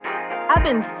I've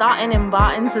been thoughtin' and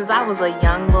bottin' since I was a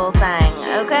young little thing,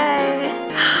 okay?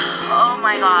 Oh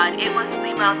my god, it was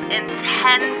the most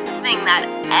intense thing that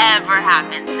ever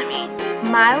happened to me.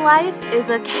 My life is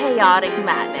a chaotic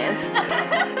madness.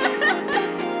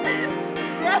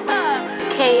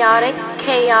 Chaotic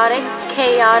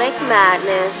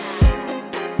madness.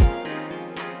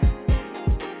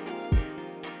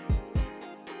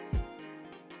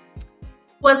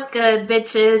 What's good,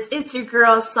 bitches? It's your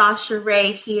girl, Sasha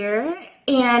Ray here.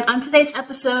 And on today's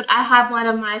episode, I have one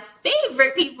of my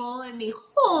favorite people in the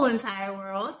whole entire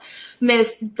world,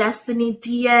 Miss Destiny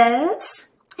Diaz.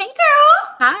 Hey,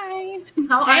 girl. Hi.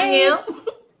 How are you?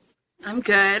 I'm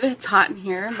good. It's hot in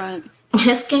here, but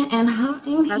It's getting hot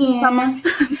in that's here. summer.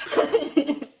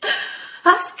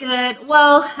 That's good.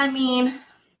 Well, I mean,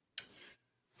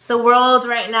 the world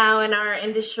right now in our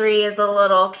industry is a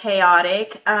little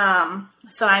chaotic.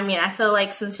 So, I mean, I feel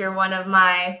like since you're one of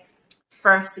my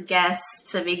first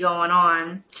guests to be going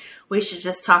on, we should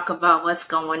just talk about what's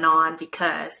going on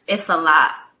because it's a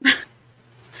lot.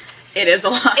 It is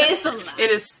a lot. It's a lot.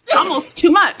 It is almost too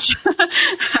much,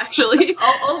 actually.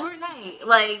 Overnight.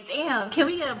 Like, damn, can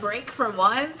we get a break for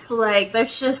once? Like,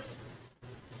 there's just,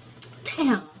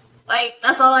 damn. Like,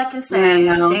 that's all I can say.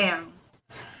 I know. Damn.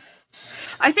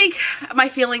 I think my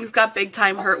feelings got big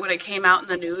time hurt when it came out in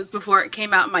the news before it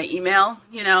came out in my email.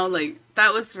 You know, like,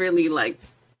 that was really, like,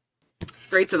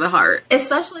 straight to the heart.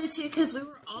 Especially, too, because we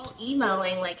were all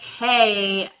emailing, like,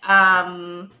 hey,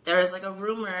 there's, like, a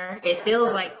rumor, it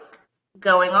feels like,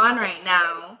 going on right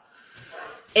now.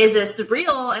 Is this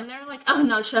real? And they're like, oh,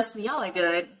 no, trust me, y'all are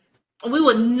good. We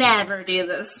would never do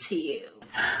this to you.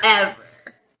 Ever.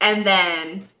 And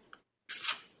then,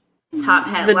 top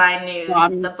headline news,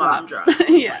 the bomb drop.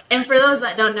 Yeah. And for those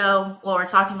that don't know what we're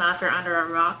talking about, if you're under a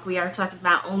rock, we are talking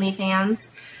about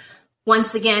OnlyFans.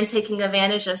 Once again, taking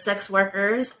advantage of sex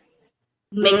workers,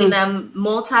 making them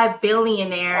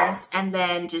multi-billionaires, and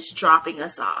then just dropping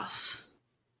us off.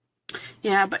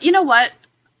 Yeah, but you know what?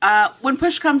 When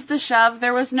push comes to shove,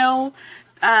 there was no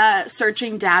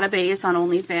searching database on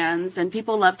OnlyFans, and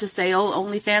people love to say, oh,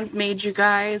 OnlyFans made you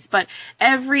guys, but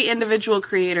every individual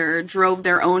creator drove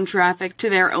their own traffic to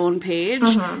their own page,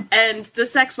 and the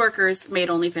sex workers made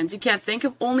OnlyFans. You can't think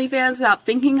of OnlyFans without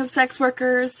thinking of sex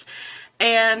workers,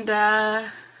 and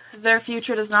their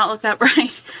future does not look that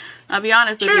bright. I'll be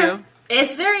honest with you.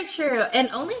 It's very true. And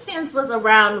OnlyFans was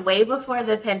around way before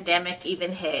the pandemic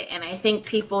even hit. And I think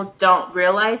people don't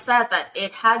realize that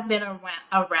it had been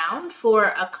around for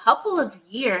a couple of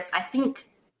years. I think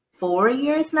 4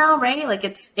 years now, right? Like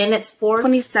it's in its fourth.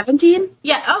 2017?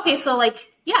 Yeah. Okay. So 4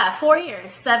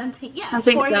 years, 17. Yeah. I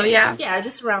think 4 so, years. yeah. Yeah.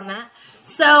 Just around that.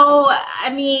 So,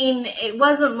 I mean, it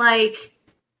wasn't like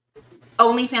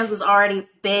OnlyFans was already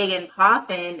big and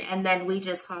popping and then we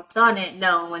just hopped on it.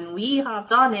 No, when we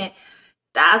hopped on it,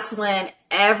 that's when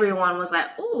everyone was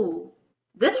like, ooh,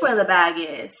 this where the bag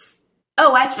is.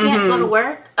 Oh, I can't go to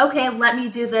work? Okay, let me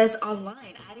do this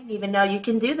online. I didn't even know you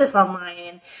can do this online.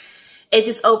 And it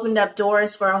just opened up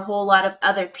doors for a whole lot of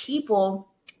other people.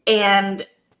 And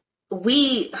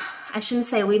I shouldn't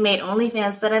say we made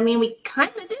OnlyFans, but I mean, we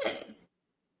kind of did.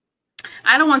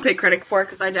 I don't want to take credit for it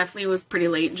because I definitely was pretty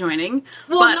late joining.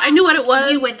 Well, but I knew what it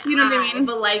was. You know what I mean?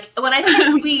 But when I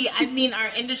say we, I mean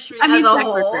our industry as mean a sex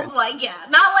whole. workers.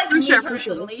 Not like For me sure.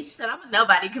 personally. Shit, I'm a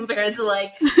nobody compared to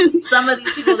some of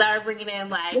these people that are bringing in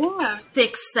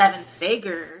 6-7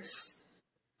 figures.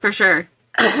 For sure.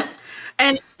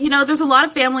 And, there's a lot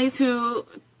of families who,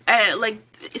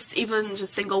 even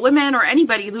just single women or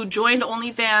anybody who joined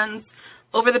OnlyFans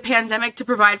over the pandemic to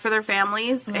provide for their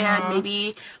families and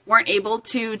maybe weren't able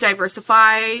to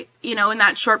diversify, in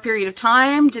that short period of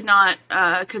time, did not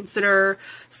consider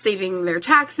saving their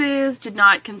taxes, did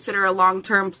not consider a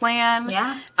long-term plan.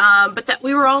 Yeah. But that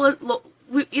we were all,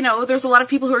 there's a lot of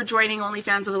people who are joining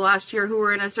OnlyFans over the last year who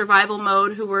were in a survival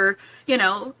mode, who were,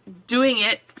 doing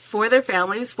it for their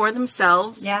families, for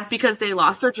themselves, because they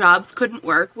lost their jobs, couldn't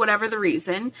work, whatever the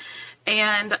reason.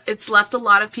 And it's left a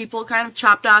lot of people kind of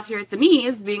chopped off here at the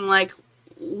knees being like,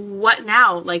 what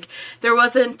now? Like, there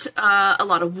wasn't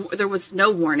there was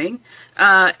no warning.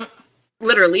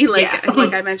 Literally,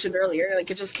 like I mentioned earlier,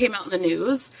 it just came out in the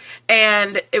news.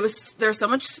 And there's so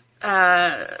much,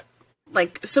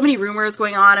 so many rumors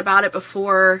going on about it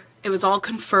before it was all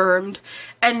confirmed.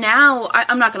 And now,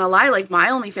 I'm not going to lie, my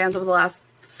OnlyFans over the last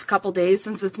couple days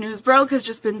since this news broke has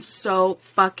just been so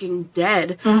fucking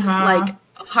dead.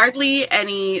 Hardly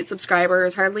any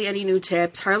subscribers, hardly any new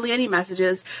tips, hardly any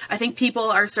messages. I think people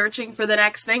are searching for the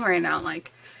next thing right now.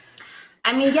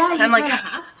 I mean, yeah, you kind of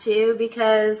have to,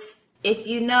 because if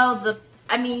you know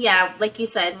I mean, yeah, like you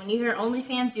said, when you hear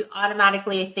OnlyFans, you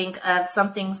automatically think of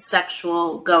something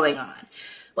sexual going on.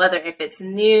 Whether if it's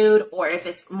nude or if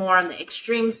it's more on the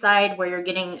extreme side where you're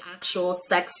getting actual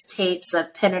sex tapes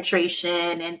of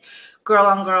penetration and girl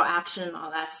on girl action and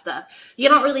all that stuff. You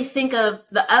don't really think of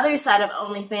the other side of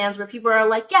OnlyFans where people are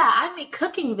like, yeah, I make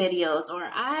cooking videos or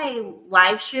I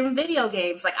live stream video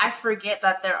games. Like, I forget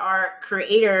that there are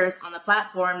creators on the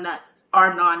platform that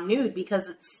are non-nude because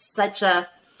it's such a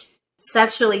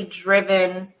sexually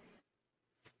driven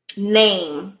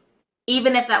name.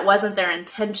 Even if that wasn't their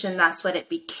intention, that's what it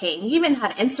became. You even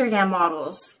had Instagram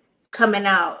models coming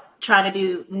out trying to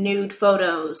do nude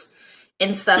photos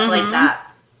and stuff like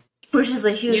that, which is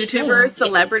a huge YouTubers, thing.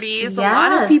 Celebrities, a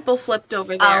lot of people flipped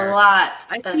over there. A lot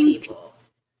of people.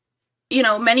 You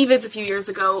know, ManyVids a few years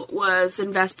ago was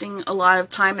investing a lot of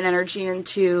time and energy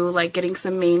into like getting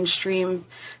some mainstream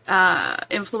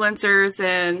influencers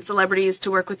and celebrities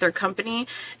to work with their company,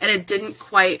 and it didn't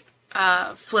quite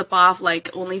flip off like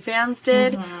OnlyFans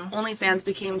did. OnlyFans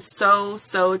became so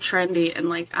trendy, and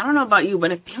like, I don't know about you,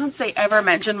 but if Beyonce ever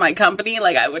mentioned my company,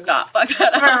 like, I would not fuck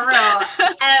that up. For real.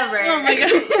 Ever. Oh my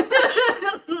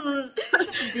god.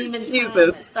 Demon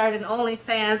Time started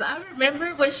OnlyFans. I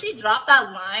remember when she dropped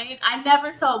that line, I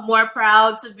never felt more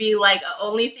proud to be like an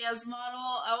OnlyFans model.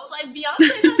 I was like,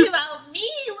 Beyonce talking about me,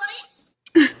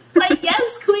 like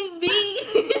yes, Queen Bee.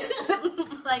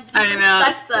 Like, you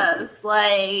respect us.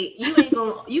 Like,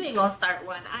 you ain't gonna start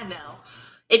one. I know.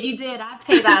 If you did, I'd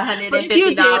pay that $150. If you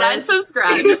did, I'd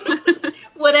subscribe.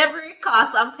 Whatever it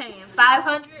costs, I'm paying.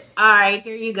 $500. All right,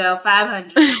 here you go.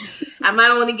 $500. I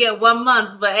might only get 1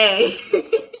 month, but hey.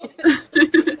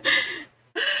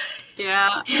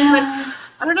 Yeah. But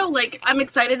I don't know, like, I'm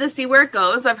excited to see where it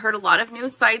goes. I've heard a lot of new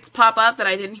sites pop up that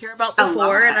I didn't hear about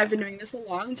before, and I've been doing this a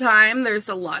long time. There's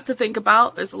a lot to think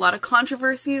about. There's a lot of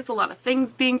controversies, a lot of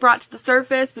things being brought to the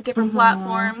surface with different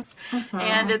platforms,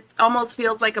 and it almost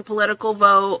feels like a political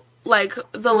vote, like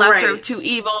the lesser of two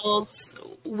evils.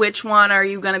 Which one are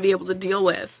you going to be able to deal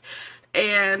with?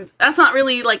 And that's not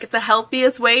really like the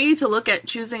healthiest way to look at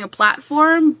choosing a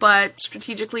platform, but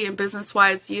strategically and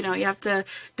business-wise, you know, you have to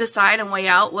decide and weigh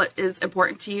out what is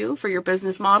important to you for your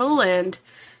business model. And,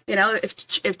 you know, if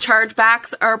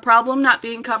chargebacks are a problem not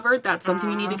being covered, that's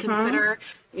something you need to consider.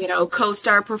 You know,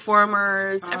 co-star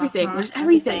performers, everything. There's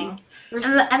everything. There's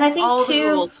and I think all too, the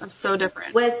rules are so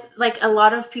different. With like a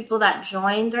lot of people that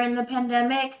joined during the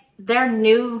pandemic, they're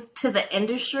new to the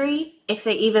industry, if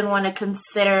they even want to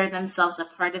consider themselves a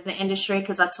part of the industry,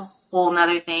 because that's a whole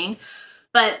nother thing.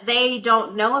 But they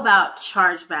don't know about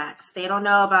chargebacks. They don't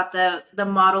know about the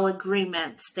model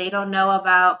agreements. They don't know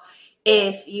about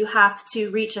if you have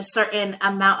to reach a certain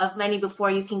amount of money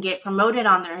before you can get promoted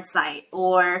on their site,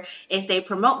 or if they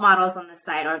promote models on the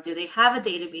site, or do they have a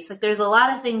database? Like, there's a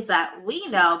lot of things that we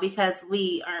know because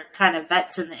we are kind of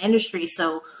vets in the industry.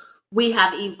 So we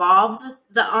have evolved with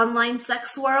the online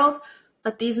sex world,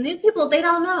 but these new people, they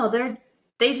don't know.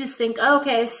 They just think,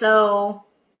 okay, so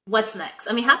what's next?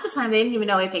 I mean, half the time they didn't even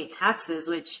know they paid taxes,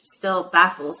 which still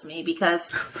baffles me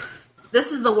because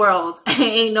this is the world.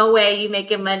 Ain't no way you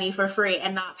making money for free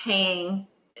and not paying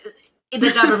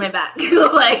the government back.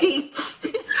 Like,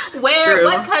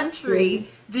 what country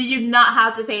do you not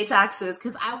have to pay taxes?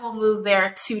 Because I will move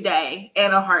there today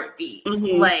in a heartbeat.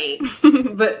 Like,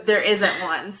 but there isn't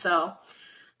one. So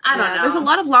I don't know. There's a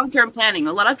lot of long-term planning.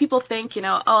 A lot of people think, you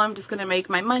know, oh, I'm just going to make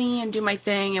my money and do my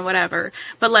thing and whatever.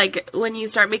 But like, when you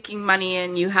start making money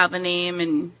and you have a name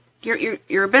and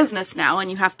you're a business now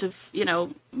and you have to, you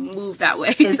know, move that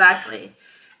way. Exactly.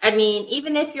 I mean,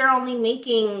 even if you're only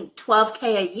making $12K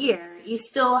a year, you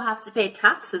still have to pay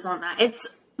taxes on that. It's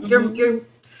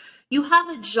you have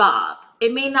a job.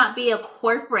 It may not be a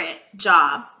corporate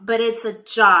job, but it's a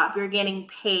job. You're getting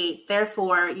paid.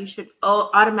 Therefore, you should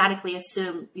automatically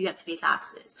assume you have to pay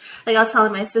taxes. Like, I was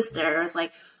telling my sister, I was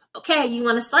like, okay, you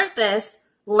want to start this?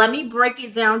 Let me break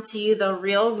it down to you, the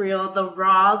real, the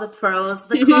raw, the pros,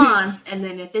 the cons. And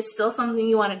then if it's still something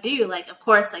you want to do, like, of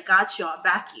course, I got you. I'll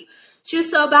back you. She was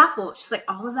so baffled. She's like,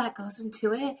 all of that goes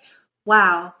into it?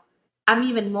 Wow. I'm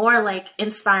even more like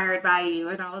inspired by you.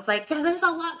 And I was like, yeah, there's a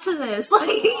lot to this. Like,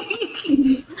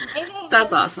 it ain't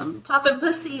that's awesome. Popping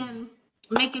pussy and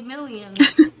making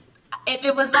millions. If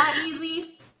it was that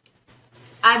easy,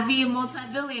 I'd be a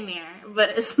multi-billionaire,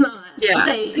 but it's not. Yeah.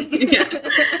 Like,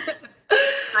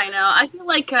 I know. I feel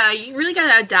like you really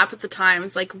got to adapt with the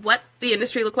times. Like, what the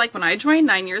industry looked like when I joined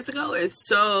 9 years ago is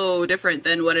so different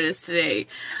than what it is today.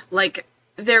 Like,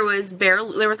 there was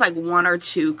like 1 or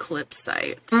 2 clip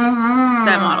sites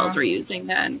that models were using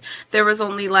then. There was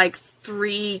only like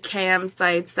 3 cam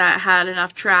sites that had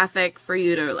enough traffic for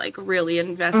you to like really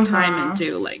invest time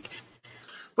into. Like,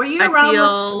 were you around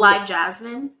with Live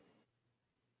Jasmine?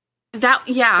 That,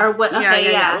 yeah. Or what?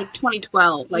 Okay, yeah. Like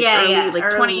 2012. Like early,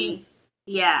 like 20.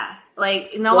 Yeah.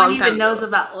 Like, no one even knows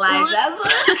about Live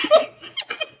Jasmine.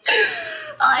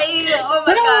 Oh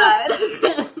my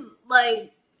god.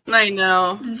 Like, I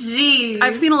know. Jeez.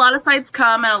 I've seen a lot of sites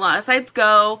come and a lot of sites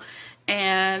go,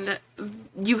 and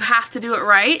you have to do it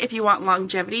right if you want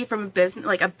longevity from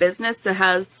a business that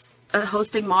has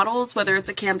hosting models, whether it's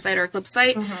a campsite or a clip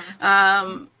site.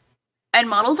 And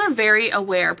models are very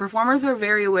aware. Performers are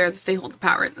very aware that they hold the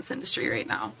power in this industry right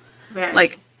now. Very.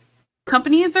 Like,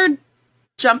 companies are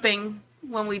jumping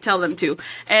when we tell them to,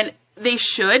 and they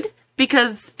should,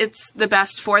 because it's the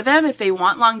best for them if they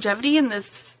want longevity in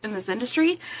this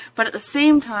industry. But at the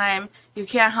same time, you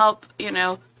can't help,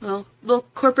 little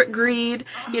corporate greed,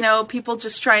 people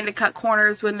just trying to cut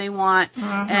corners when they want,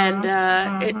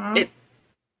 and it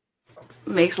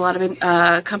makes a lot of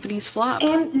companies flop.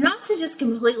 And not to just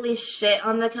completely shit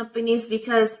on the companies,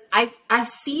 because I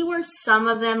see where some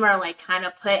of them are like kind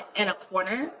of put in a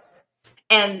corner,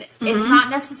 and it's not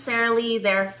necessarily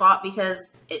their fault,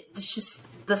 because it's just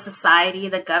the society,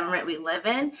 the government we live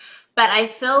in. But I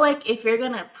feel like if you're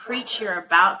going to preach you're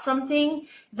about something,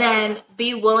 then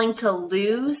be willing to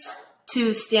lose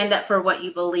to stand up for what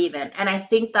you believe in. And I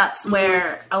think that's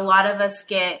where a lot of us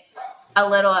get a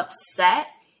little upset,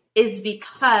 is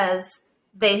because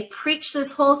they preach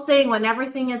this whole thing when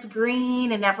everything is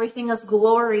green and everything is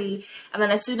glory. And then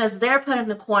as soon as they're put in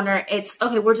the corner, it's,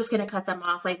 okay, we're just going to cut them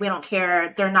off. Like, we don't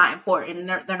care. They're not important.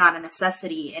 They're not a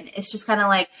necessity. And it's just kind of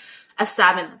like a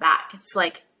stab in the back. It's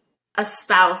like a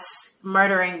spouse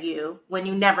murdering you when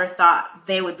you never thought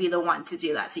they would be the one to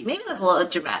do that to you. Maybe that's a little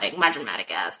dramatic, my dramatic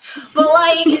ass. But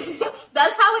like,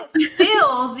 that's how it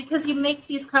feels, because you make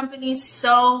these companies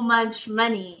so much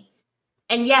money.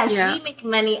 And yes, we make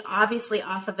money obviously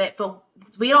off of it, but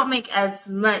we don't make as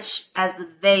much as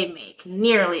they make,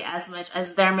 nearly as much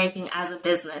as they're making as a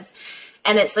business.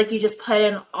 And it's like you just put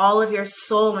in all of your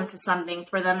soul into something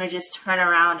for them to just turn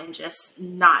around and just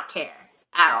not care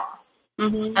at all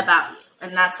about you.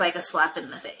 And that's like a slap in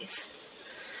the face.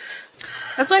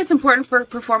 That's why it's important for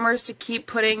performers to keep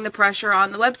putting the pressure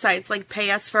on the websites, like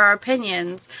pay us for our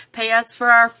opinions, pay us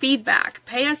for our feedback,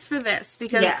 pay us for this,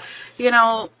 because,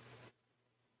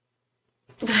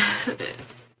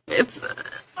 it's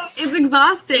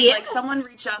exhausting. Yeah. Like, someone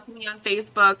reached out to me on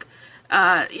Facebook,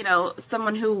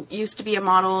 someone who used to be a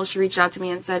model, she reached out to me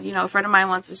and said, a friend of mine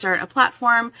wants to start a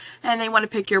platform and they want to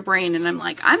pick your brain. And I'm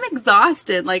like, I'm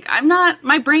exhausted. Like,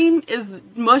 my brain is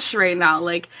mush right now.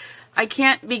 Like, I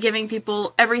can't be giving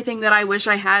people everything that I wish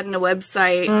I had in a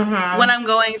website when I'm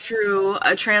going through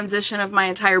a transition of my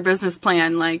entire business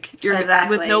plan. Like, you're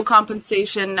with no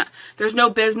compensation. There's no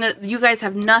business. You guys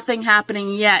have nothing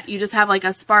happening yet. You just have like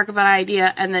a spark of an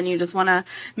idea, and then you just want to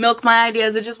milk my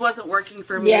ideas. It just wasn't working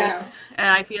for me. Yeah. And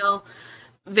I feel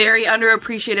very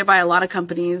underappreciated by a lot of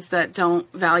companies that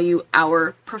don't value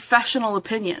our professional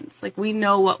opinions. Like, we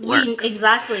know what works.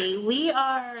 Exactly. We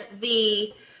are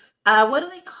the... what do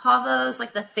they call those?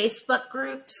 Like the Facebook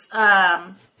groups?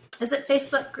 Is it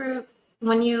Facebook group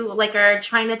when you like are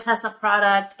trying to test a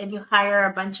product and you hire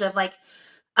a bunch of like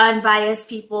unbiased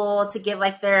people to give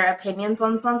like their opinions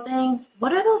on something?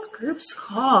 What are those groups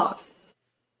called?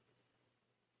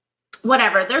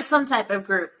 Whatever. There's some type of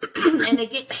group and they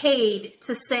get paid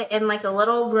to sit in like a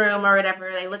little room or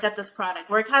whatever. They look at this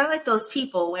product. We're kind of like those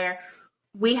people where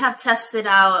we have tested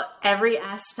out every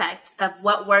aspect of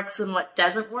what works and what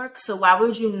doesn't work. So why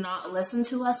would you not listen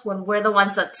to us when we're the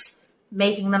ones that's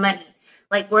making the money?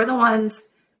 Like, we're the ones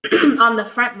on the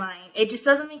front line. It just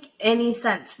doesn't make any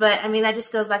sense. But I mean, that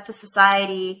just goes back to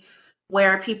society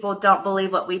where people don't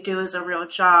believe what we do is a real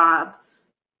job.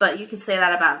 But you can say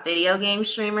that about video game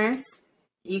streamers.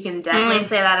 You can definitely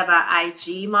say that about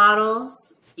IG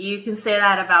models. You can say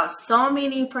that about so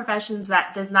many professions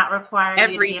that does not require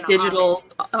every you to be in digital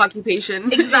office.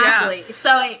 Occupation. Exactly. Yeah.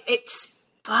 So it just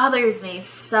bothers me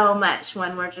so much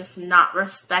when we're just not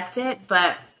respected,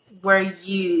 but we're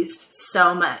used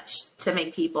so much to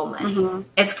make people money.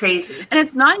 It's crazy. And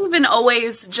it's not even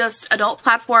always just adult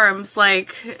platforms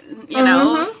like,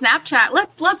 Snapchat.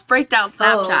 Let's break down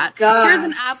Snapchat. Oh, gosh, here's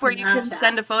an app where you can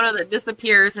send a photo that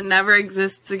disappears and never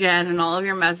exists again, and all of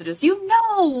your messages.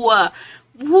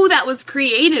 Who that was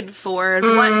created for and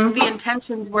what the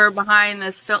intentions were behind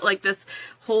this this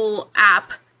whole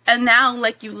app. And now,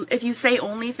 like, if you say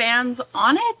OnlyFans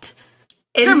on it,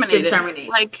 instant terminated.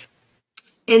 Like,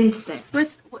 Instant.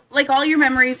 With like all your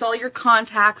memories, all your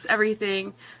contacts,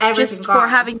 everything just gone. for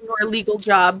having your legal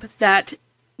job that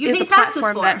you is a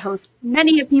platform that hosts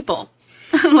many people.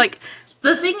 Like,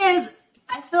 the thing is,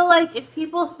 I feel like if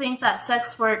people think that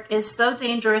sex work is so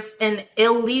dangerous and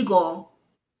illegal,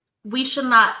 we should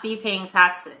not be paying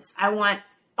taxes. I want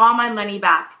all my money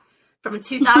back from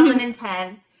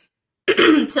 2010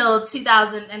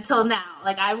 until now.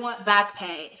 Like, I want back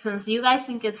pay. Since you guys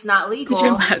think it's not legal, could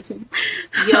you imagine?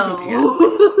 Yo,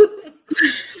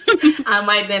 I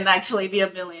might then actually be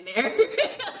a millionaire.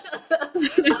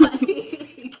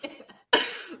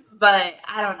 But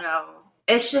I don't know.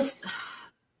 It's just,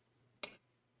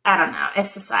 I don't know.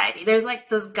 It's society. There's like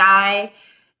this guy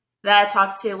that I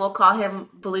talked to, we'll call him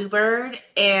Bluebird,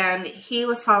 and he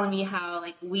was telling me how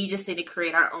like we just need to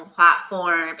create our own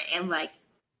platform and like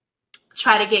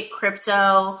try to get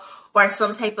crypto or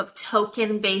some type of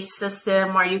token-based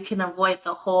system where you can avoid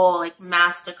the whole like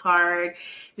MasterCard,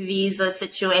 Visa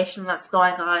situation that's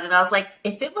going on. And I was like,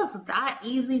 if it was that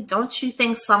easy, don't you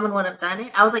think someone would have done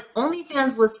it? I was like,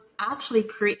 OnlyFans was actually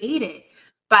created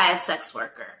by a sex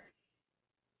worker.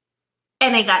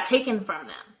 And it got taken from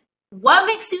them. What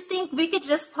makes you think we could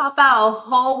just pop out a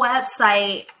whole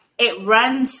website? It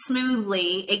runs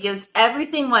smoothly. It gives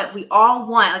everything what we all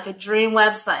want, like a dream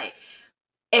website.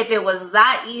 If it was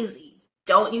that easy,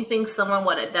 don't you think someone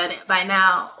would have done it by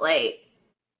now? Like,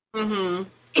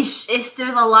 it's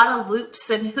there's a lot of loops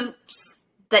and hoops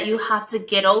that you have to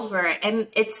get over, and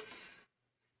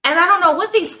I don't know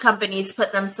what these companies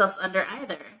put themselves under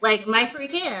either. Like My Free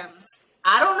Cams,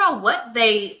 I don't know what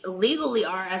they legally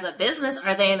are as a business.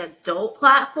 Are they an adult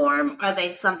platform? Are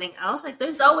they something else? Like,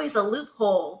 there's always a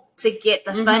loophole to get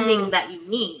the funding that you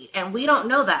need, and we don't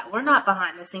know that. We're not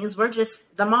behind the scenes. We're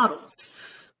just the models.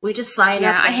 We just sign up.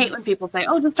 Yeah, I hate when people say,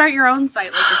 "Oh, just start your own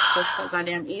site." Like, it's just so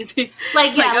goddamn easy.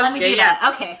 Like, yeah, let me do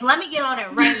that. Okay, let me get on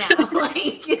it right now.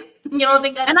 Like, you don't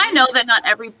think that? And I know that not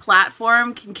every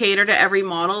platform can cater to every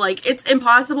model. Like, it's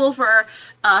impossible for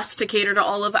us to cater to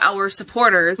all of our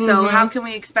supporters. So how can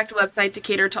we expect a website to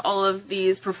cater to all of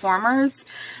these performers?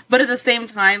 But at the same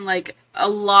time, like, a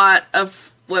lot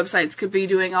of websites could be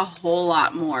doing a whole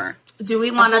lot more. Do we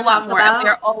want to talk about?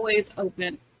 They're always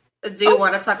open. Do you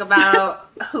want to talk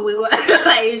about who we want?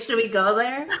 Like, should we go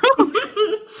there?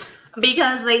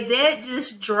 Because they did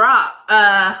just drop.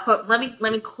 Let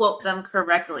me quote them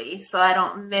correctly so I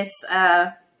don't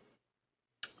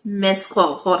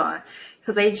misquote. Hold on,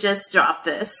 because they just dropped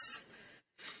this,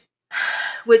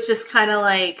 which is kind of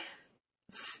like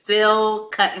still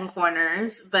cutting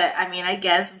corners, but I mean, I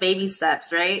guess baby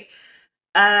steps, right?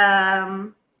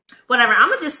 Whatever. I'm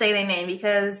gonna just say their name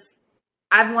because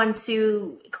I've won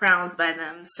 2 crowns by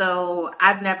them, so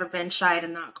I've never been shy to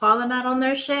not call them out on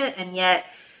their shit, and yet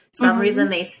some reason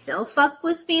they still fuck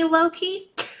with me low-key.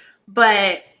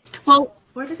 But, well,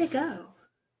 where did it go?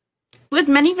 With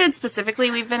ManyVids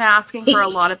specifically, we've been asking for a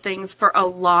lot of things for a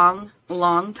long,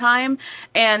 long time,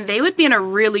 and they would be in a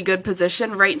really good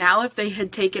position right now if they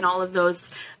had taken all of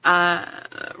those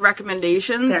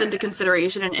recommendations into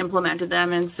consideration and implemented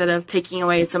them instead of taking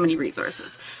away so many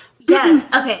resources. Yes,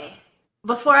 okay.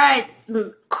 Before I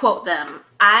quote them,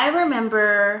 I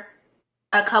remember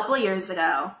a couple years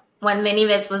ago when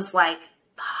ManyVids was like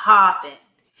popping,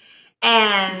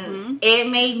 and it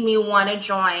made me want to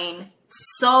join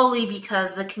solely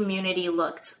because the community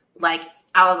looked like,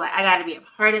 I was like, I got to be a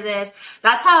part of this.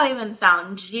 That's how I even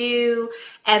found you,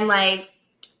 and like,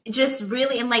 just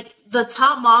really, and like the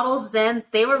top models then,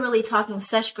 they were really talking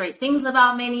such great things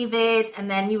about ManyVids, and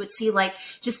then you would see like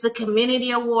just the community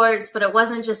awards, but it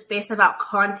wasn't just based about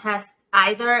contests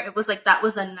either. It was like, that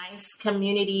was a nice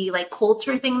community like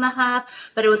culture thing to have,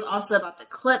 but it was also about the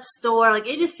clip store. Like,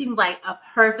 it just seemed like a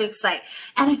perfect site.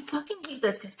 And I fucking hate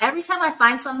this because every time I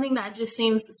find something that just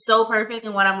seems so perfect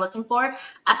and what I'm looking for,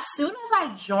 as soon as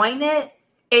I join it,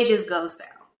 it just goes down.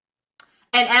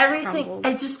 And everything,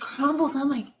 it just crumbles. I'm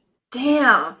like,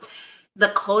 damn, the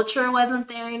culture wasn't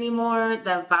there anymore.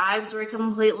 The vibes were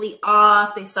completely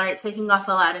off. They started taking off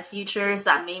a lot of features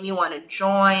that made me want to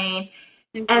join.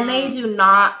 And they do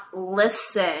not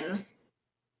listen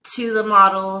to the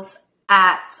models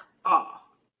at all.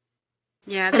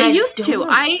 Yeah, they used to.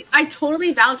 I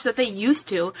totally vouch that they used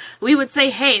to. We would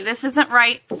say, hey, this isn't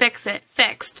right. Fix it.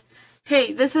 Fixed.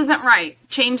 Hey, this isn't right.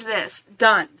 Change this.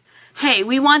 Done. Hey,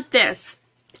 we want this.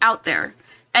 Out there.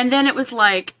 And then it was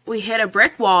like we hit a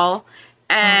brick wall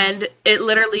and it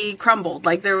literally crumbled.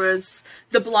 Like, there was,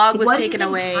 the blog was taken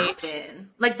away.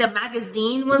 Happen? Like, the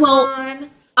magazine was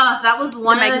gone. That was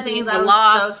one of the things I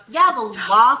was so, the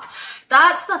lock.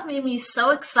 That stuff made me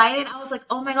so excited. I was like,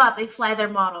 oh my God, they fly their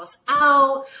models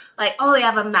out. Like, oh, they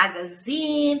have a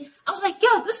magazine. I was like,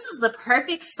 yo, this is the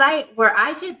perfect site where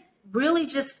I could really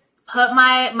just put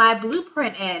my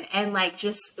blueprint in and like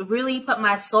just really put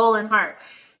my soul and heart.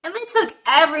 And they took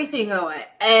everything away.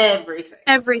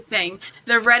 Everything.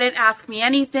 The Reddit Ask Me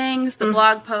Anythings, the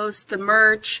blog posts, the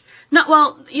merch. Their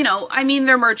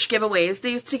merch giveaways.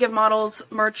 They used to give models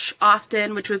merch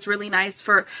often, which was really nice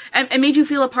and made you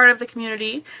feel a part of the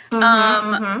community.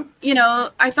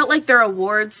 I felt like their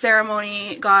awards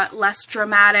ceremony got less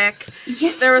dramatic.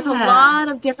 Yeah. There was a lot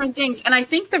of different things. And I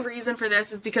think the reason for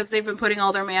this is because they've been putting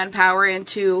all their manpower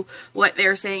into what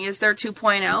they're saying is their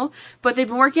 2.0. But they've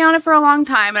been working on it for a long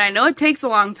time. And I know it takes a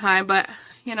long time, but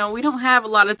we don't have a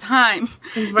lot of time.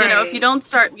 Right. If you don't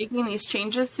start making these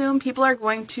changes soon, people are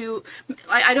going to...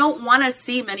 I don't want to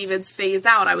see ManyVids phase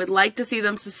out. I would like to see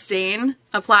them sustain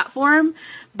a platform,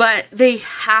 but they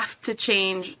have to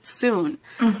change soon.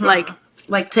 Mm-hmm.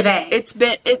 Like today.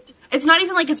 It's not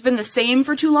even like it's been the same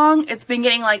for too long. It's been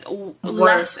getting like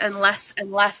less and less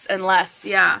and less and less.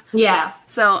 Yeah. Yeah.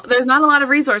 So there's not a lot of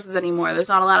resources anymore. There's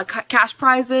not a lot of cash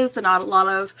prizes. There's not a lot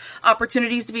of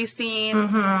opportunities to be seen.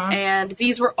 Mm-hmm. And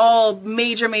these were all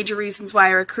major, major reasons why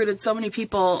I recruited so many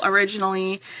people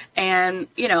originally and,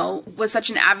 was such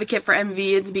an advocate for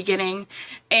MV in the beginning.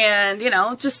 And,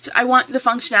 I want the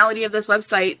functionality of this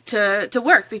website to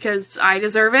work because I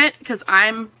deserve it because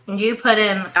you put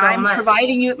in so I'm much.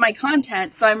 Providing you with my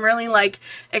content. So I'm really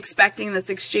expecting this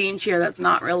exchange here that's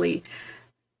not really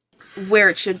where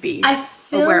it should be. I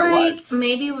feel like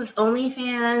maybe with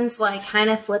OnlyFans, kind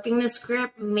of flipping the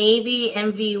script, maybe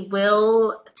MV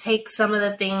will take some of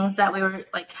the things that we were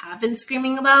have been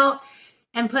screaming about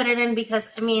and put it in because,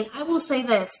 I will say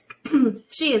this.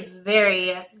 She is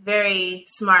very, very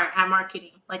smart at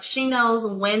marketing. She knows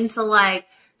when to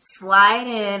slide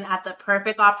in at the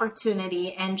perfect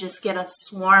opportunity and just get a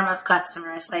swarm of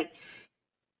customers.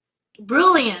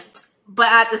 Brilliant.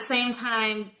 But at the same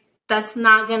time, that's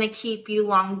not going to keep you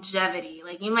longevity.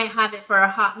 You might have it for a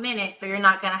hot minute, but you're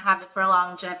not going to have it for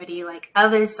longevity like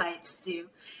other sites do.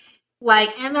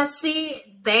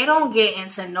 MFC, they don't get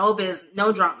into no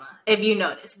drama. If you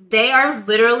notice, they are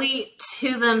literally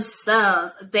to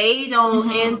themselves. They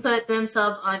don't input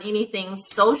themselves on anything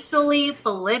socially,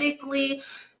 politically.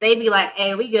 They be like,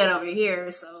 hey, we good over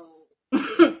here. So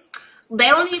they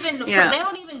don't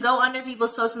even go under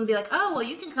people's posts and be like, oh, well,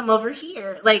 you can come over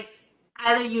here.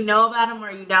 Either you know about them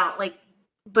or you don't.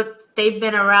 But they've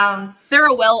been around. They're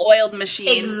a well-oiled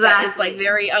machine. Exactly. That is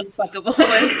very unfuckable.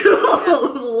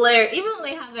 Even when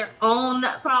they have their own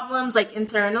problems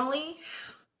internally,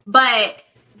 but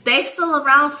they still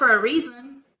around for a reason.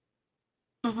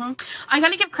 Mm-hmm. I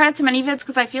gotta give credit to ManyVids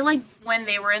because I feel like when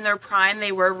they were in their prime,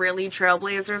 they were really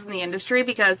trailblazers in the industry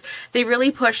because they really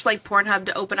pushed Pornhub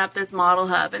to open up this model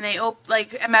hub, and they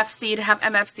MFC to have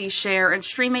MFC share, and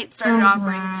Streamate started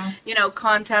offering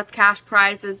contests, cash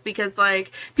prizes because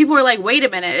people were wait a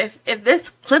minute, if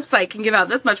this clip site can give out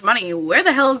this much money, where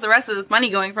the hell is the rest of this money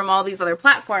going from all these other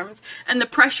platforms? And the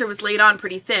pressure was laid on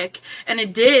pretty thick, and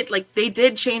it did they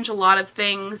did change a lot of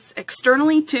things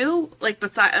externally too,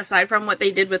 aside from what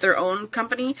they did with their own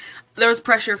company. There was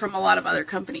pressure from a lot of other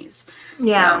companies.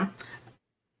 Yeah. So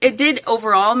it did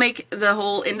overall make the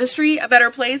whole industry a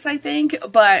better place, I think,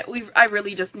 but I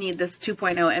really just need this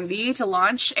 2.0 MV to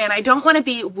launch, and I don't want to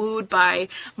be wooed by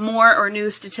more or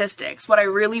new statistics. What I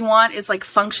really want is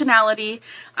functionality.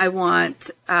 I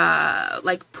want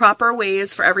proper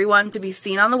ways for everyone to be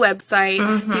seen on the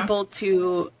website, people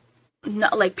to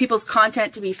people's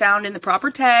content to be found in the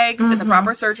proper tags, in the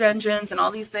proper search engines, and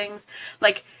all these things.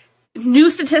 New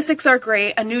statistics are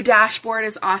great. A new dashboard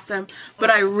is awesome, but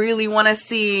I really want to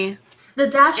see the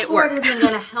dashboard isn't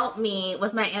going to help me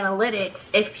with my analytics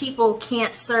if people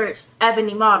can't search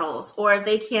ebony models or if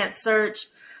they can't search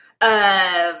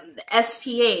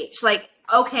SPH.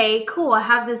 Okay, cool. I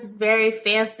have this very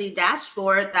fancy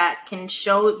dashboard that can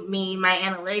show me my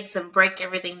analytics and break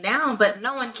everything down, but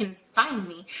no one can find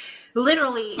me.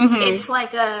 Literally, it's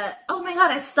oh my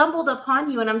God, I stumbled upon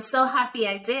you and I'm so happy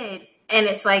I did. And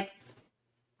it's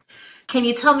can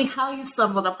you tell me how you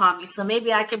stumbled upon me so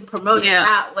maybe I can promote it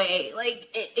that way?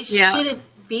 It shouldn't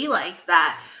be like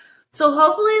that. So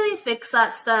hopefully they fix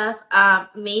that stuff.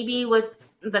 Maybe with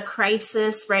the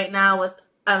crisis right now with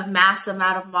a mass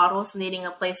amount of models needing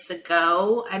a place to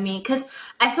go. Because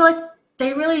I feel like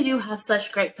they really do have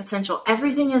such great potential.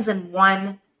 Everything is in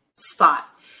one spot.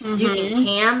 You can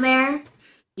cam there.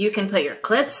 You can put your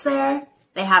clips there.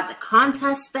 They have the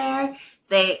contest there.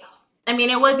 I mean,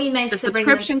 it would be nice the to bring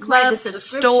subscription club, the the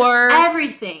subscription, store,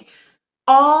 everything,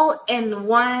 all in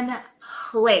one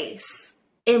place.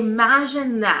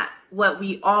 Imagine that, what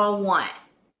we all want.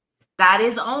 That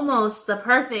is almost the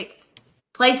perfect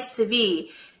place to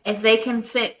be if they can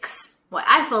fix what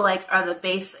I feel like are the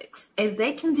basics. If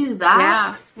they can do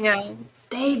that, yeah,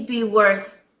 they'd be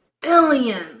worth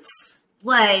billions.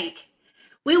 Like,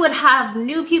 we would have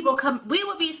new people come. We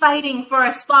would be fighting for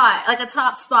a spot, like a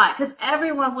top spot, because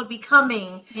everyone would be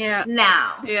coming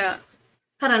now. Yeah.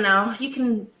 I don't know. You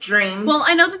can dream. Well,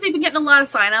 I know that they've been getting a lot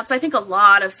of signups. I think a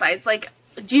lot of sites. Like,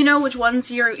 do you know which ones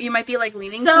you might be like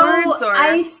leaning towards? Or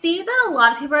I see that a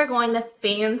lot of people are going to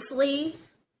Fansly,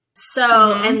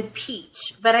 and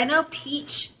Peach, but I know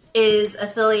Peach is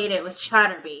affiliated with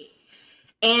Chaturbate,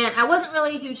 and I wasn't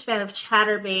really a huge fan of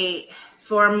Chaturbate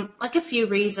for like a few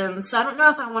reasons. So I don't know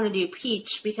if I want to do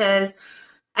Peach because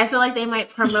I feel like they might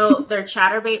promote their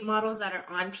Chaturbate models that are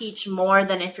on Peach more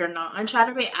than if you're not on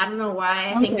Chaturbate. I don't know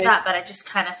why I think that, but I just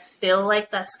kind of feel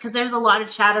like that's because there's a lot of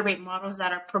Chaturbate models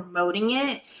that are promoting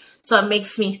it. So it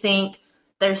makes me think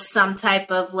there's some type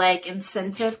of like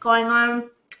incentive going on.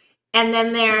 And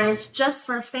then there's Just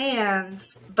for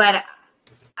Fans, but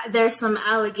there's some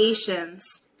allegations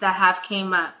that have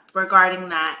came up regarding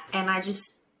that. And I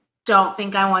just don't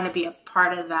think I want to be a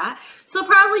part of that. So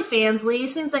probably Fansly. It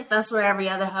seems like that's where every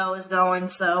other hoe is going.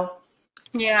 So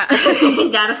yeah,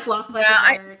 gotta flock like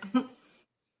a bird.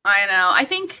 I know. I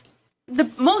think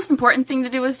the most important thing to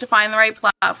do is to find the right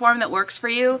platform that works for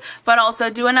you, but also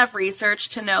do enough research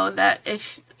to know that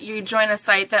if you join a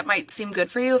site that might seem good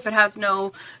for you, if it has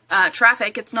no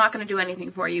traffic, it's not going to do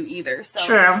anything for you either. So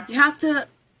True.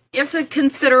 You have to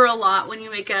consider a lot when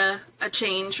you make a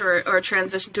change or a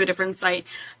transition to a different site.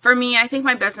 For me, I think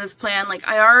my business plan, like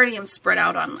I already am spread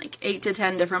out on like 8 to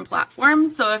 10 different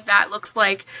platforms. So if that looks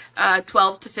like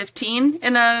 12 to 15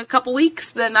 in a couple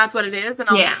weeks, then that's what it is. And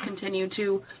I'll just continue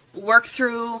to work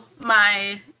through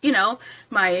my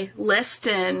list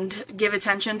and give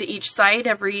attention to each site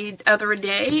every other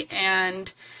day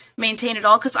and maintain it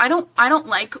all. Cause I don't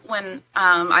like when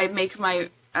I make my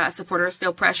supporters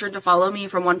feel pressured to follow me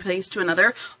from one place to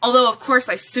another. Although, of course,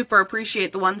 I super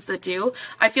appreciate the ones that do.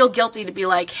 I feel guilty to be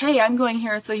like, hey, I'm going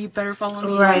here, so you better follow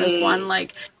me on this one.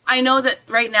 Like, I know that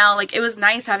right now, like, it was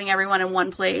nice having everyone in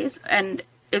one place, and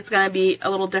it's going to be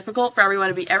a little difficult for everyone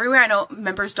to be everywhere. I know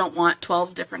members don't want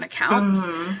 12 different accounts.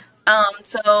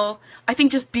 So I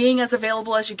think just being as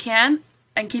available as you can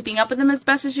and keeping up with them as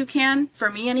best as you can, for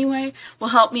me anyway, will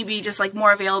help me be just like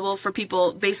more available for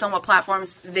people based on what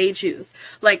platforms they choose.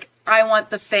 Like, I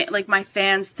want my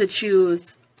fans to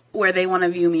choose where they want to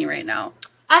view me right now.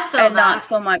 I feel and that. Not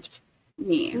so much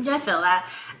me. I feel that.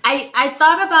 I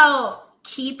thought about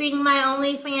keeping my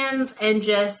OnlyFans and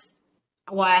just,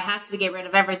 well, I have to get rid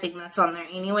of everything that's on there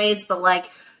anyways, but like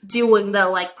doing the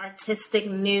like artistic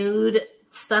nude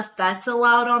stuff that's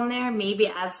allowed on there,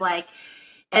 maybe as like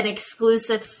an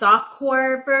exclusive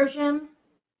softcore version.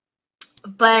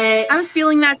 But I was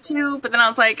feeling that too, but then I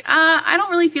was like, I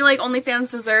don't really feel like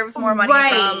OnlyFans deserves more money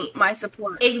from my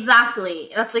support. Exactly.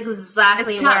 That's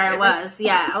exactly where I was.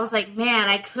 Yeah. I was like, man,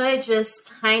 I could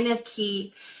just kind of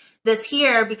keep this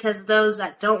here because those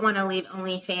that don't want to leave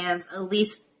OnlyFans, at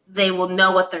least they will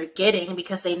know what they're getting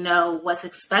because they know what's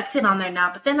expected on there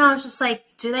now. But then I was just like,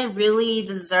 do they really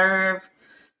deserve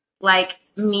like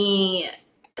me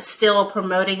still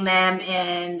promoting them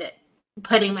and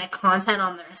putting my content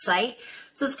on their site?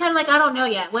 So it's kind of like, I don't know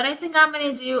yet. What I think I'm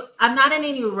going to do, I'm not in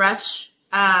any rush.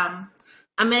 I'm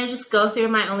going to just go through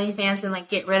my OnlyFans and like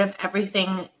get rid of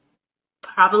everything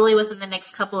probably within the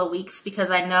next couple of weeks because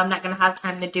I know I'm not going to have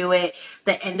time to do it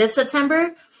the end of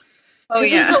September. Oh,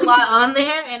 yeah. There's a lot on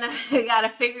there and I got to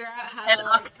figure out how and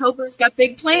October's got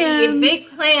big plans. Big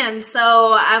plans.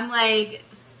 So I'm like,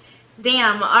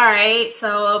 damn, all right.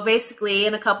 So basically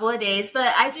in a couple of days,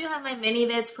 but I do have my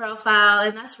ManyVids profile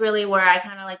and that's really where I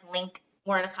kind of like link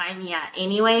where to find me at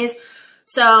anyways.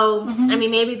 So, I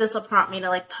mean, maybe this will prompt me to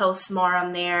like post more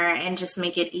on there and just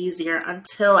make it easier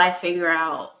until I figure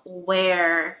out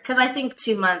where, because I think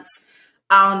 2 months,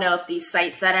 I'll know if these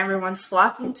sites that everyone's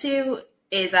flocking to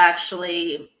is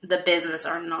actually the business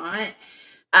or not.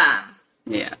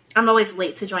 Yeah. I'm always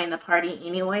late to join the party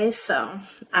anyway, so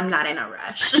I'm not in a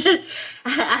rush. I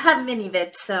have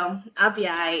ManyVids, so I'll be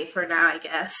alright for now, I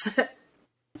guess.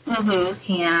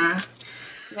 Yeah.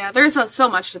 Yeah, there's so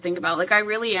much to think about. Like, I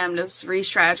really am just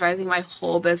re-strategizing my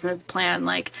whole business plan.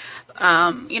 Like,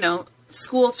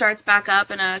 school starts back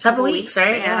up in a couple weeks,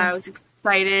 right? And I was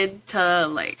excited to,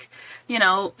 like,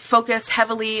 focus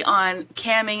heavily on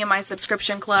camming in my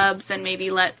subscription clubs and maybe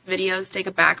let videos take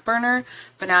a back burner.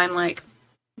 But now I'm like,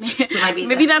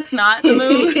 Maybe that's not the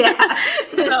move. Yeah.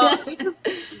 So,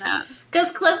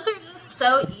 because clips are just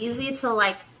so easy to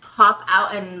like pop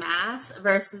out en masse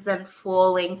versus then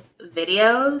full length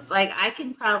videos. Like I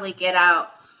can probably get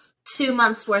out 2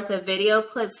 months worth of video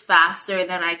clips faster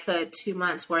than I could 2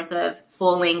 months worth of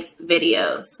full length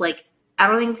videos. Like I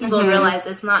don't think people realize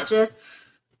it's not just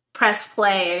press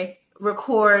play,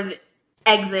 record,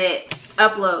 exit,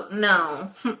 upload.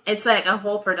 No, it's like a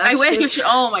whole production. I wish.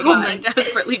 Oh my god, I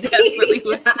desperately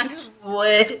wish. I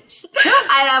wish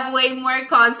I'd have way more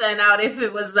content out if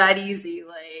it was that easy.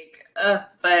 Like,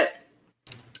 but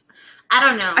I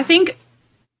don't know. I think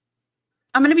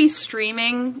I'm gonna be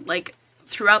streaming like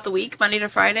throughout the week, Monday to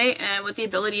Friday, and with the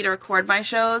ability to record my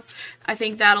shows, I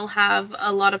think that'll have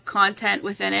a lot of content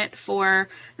within it for,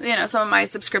 you know, some of my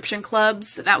subscription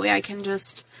clubs. That way I can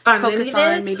just focus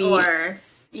on maybe... Or...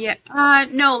 Yeah.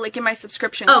 No, like in my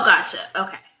subscription clubs. Gotcha.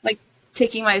 Okay. Like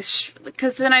taking my...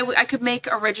 Because then I could make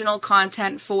original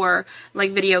content for,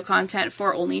 like, video content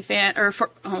for OnlyFans, or for...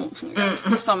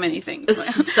 for so many things.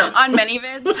 On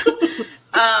ManyVids.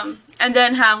 And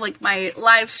then have, like, my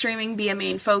live streaming be a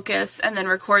main focus, and then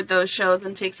record those shows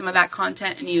and take some of that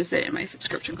content and use it in my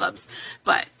subscription clubs.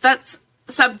 But that's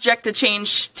subject to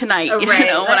change tonight, you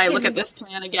know, when I look at this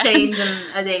plan again. Change in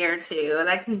a day or two.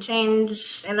 That can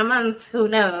change in a month. Who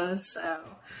knows? So,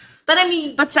 but I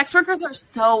mean... But sex workers are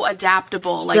so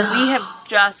adaptable. Like, we have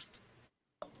just,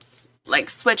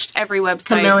 like, switched every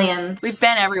website. Chameleons. We've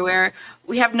been everywhere.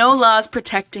 We have no laws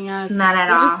protecting us. Not at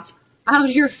all. Just out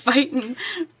here fighting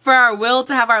for our will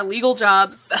to have our legal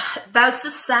jobs. That's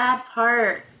the sad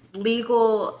part.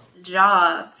 Legal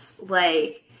jobs.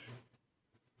 Like,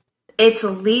 it's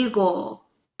legal.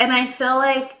 And I feel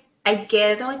like I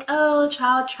get it. They're like, oh,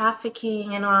 child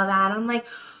trafficking and all that. I'm like,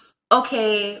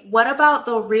 okay, what about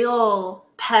the real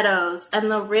pedos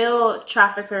and the real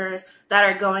traffickers that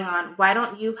are going on? Why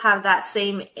don't you have that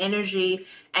same energy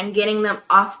and getting them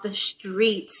off the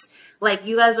streets? Like,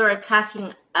 you guys are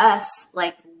attacking us.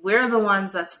 Like, we're the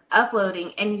ones that's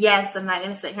uploading. And yes, I'm not going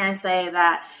to sit here and say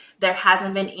that there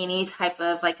hasn't been any type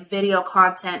of, like, video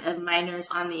content of minors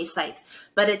on these sites.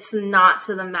 But it's not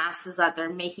to the masses that they're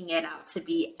making it out to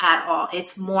be at all.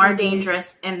 It's more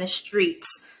dangerous in the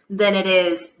streets than it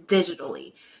is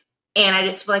digitally. And I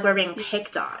just feel like we're being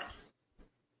picked on.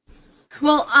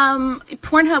 Well,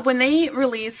 Pornhub, when they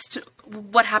released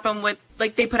what happened with,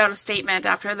 like, they put out a statement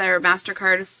after their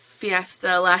MasterCard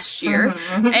Fiesta last year,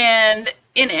 and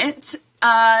in it,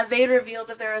 they revealed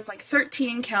that there was, like,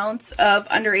 13 counts of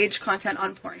underage content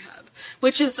on Pornhub,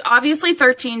 which is obviously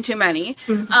 13 too many,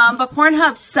 but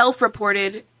Pornhub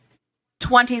self-reported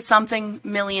 20-something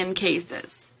million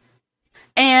cases.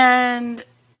 And,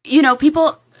 you know,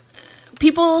 people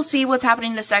see what's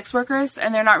happening to sex workers,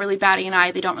 and they're not really batting an eye.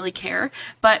 They don't really care.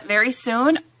 But very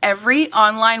soon, every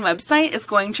online website is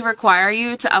going to require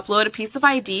you to upload a piece of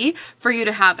ID for you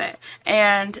to have it.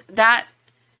 And that,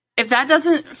 if that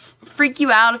doesn't freak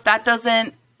you out, if that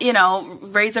doesn't, you know,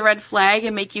 raise a red flag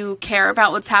and make you care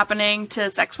about what's happening to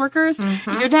sex workers,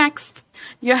 you're next.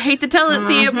 You hate to tell it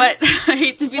to you, but I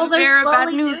hate to be the bearer of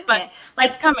bad news, but like,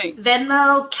 it's coming.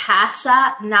 Venmo, Cash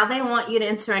App, now they want you to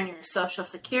enter in your social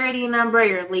security number,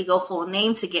 your legal full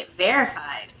name to get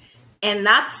verified. And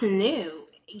that's new.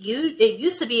 It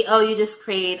used to be, you just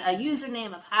create a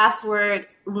username, a password,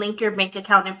 link your bank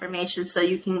account information so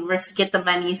you can get the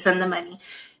money, send the money.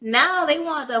 Now they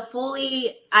want to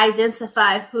fully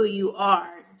identify who you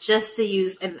are just to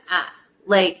use an app.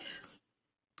 Like,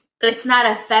 it's not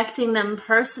affecting them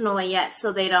personally yet,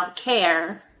 so they don't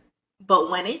care. But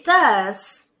when it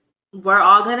does, we're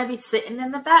all going to be sitting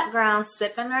in the background,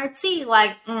 sipping our tea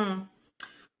like,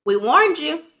 we warned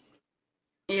you.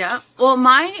 Yeah. Well,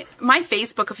 my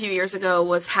Facebook a few years ago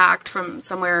was hacked from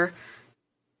somewhere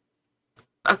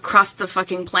across the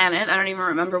fucking planet. I don't even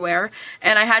remember where.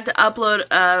 And I had to upload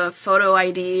a photo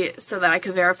ID so that I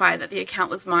could verify that the account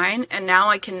was mine. And now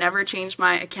I can never change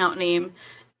my account name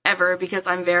ever because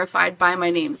I'm verified by my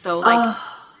name. So, like,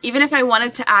 even if I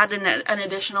wanted to add an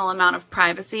additional amount of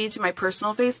privacy to my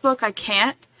personal Facebook, I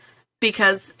can't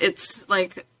because it's,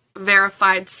 like,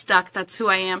 verified, stuck. That's who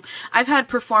I am. I've had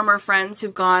performer friends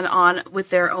who've gone on with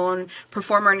their own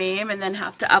performer name and then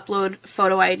have to upload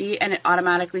photo ID, and it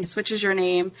automatically switches your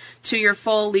name to your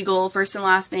full legal first and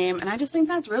last name. And I just think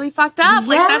that's really fucked up. Yeah.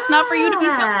 Like, that's not for you to be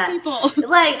telling people.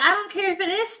 Like, I don't care if it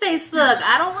is Facebook.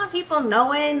 I don't want people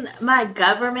knowing my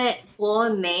government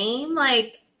full name.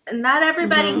 Like, not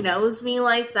everybody knows me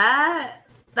like that.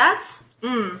 That's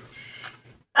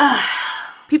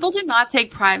people do not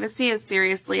take privacy as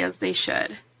seriously as they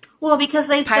should. Well, because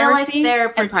they feel like they're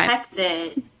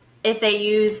protected. if they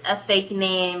use a fake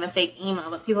name, a fake email,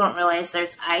 but people don't realize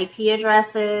there's IP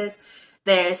addresses.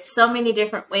 There's so many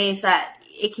different ways that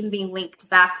it can be linked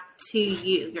back to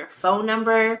you. Your phone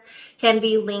number can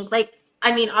be linked. Like,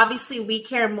 I mean, obviously we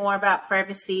care more about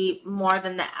privacy more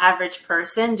than the average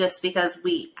person just because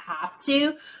we have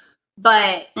to.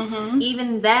 But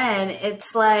even then,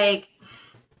 it's like,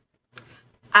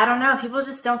 I don't know, people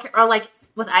just don't care. Or like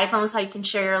with iPhones, how you can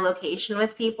share your location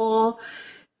with people.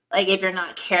 Like if you're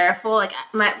not careful. Like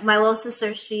my little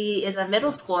sister, she is in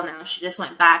middle school now. She just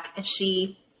went back and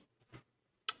she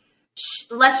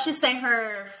let's just say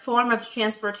her form of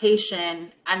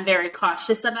transportation, I'm very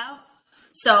cautious about.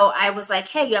 So I was like,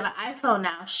 hey, you have an iPhone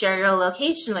now. Share your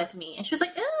location with me. And she was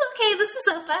like, oh, okay, this is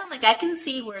so fun. Like, I can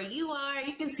see where you are.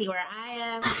 You can see where I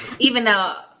am. Even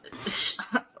though,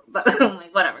 I'm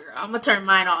like, whatever, girl. I'm going to turn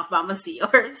mine off, but I'm going to see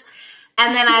yours.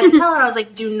 And then I tell her, I was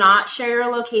like, do not share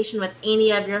your location with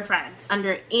any of your friends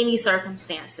under any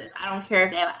circumstances. I don't care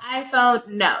if they have an iPhone.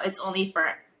 No, it's only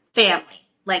for family.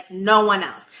 Like, no one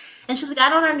else. And she's like, I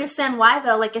don't understand why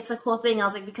though. Like, it's a cool thing. I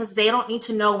was like, because they don't need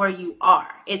to know where you are.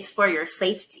 It's for your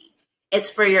safety. It's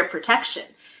for your protection.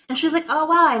 And she's like, oh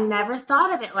wow, I never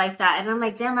thought of it like that. And I'm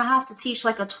like, damn, I have to teach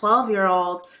like a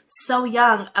 12-year-old so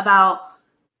young about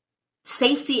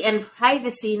safety and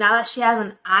privacy now that she has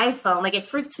an iPhone. Like, it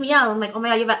freaked me out. I'm like, oh my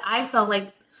God, you have an iPhone.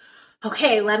 Like,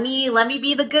 okay, let me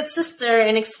be the good sister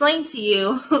and explain to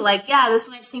you, like, yeah, this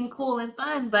might seem cool and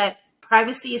fun, but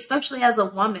privacy, especially as a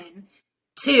woman,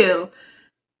 too,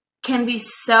 can be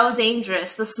so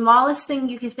dangerous. The smallest thing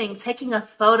you can think, taking a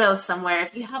photo somewhere,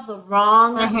 if you have the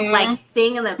wrong like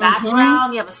thing in the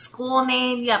background, you have a school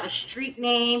name, you have a street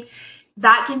name,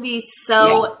 that can be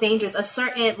so dangerous. A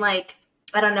certain like,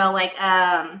 I don't know, like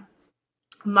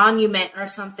monument or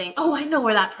something. Oh, I know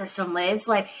where that person lives.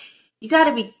 Like, you got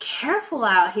to be careful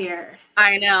out here.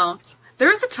 I know. There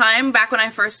was a time back when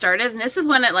I first started, and this is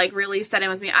when it like really set in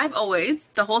with me. I've always,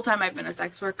 the whole time I've been a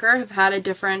sex worker, have had a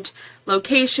different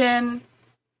location,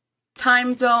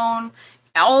 time zone,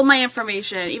 all my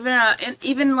information,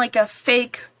 even like a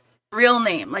fake real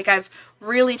name. Like, I've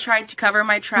really tried to cover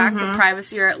my tracks of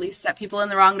privacy, or at least set people in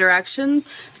the wrong directions,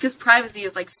 because privacy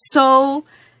is like so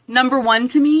number one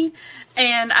to me.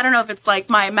 And I don't know if it's like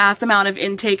my mass amount of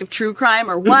intake of true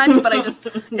crime or what, but I just,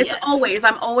 it's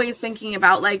I'm always thinking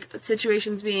about like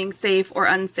situations being safe or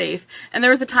unsafe. And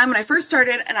there was a time when I first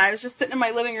started and I was just sitting in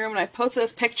my living room and I posted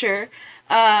this picture,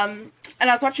 and I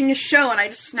was watching a show and I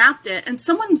just snapped it, and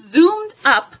someone zoomed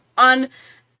up on,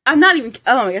 I'm not even,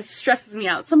 oh my God, it stresses me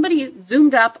out. Somebody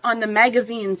zoomed up on the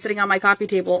magazine sitting on my coffee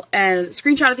table and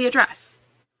screenshotted the address.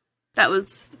 That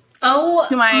was, oh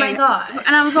my gosh.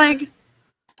 And I was like,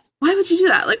 why would you do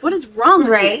that? Like, what is wrong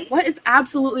with you? What is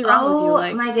absolutely wrong with you?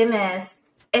 Like, my goodness.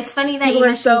 It's funny that you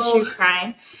mentioned true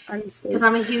crime, because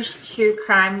I'm a huge true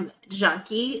crime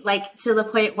junkie, like to the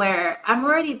point where I'm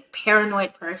already a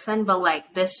paranoid person, but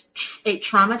like this, it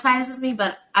traumatizes me,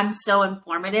 but I'm so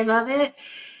informative of it.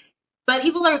 But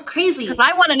people are crazy. Because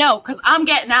I want to know, because I'm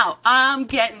getting out.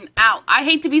 I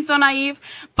hate to be so naive,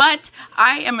 but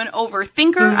I am an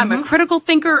overthinker. I'm a critical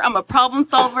thinker. I'm a problem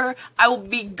solver. I will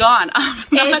be gone. I'm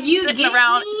not sitting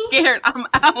around scared. I'm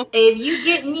out. If you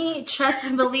get me, trust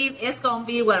and believe it's going to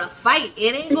be with a fight.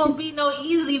 It ain't going to be no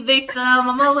easy victim.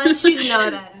 I'm going to let you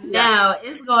know that now.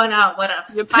 It's going out with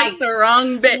a you fight. You picked the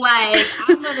wrong bitch. Like,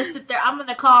 I'm going to sit there. I'm going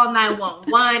to call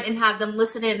 911 and have them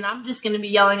listen in, and I'm just going to be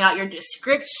yelling out your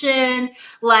description.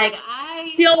 Like,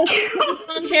 I see all the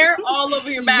long hair all over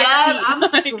your back. Yeah, I'm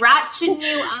scratching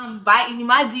you. I'm biting you.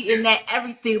 My DNA,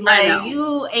 everything. Like,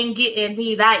 you ain't getting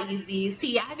me that easy.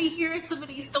 See, I be hearing some of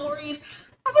these stories.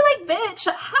 I be like, bitch,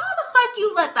 how the fuck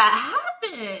you let that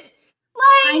happen?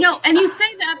 Like, I know, and you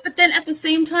say that, but then at the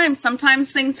same time,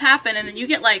 sometimes things happen, and then you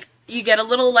get a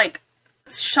little like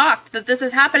shocked that this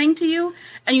is happening to you,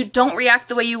 and you don't react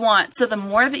the way you want. So the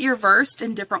more that you're versed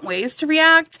in different ways to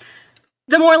react,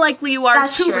 the more likely you are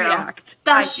to react.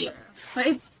 That's true. But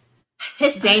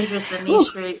it's dangerous in these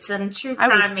streets, and true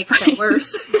crime makes it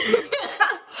worse.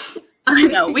 I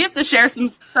know. We have to share some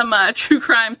true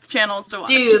crime channels to watch.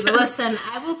 Dude, listen,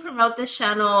 I will promote this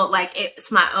channel like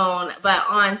it's my own, but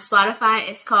on Spotify,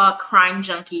 it's called Crime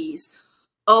Junkies.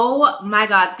 Oh my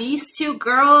God, these two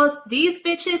girls, these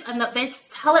bitches, and they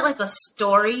tell it like a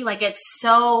story. Like,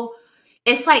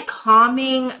 it's like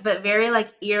calming, but very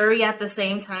like eerie at the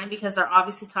same time, because they're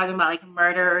obviously talking about like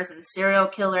murderers and serial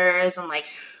killers and like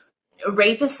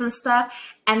rapists and stuff.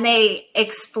 And they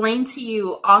explain to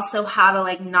you also how to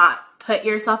like not put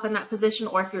yourself in that position,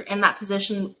 or if you're in that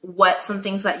position, what some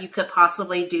things that you could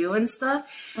possibly do and stuff.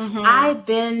 I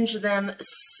binge them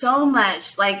so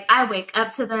much. Like, I wake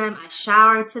up to them, I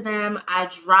shower to them, I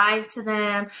drive to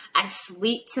them, I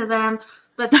sleep to them.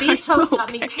 But these hoes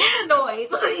got me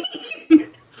paranoid.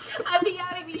 Like, I'd be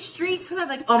out in these streets and I'm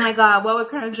like, oh my God, what would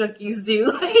Crown Junkies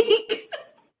do? Like,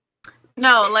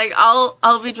 no, like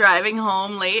I'll be driving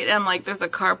home late and I'm like, there's a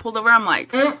car pulled over. I'm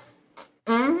like, or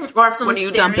if someone's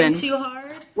staring too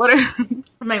hard. What are?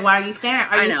 I'm like, why are you staring?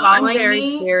 Are you I'm following very,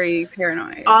 me? very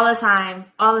paranoid. All the time.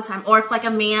 Or if like a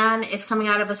man is coming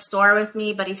out of a store with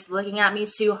me, but he's looking at me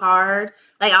too hard,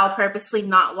 like I'll purposely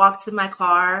not walk to my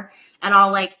car and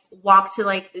I'll like walk to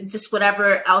like just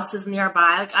whatever else is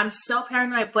nearby. Like, I'm so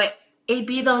paranoid, but it'd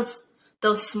be those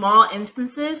small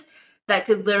instances that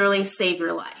could literally save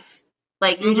your life.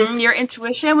 Like, you just, your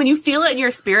intuition, when you feel it in your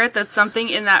spirit that something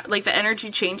in that, like, the energy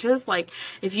changes. Like,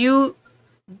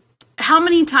 how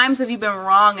many times have you been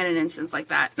wrong in an instance like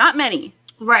that? Not many.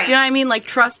 Right. Do you know what I mean? Like,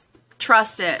 trust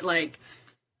it. Like,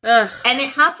 ugh. And it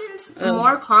happens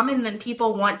more common than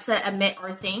people want to admit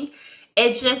or think.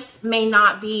 It just may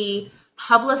not be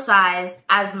publicized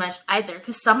as much either.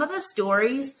 Because some of the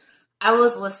stories I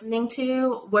was listening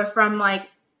to were from, like,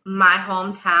 my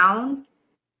hometown.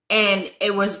 And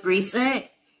it was recent,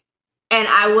 and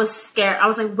I was scared. I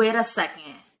was like, wait a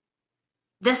second.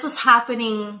 This was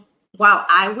happening while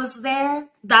I was there.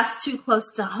 That's too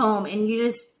close to home. And you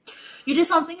just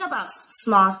don't think about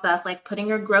small stuff, like putting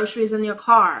your groceries in your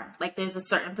car. Like, there's a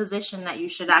certain position that you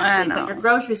should actually put your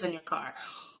groceries in your car.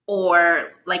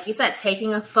 Or, like you said,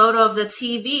 taking a photo of the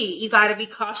TV. You got to be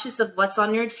cautious of what's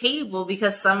on your table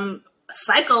because some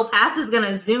psychopath is going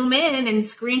to zoom in and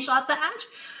screenshot the action.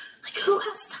 Like, who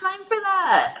has time for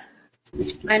that?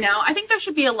 I know. I think there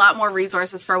should be a lot more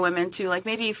resources for women too, like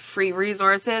maybe free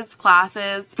resources,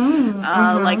 classes.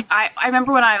 Like, I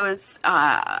remember when I was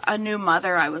a new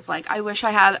mother, I was like, I wish I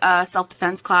had a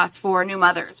self-defense class for new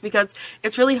mothers, because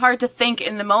it's really hard to think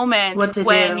in the moment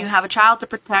when you have a child to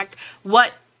protect,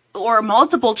 or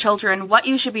multiple children, what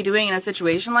you should be doing in a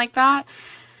situation like that.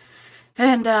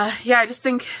 And I just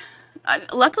think...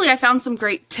 luckily, I found some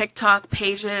great TikTok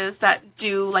pages that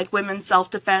do like women's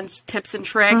self-defense tips and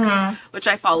tricks, which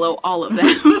I follow all of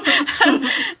them.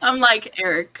 I'm like,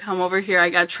 Eric, come over here.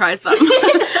 I gotta try something.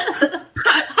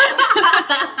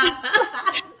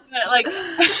 Like,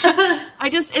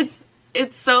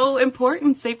 it's so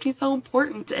important. Safety is so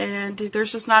important, and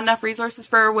there's just not enough resources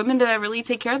for women to really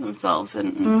take care of themselves.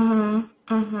 And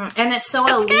and it's so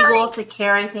illegal to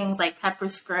carry things like pepper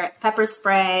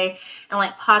spray and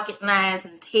like pocket knives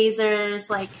and tasers.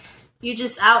 Like, you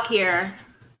just out here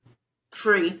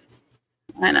free.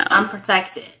 I know.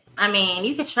 Unprotected. I mean,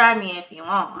 you could try me if you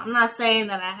want. I'm not saying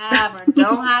that I have or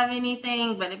don't have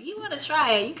anything, but if you want to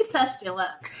try it, you can test your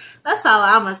luck. That's all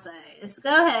I'm going to say. Is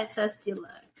go ahead, test your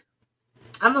luck.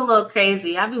 I'm a little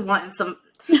crazy. I be wanting some,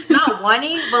 not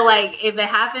wanting, but like, if it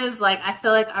happens, like, I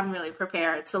feel like I'm really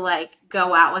prepared to like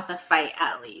go out with a fight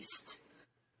at least.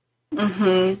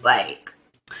 Like,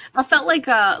 I felt like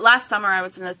last summer I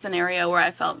was in a scenario where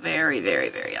I felt very, very,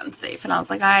 very unsafe, and I was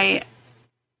like, my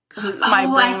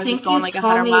brain was just going like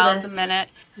 100 miles a minute.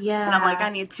 Yeah. And I'm like, I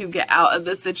need to get out of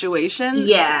this situation.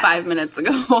 Yeah. 5 minutes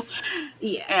ago.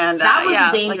 Yeah. And that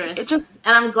was dangerous. Like,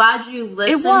 and I'm glad you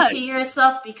listened to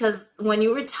yourself, because when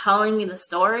you were telling me the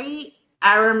story,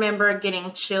 I remember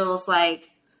getting chills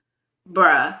like,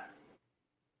 bruh.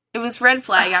 It was red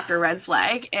flag after red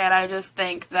flag. And I just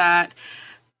think that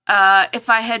if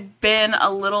I had been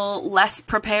a little less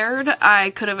prepared,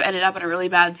 I could have ended up in a really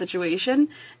bad situation.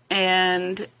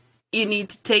 And you need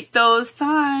to take those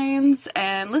signs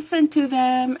and listen to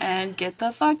them and get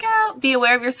the fuck out. Be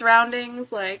aware of your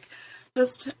surroundings. Like,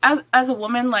 just as a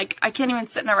woman, like, I can't even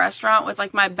sit in a restaurant with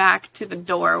like my back to the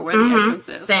door where the entrance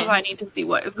is. So I need to see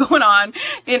what is going on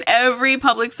in every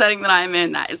public setting that I'm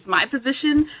in. That is my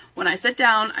position. When I sit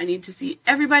down, I need to see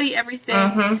everybody,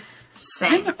 everything.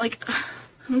 Same.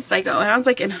 I'm psycho. And I was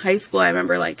like in high school, I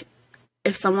remember like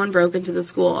if someone broke into the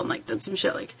school and like did some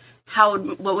shit, like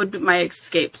what would be my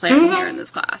escape plan here in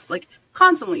this class? Like,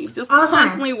 constantly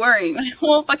worrying my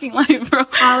whole fucking life, bro.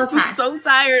 All the time. I'm so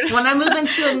tired. When I move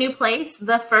into a new place,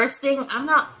 the first thing, I'm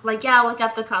not like, I look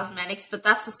at the cosmetics, but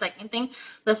that's the second thing.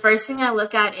 The first thing I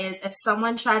look at is if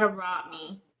someone tried to rob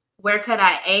me, where could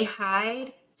I A,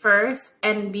 hide first,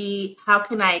 and B, how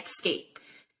can I escape?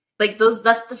 Like,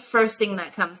 that's the first thing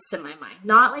that comes to my mind.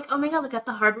 Not like, oh my God, look at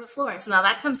the hardwood floors. Now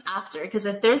that comes after, because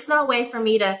if there's no way for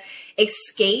me to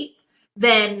escape,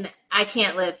 then I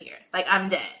can't live here. Like, I'm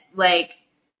dead. Like,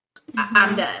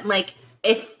 I'm done. Like,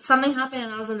 if something happened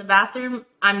and I was in the bathroom,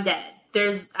 I'm dead.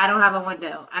 I don't have a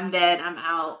window. I'm dead. I'm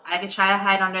out. I could try to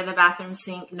hide under the bathroom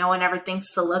sink. No one ever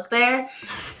thinks to look there.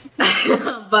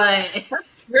 But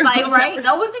like, right?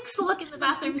 No one thinks to look in the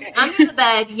bathroom sink. Under the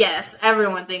bed, yes,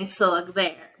 everyone thinks to look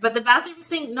there. But the bathroom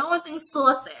sink, no one thinks to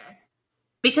look there.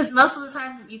 Because most of the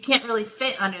time you can't really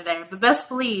fit under there. But best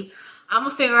believe I'm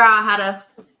gonna figure out how to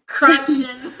crunch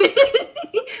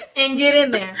and get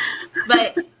in there.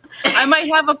 But I might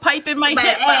have a pipe in my hip, but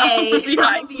I'm gonna be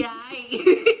alright.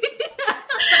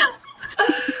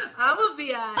 I'm gonna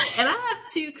be alright. And I have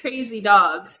 2 crazy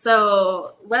dogs,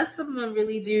 so less of them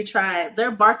really do try it.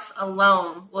 Their barks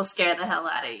alone will scare the hell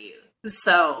out of you.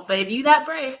 So, baby, you that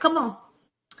brave? Come on.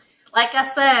 Like I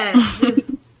said,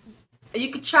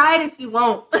 you can try it if you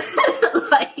won't.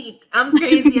 Like, I'm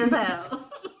crazy as hell.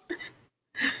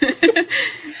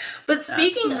 But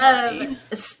speaking of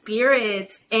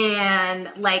spirits and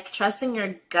like trusting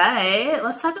your gut,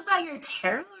 let's talk about your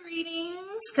tarot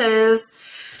readings, because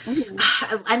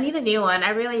I need a new one. I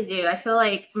really do. I feel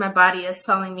like my body is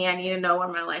telling me I need to know where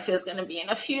my life is going to be in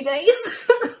a few days.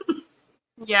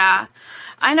 Yeah,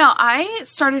 I know. I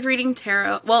started reading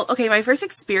tarot. Well, okay, my first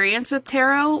experience with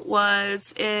tarot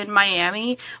was in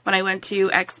Miami when I went to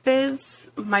XBiz.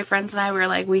 My friends and I were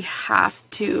like, we have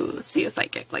to see a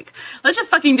psychic. Like, let's just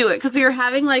fucking do it. Because we were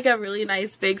having like a really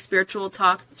nice big spiritual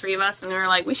talk, the 3 of us, and we were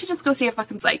like, we should just go see a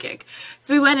fucking psychic.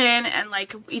 So we went in and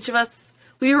like each of us,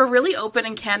 we were really open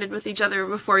and candid with each other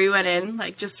before we went in,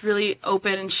 like just really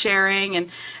open and sharing. And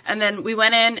then we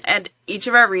went in and each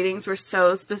of our readings were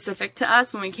so specific to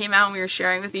us. When we came out and we were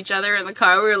sharing with each other in the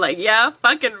car, we were like, yeah,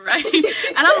 fucking right.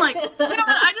 And I'm like, you know what?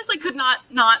 I just like could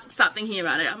not stop thinking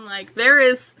about it. I'm like, there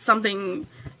is something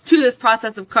to this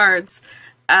process of cards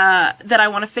that I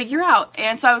want to figure out.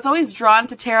 And so I was always drawn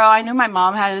to tarot. I knew my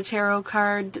mom had a tarot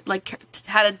card, like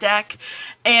had a deck,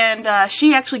 and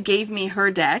she actually gave me her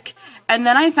deck. And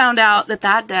then I found out that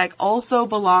that deck also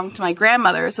belonged to my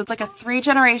grandmother. So it's like a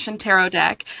 3-generation tarot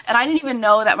deck. And I didn't even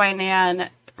know that my nan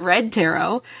read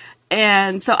tarot.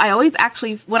 And so I always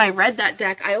actually, when I read that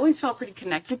deck, I always felt pretty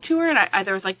connected to her. And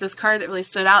there was like this card that really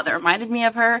stood out that reminded me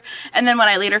of her. And then when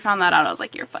I later found that out, I was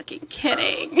like, you're fucking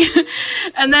kidding.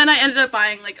 And then I ended up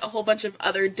buying like a whole bunch of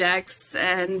other decks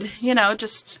and, you know,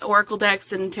 just oracle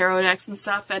decks and tarot decks and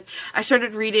stuff. And I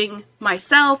started reading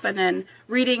myself and then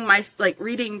reading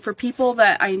for people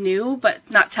that I knew,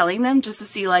 but not telling them, just to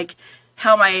see like,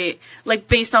 how like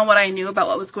based on what I knew about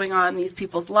what was going on in these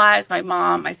people's lives, my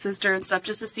mom, my sister and stuff,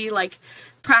 just to see like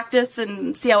practice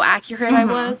and see how accurate I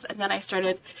was. And then I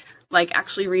started like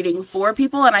actually reading for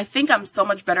people. And I think I'm so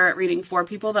much better at reading for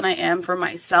people than I am for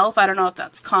myself. I don't know if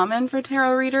that's common for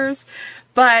tarot readers,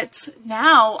 but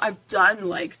now I've done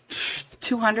like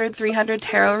 200, 300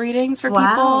 tarot readings for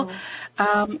people.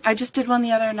 I just did one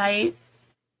the other night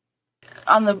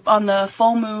on the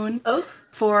full moon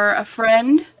for a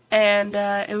friend. And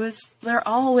they're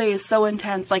always so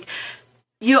intense. Like,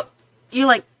 you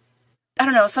like, I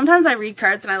don't know, sometimes I read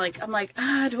cards and I'm like,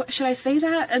 should I say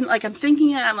that? And like, I'm thinking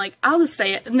it, I'm like, I'll just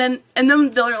say it. And then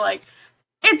they're like,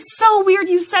 it's so weird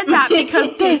you said that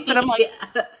because this. And I'm like,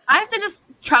 I have to just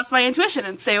trust my intuition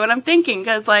and say what I'm thinking.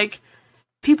 Because like,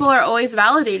 people are always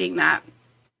validating that.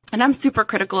 And I'm super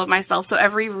critical of myself, so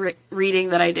every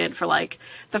reading that I did for, like,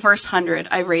 the first 100,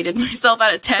 I rated myself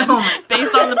out of 10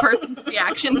 based on the person's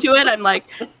reaction to it. I'm like,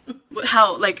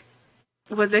 how, like,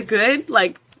 was it good?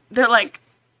 Like, they're, like,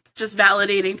 just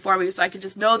validating for me so I could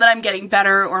just know that I'm getting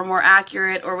better or more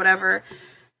accurate or whatever.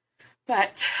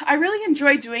 But I really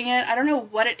enjoy doing it. I don't know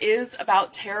what it is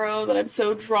about tarot that I'm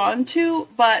so drawn to,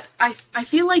 but I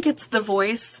feel like it's the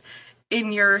voice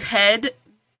in your head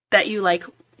that you, like,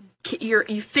 you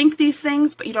think these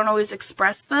things, but you don't always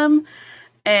express them.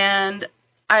 And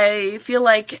I feel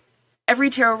like every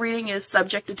tarot reading is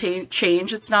subject to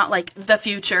change. It's not like the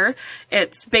future.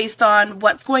 It's based on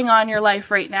what's going on in your life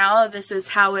right now. This is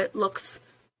how it looks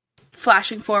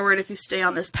flashing forward if you stay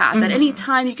on this path. At any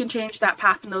time you can change that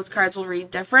path and those cards will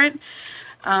read different.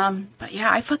 But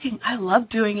yeah, I love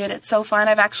doing it. It's so fun.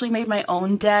 I've actually made my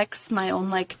own decks, my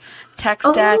own like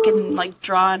text deck and like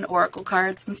drawn oracle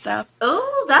cards and stuff.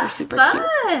 Oh, that's super fun.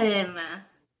 Cute.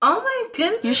 Oh my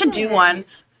goodness. You should do one.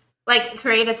 Like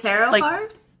create a tarot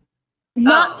card?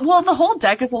 Well, the whole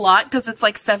deck is a lot because it's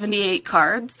like 78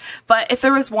 cards. But if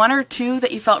there was 1 or 2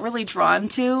 that you felt really drawn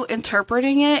to,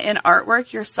 interpreting it in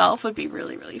artwork yourself would be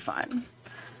really, really fun.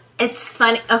 It's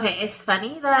funny. Okay, it's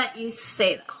funny that you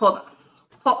say that. Hold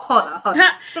on.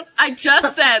 I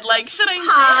just said, like, should I say?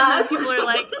 And then people are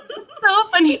like, so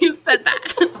funny you said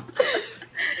that.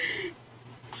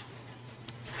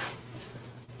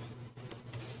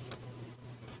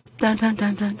 Dun, dun,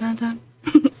 dun, dun, dun, dun.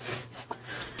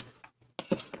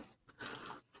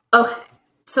 Okay.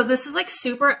 So this is like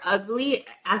super ugly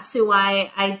as to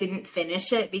why I didn't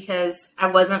finish it because I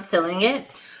wasn't feeling it.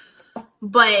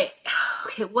 But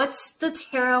okay, what's the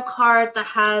tarot card that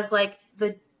has like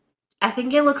I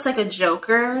think it looks like a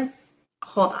Joker.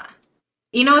 Hold on.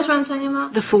 You know which one I'm talking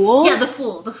about? The Fool? Yeah, the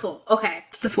Fool. Okay.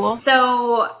 The Fool.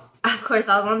 So, of course,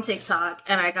 I was on TikTok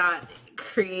and I got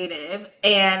creative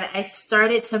and I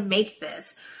started to make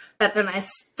this, but then I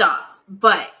stopped.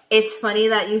 But it's funny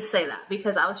that you say that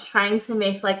because I was trying to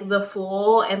make like the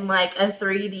Fool in like a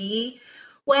 3D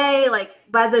way, like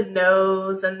by the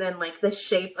nose and then like the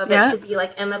shape of it to be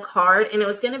like in a card, and it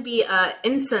was gonna be a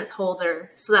incense holder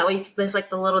so that way there's like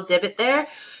the little divot there.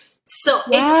 So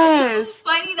it's so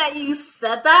funny that you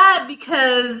said that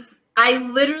because I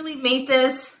literally made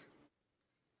this,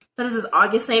 what is this,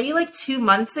 August, maybe like 2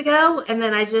 months ago, and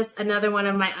then another one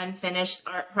of my unfinished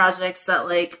art projects that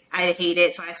like I hate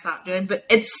it so I stopped doing, but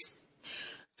it's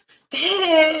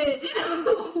bitch.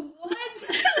 What?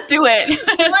 Do it.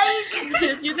 Like,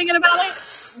 if you're thinking about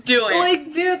it, do it.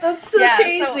 Like, dude, that's so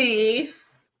crazy. So,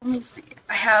 let me see.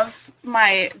 I have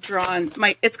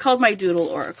it's called my Doodle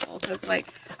Oracle because like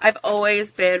I've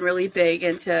always been really big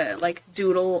into like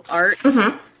doodle art.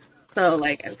 Mm-hmm. So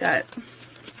like I've got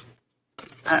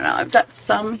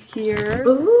some here.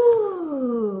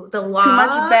 Ooh, the log. Too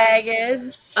much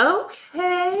baggage.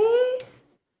 Okay.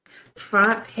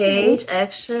 Front page,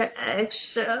 extra.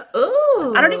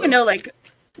 Ooh. I don't even know like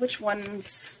which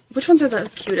ones are the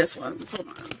cutest ones. Hold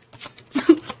on.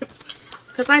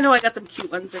 Because I know I got some cute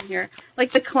ones in here.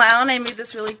 Like the clown, I made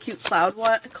this really cute clown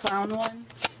one.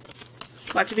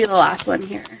 Watch it be the last one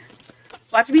here.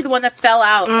 Watch it be the one that fell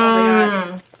out. Oh my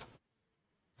god.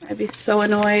 I'd be so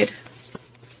annoyed.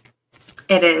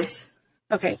 It is.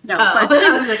 Okay, no. I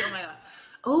was like,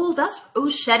 oh my god.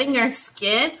 Shedding your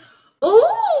skin.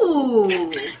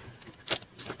 Ooh.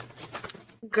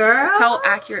 Girl. How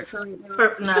accurate for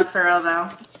real though.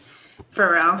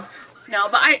 For real. No,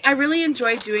 but I really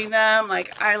enjoy doing them.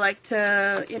 Like, I like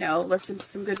to, listen to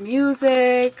some good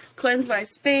music, cleanse my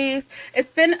space.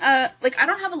 It's been, I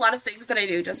don't have a lot of things that I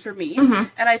do just for me. Mm-hmm.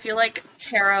 And I feel like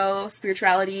tarot,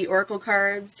 spirituality, oracle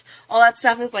cards, all that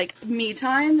stuff is, like, me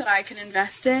time that I can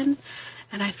invest in.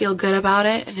 And I feel good about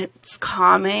it, and it's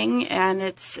calming, and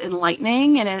it's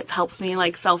enlightening, and it helps me,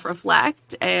 like,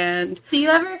 self-reflect, and... Do you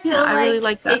ever feel I really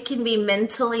like that. It can be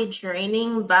mentally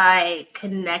draining by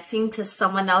connecting to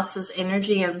someone else's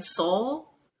energy and soul?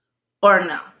 Or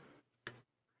no?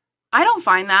 I don't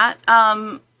find that.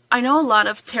 I know a lot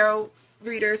of tarot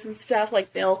readers and stuff,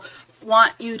 like, they'll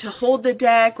want you to hold the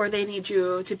deck or they need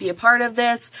you to be a part of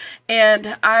this,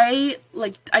 and I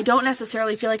don't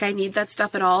necessarily feel like I need that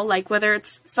stuff at all. Like, whether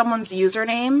it's someone's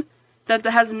username that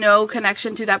has no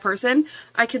connection to that person,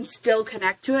 I can still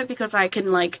connect to it because I can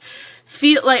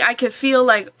feel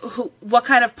what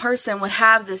kind of person would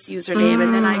have this username,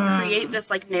 and then I create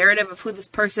this narrative of who this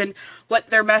person, what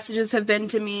their messages have been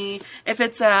to me. If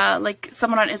it's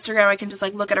someone on Instagram, I can just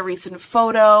look at a recent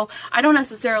photo. I don't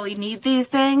necessarily need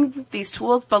these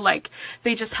tools, but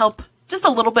they just help just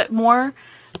a little bit more.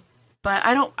 But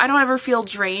I don't ever feel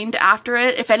drained after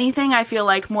it. If anything, I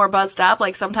feel more buzzed up.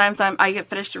 Sometimes I get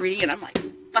finished reading and I'm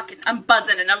I'm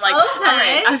buzzing, and I'm like,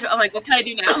 okay. All right. I'm like, what can I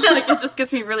do now? It just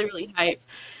gets me really, really hyped.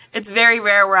 It's very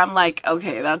rare where I'm like,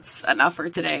 okay, that's enough for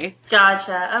today.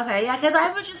 Gotcha. Okay, yeah, because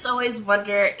I would just always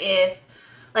wonder if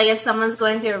someone's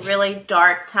going through a really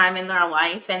dark time in their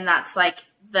life, and that's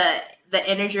the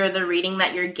energy or the reading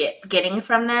that you're getting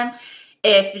from them.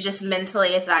 If just mentally,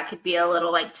 if that could be a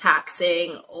little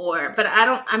taxing, but I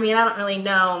don't really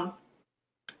know.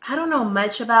 I don't know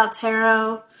much about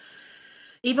tarot.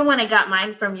 Even when I got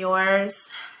mine from yours,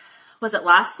 was it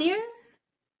last year?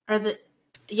 I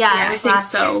think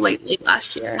so, late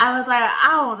last year. I was like, I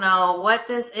don't know what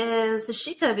this is.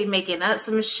 She could be making up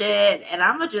some shit, and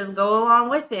I'm going to just go along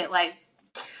with it. I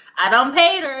don't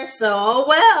pay her, so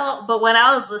well. But when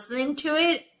I was listening to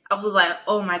it, I was like,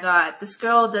 oh my God, this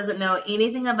girl doesn't know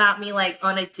anything about me,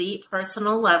 on a deep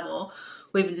personal level.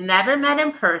 We've never met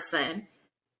in person.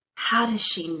 How does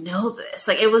she know this?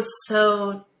 It was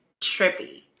so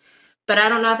trippy. But I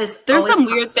don't know if it's There's some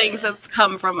weird things that's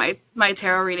come from my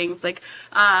tarot readings.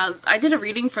 I did a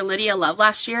reading for Lydia Love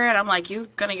last year, and I'm like, you're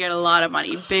going to get a lot of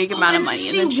money, big amount of money.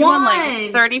 And then she won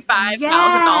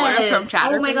 $35,000 from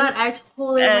Chatterbox. Oh my God, I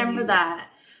totally remember that.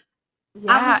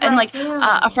 Yeah, and like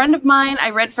a friend of mine,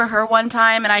 I read for her one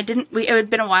time, and it had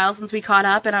been a while since we caught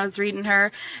up, and I was reading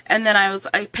her, and then I was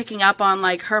picking up on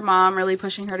like her mom really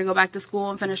pushing her to go back to school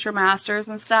and finish her master's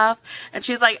and stuff, and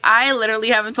she's like, I literally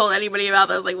haven't told anybody about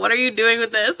this. Like, what are you doing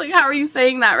with this? Like, how are you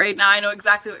saying that right now? I know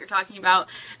exactly what you're talking about,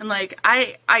 and like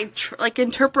I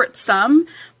interpret some,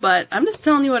 but I'm just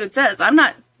telling you what it says. I'm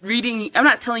not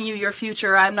telling you your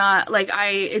future. I'm not like,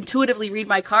 I intuitively read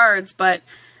my cards, but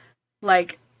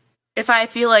like, if I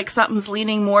feel like something's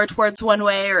leaning more towards one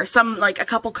way, or some, like, a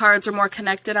couple cards are more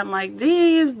connected, I'm like,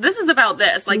 this is about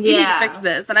this. Like, you need to fix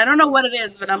this. And I don't know what it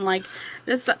is, but I'm like,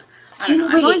 this, I don't know.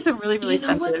 I've always been really, really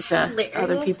sensitive to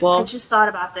other people. I just thought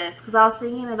about this, because I was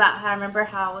thinking about how, I remember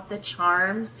how with the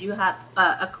charms, you had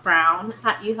a crown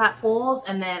you had pulled,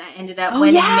 and then I ended up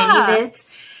winning mini bids.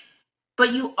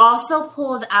 But you also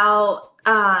pulled out,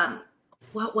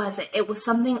 what was it? It was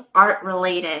something art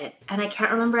related. And I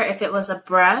can't remember if it was a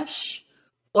brush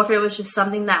or if it was just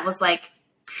something that was like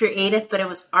creative, but it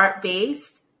was art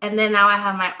based. And then now I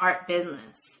have my art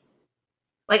business.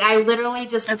 Like, I literally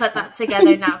just put that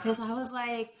together now, because I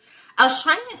was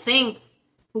trying to think,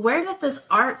 where did this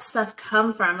art stuff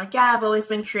come from? Like, yeah, I've always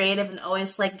been creative and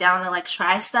always like down to like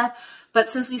try stuff. But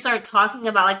since we started talking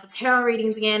about like the tarot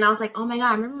readings again, I was like, oh my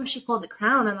God, I remember when she pulled the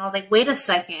crown, and I was like, wait a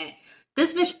second.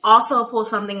 This bitch also pulled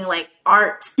something like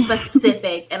art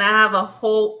specific, and I have a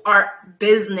whole art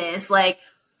business, like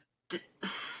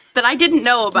that I didn't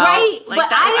know about. Right, like but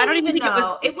that, I don't even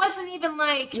know. It wasn't even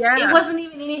like it wasn't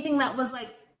even anything that was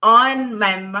like on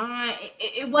my mind.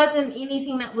 It wasn't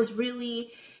anything that was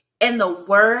really in the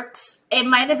works. It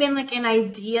might have been like an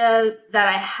idea that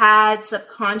I had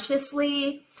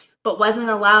subconsciously, but wasn't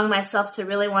allowing myself to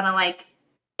really want to like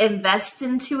invest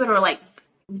into it or like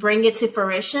bring it to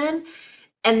fruition.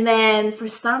 And then for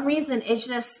some reason it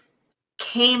just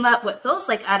came up what feels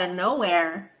like out of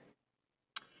nowhere,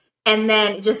 and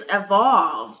then it just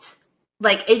evolved.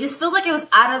 Like, it just feels like it was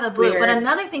out of the blue. Weird. But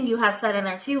another thing you had said in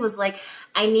there too was like,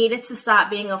 I needed to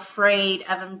stop being afraid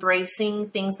of embracing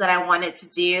things that I wanted to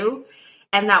do,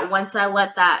 and that once I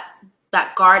let that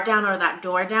guard down or that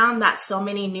door down, that so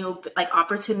many new like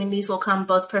opportunities will come,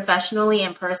 both professionally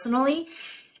and personally.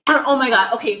 And oh my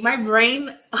God, okay, my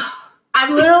brain,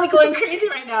 I'm literally going crazy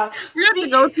right now. We're going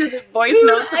to go through the voice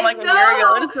notes from like a year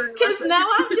ago. Because now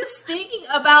I'm just thinking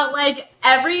about like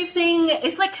everything.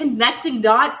 It's like connecting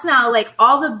dots now. Like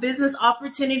all the business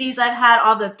opportunities I've had,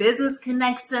 all the business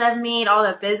connects that I've made, all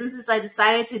the businesses I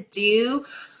decided to do.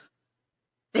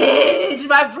 Bitch,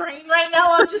 my brain right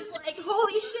now, I'm just like,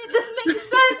 holy shit, this makes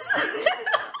sense.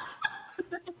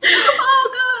 Oh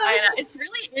God. I know. It's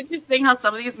really interesting how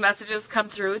some of these messages come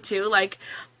through too. Like,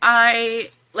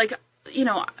 you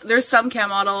know, there's some cam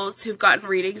models who've gotten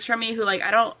readings from me who like, I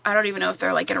don't even know if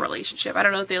they're like in a relationship. I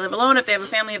don't know if they live alone, if they have a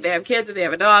family, if they have kids, if they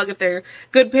have a dog, if they're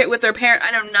good with their parent. I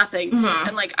know nothing. Mm-hmm.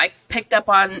 And like, I picked up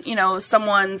on, you know,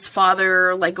 someone's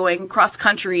father like going cross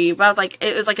country, but I was like,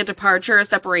 it was like a departure, a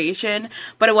separation,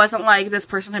 but it wasn't like this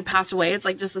person had passed away. It's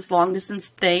like just this long distance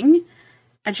thing.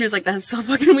 And she was like, that's so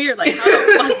fucking weird. Like, how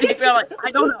the fuck did you feel? I'm like, I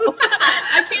don't know.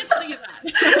 I can't tell you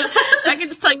that. I can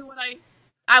just tell you what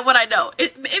I know.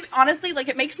 It honestly, like,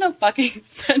 it makes no fucking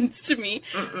sense to me.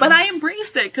 Mm-mm. But I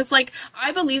embrace it, because, like,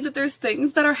 I believe that there's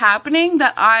things that are happening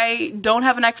that I don't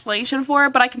have an explanation for,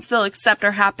 but I can still accept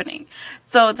are happening.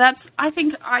 So that's, I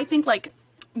think, like,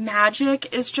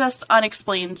 magic is just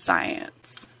unexplained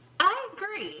science. I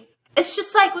agree. It's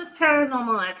just like with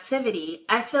paranormal activity.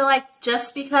 I feel like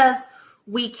just because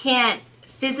we can't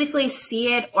physically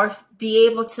see it or be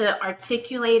able to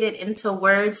articulate it into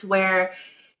words where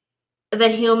the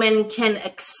human can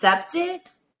accept it,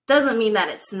 doesn't mean that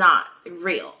it's not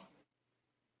real.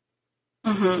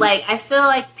 Mm-hmm. Like, I feel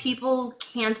like people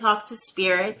can talk to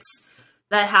spirits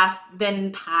that have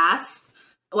been passed,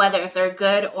 whether if they're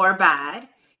good or bad.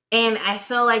 And I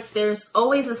feel like there's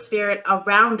always a spirit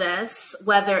around us,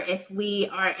 whether if we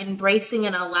are embracing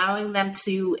and allowing them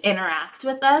to interact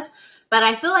with us. But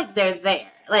I feel like they're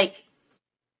there. Like,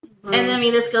 mm-hmm. And I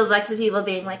mean, this goes back to people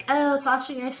being like, oh,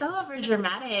 Sasha, you're so over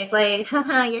dramatic. Like,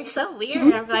 you're so weird.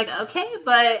 Mm-hmm. I'm like, okay,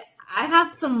 but I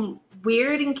have some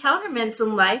weird encounterments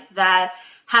in life that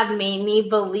have made me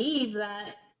believe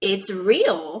that it's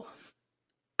real.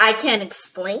 I can't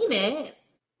explain it,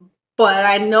 but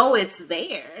I know it's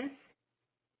there.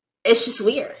 It's just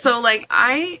weird. So, like,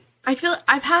 I feel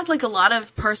I've had, like, a lot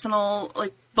of personal,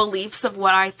 like, beliefs of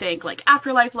what I think, like,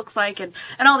 afterlife looks like, and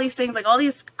all these things, like, all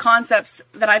these concepts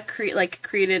that I've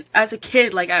created as a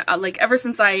kid, like, I like, ever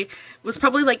since I was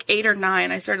probably, like, 8 or 9,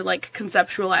 I started, like,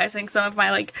 conceptualizing some of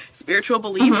my, like, spiritual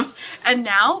beliefs. Mm-hmm. And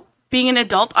now, being an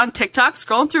adult on TikTok,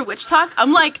 scrolling through Witch Talk,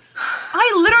 I'm like,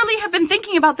 I literally have been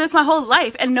thinking about this my whole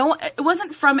life, and no, it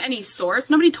wasn't from any source.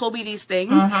 Nobody told me these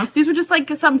things. These were just like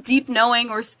some deep knowing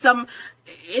or some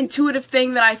intuitive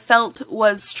thing that I felt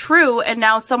was true, and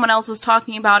now someone else was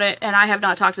talking about it, and I have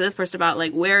not talked to this person about,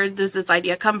 like, where does this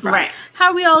idea come from? Right.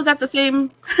 How we all got the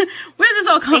same, where did this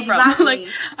all come from? Like,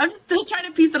 I'm just still trying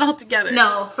to piece it all together.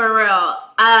 No, for real.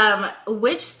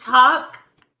 Witch Talk,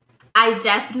 I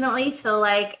definitely feel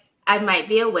like I might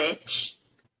be a witch.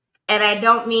 And I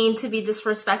don't mean to be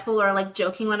disrespectful or like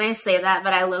joking when I say that,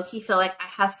 but I low-key feel like I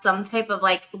have some type of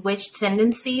like witch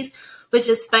tendencies, which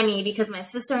is funny because my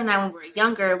sister and I, when we were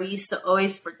younger, we used to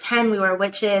always pretend we were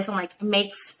witches and like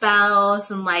make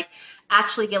spells and like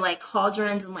actually get like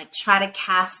cauldrons and like try to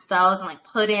cast spells and like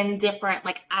put in different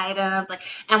like items. Like,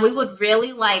 and we would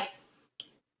really like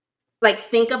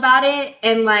think about it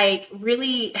and like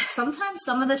really sometimes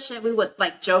some of the shit we would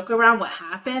like joke around what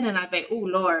happened and I'd be, oh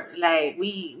Lord, like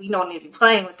we don't need to be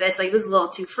playing with this. Like this is a little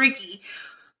too freaky.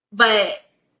 But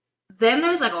then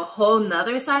there's like a whole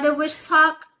nother side of Witch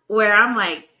Talk where I'm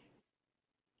like,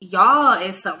 y'all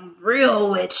is some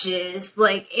real witches.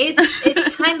 Like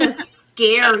it's kind of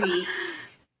scary.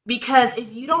 Because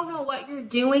if you don't know what you're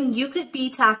doing, you could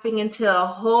be tapping into a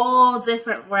whole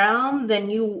different realm than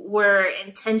you were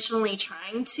intentionally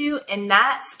trying to. And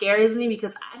that scares me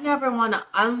because I never want to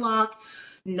unlock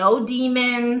no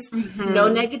demons, no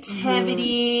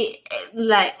negativity.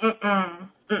 Like,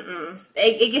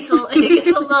 It gets a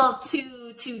little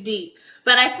too deep.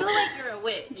 But I feel like you're a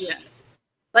witch. Yeah.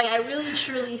 Like, I really,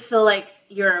 truly feel like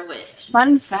you're a witch.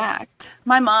 Fun fact.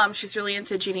 My mom, she's really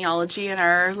into genealogy and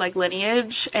our, like,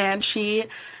 lineage, and she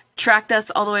tracked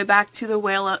us all the way back to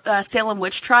the Salem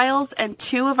witch trials, and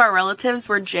 2 of our relatives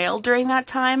were jailed during that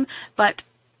time, but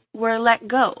were let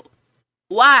go.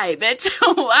 Why, bitch?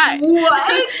 Why?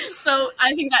 What? So,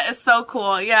 I think that is so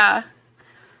cool, yeah.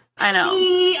 I know.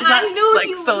 See, I knew like,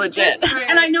 you so was legit. different.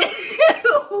 And I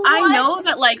know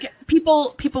that like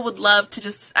people would love to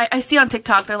just I see on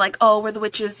TikTok they're like, oh, we're the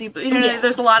witches. You know, yeah.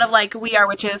 There's a lot of like we are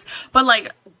witches, but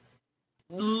like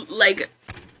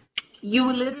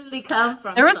you literally come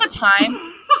from. There was a time.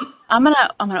 I'm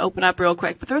gonna open up real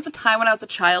quick, but there was a time when I was a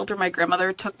child where my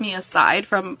grandmother took me aside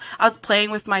from. I was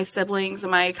playing with my siblings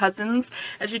and my cousins,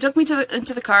 and she took me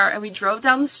into the car, and we drove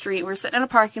down the street. We were sitting in a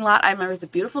parking lot. I remember it was a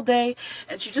beautiful day,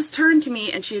 and she just turned to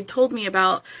me and she had told me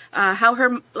about how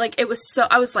her it was so.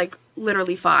 I was like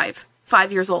literally 5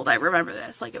 years old. I remember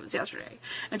this like it was yesterday,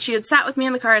 and she had sat with me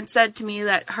in the car and said to me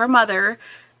that her mother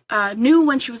knew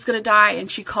when she was going to die,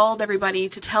 and she called everybody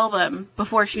to tell them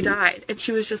before she died. And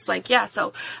she was just like, yeah,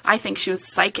 so I think she was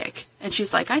psychic. And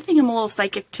she's like, I think I'm a little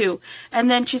psychic too.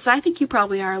 And then she said, I think you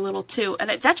probably are a little too. And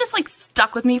that just like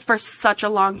stuck with me for such a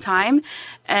long time.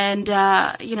 And,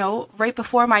 right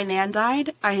before my nan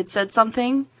died, I had said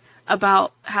something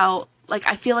about how, like,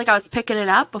 I feel like I was picking it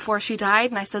up before she died.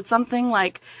 And I said something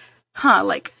like,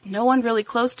 like, no one really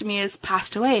close to me has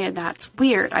passed away, and that's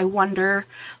weird. I wonder,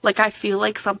 like, I feel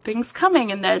like something's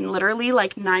coming. And then literally,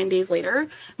 like, 9 days later,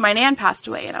 my nan passed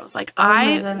away, and I was like,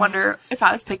 I wonder if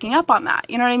I was picking up on that.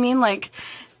 You know what I mean? Like,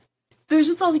 there's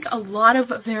just, like, a lot of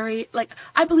very, like,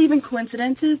 I believe in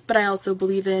coincidences, but I also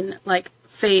believe in, like,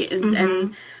 fate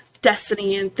and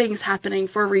destiny and things happening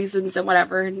for reasons and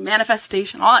whatever, and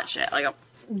manifestation, all that shit. Like,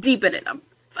 I'm deep in it. I'm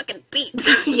fucking deep.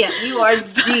 Yeah, you are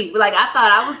deep. Like, I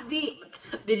thought I was deep.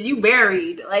 But you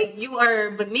buried. Like, you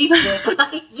are beneath it.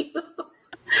 Like, you.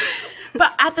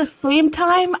 But at the same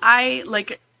time, I,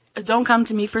 like, don't come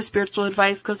to me for spiritual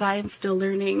advice because I am still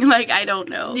learning. Like, I don't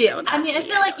know. Yeah, I mean, I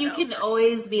feel like you can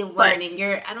always be learning.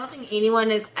 I don't think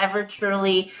anyone is ever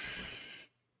truly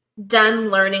done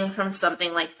learning from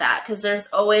something like that because there's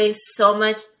always so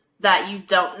much that you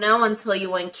don't know until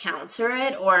you encounter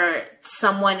it or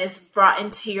someone is brought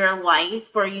into your life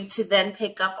for you to then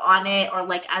pick up on it or,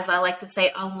 like, as I like to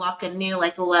say, unlock a new,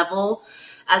 like, level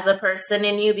as a person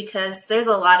in you because there's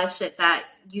a lot of shit that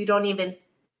you don't even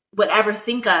would ever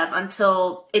think of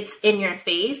until it's in your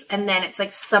face and then it's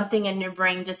like something in your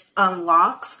brain just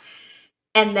unlocks.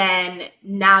 And then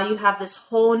now you have this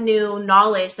whole new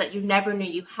knowledge that you never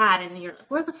knew you had. And you're like,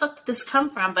 where the fuck did this come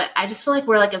from? But I just feel like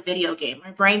we're like a video game.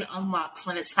 Our brain unlocks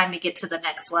when it's time to get to the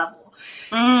next level.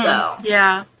 So,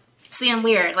 yeah. See, I'm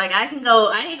weird. Like, I can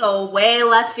go way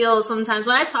left field sometimes.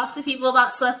 When I talk to people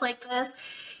about stuff like this,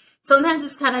 sometimes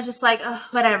it's kind of just like, oh,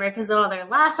 whatever. Because they'll either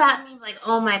laugh at me, like,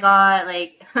 oh my God,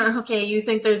 like, okay, you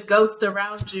think there's ghosts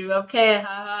around you. Okay,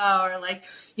 haha. Or like,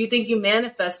 you think you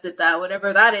manifested that,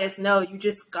 whatever that is. No, you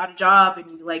just got a job and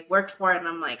you like worked for it. And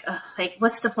I'm like, ugh, like,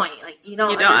 what's the point? Like, you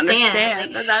don't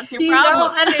understand. Like, that's your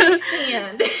problem. You don't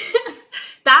understand.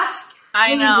 That's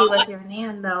I know. with your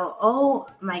nan, though. Oh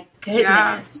my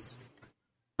goodness. Yeah.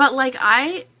 But like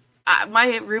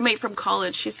my roommate from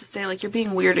college, she used to say like, you're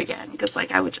being weird again, because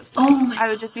like I would just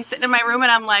be sitting in my room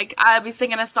and I'm like, I'd be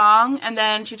singing a song and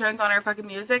then she turns on her fucking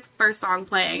music, first song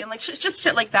playing, and like just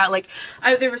shit like that. Like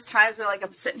there was times where like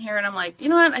I'm sitting here and I'm like, you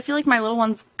know what, I feel like my little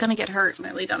one's gonna get hurt, and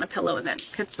I lay down a pillow and then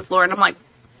hits the floor and I'm like,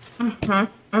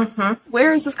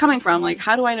 where is this coming from? Like,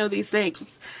 how do I know these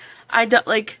things? I don't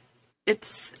like.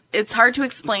 It's hard to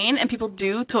explain, and people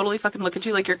do totally fucking look at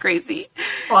you like you're crazy,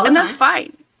 and that's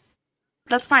fine.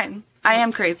 That's fine. I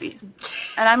am crazy,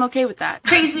 and I'm okay with that.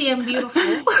 Crazy and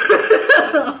beautiful.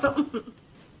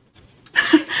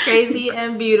 Crazy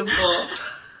and beautiful.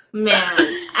 Man,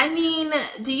 I mean,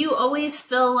 do you always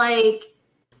feel like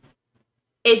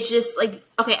it's just like,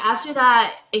 okay, after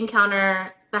that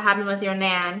encounter that happened with your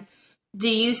nan, do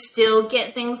you still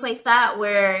get things like that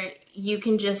where you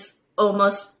can just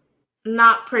almost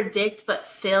not predict but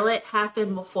feel it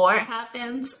happen before it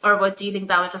happens? Or what, do you think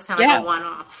that was just kind of like a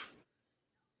one-off?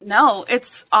 No,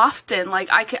 it's often like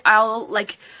I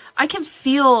can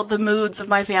feel the moods of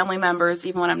my family members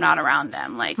even when I'm not around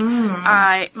them. Like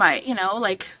my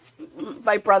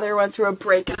brother went through a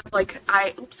breakup. Like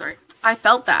I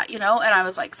felt that, and I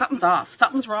was like, something's off,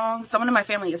 something's wrong, someone in my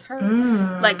family is hurt.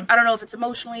 Like, I don't know if it's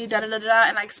emotionally, and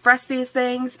I express these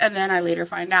things, and then I later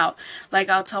find out. Like,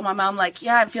 I'll tell my mom, like,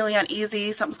 yeah, I'm feeling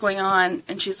uneasy, something's going on,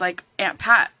 and she's like, Aunt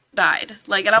Pat died.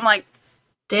 Like, and I'm like,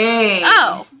 dang.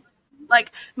 Oh.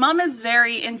 Like, mom is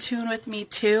very in tune with me,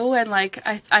 too, and, like,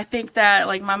 I think that,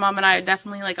 like, my mom and I are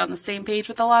definitely, like, on the same page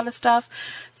with a lot of stuff,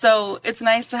 so it's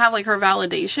nice to have, like, her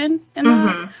validation in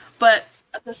that, but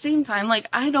at the same time, like,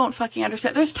 I don't fucking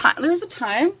understand. There's a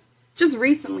time, just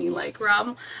recently, like, where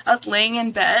I was laying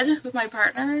in bed with my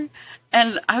partner,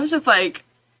 and I was just like,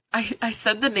 I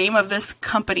said the name of this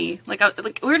company, like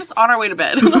we were just on our way to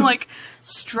bed, and I'm like,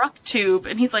 Structube,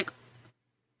 and he's like,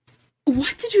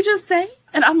 what did you just say?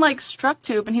 And I'm like,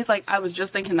 Structube, and he's like, I was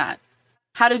just thinking that.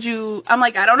 How did you? I'm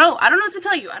like, I don't know what to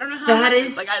tell you. I don't know how. That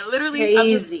is like, I literally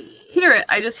crazy.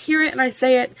 I just hear it and I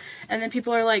say it, and then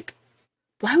people are like,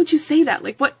 why would you say that?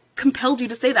 Like, what compelled you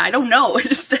to say that? I don't know.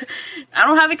 I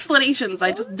don't have explanations.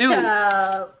 I just do.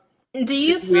 Do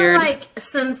you feel weird. Like,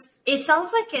 since it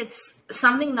sounds like it's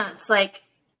something that's like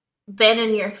been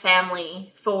in your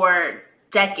family for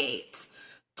decades,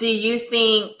 do you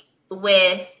think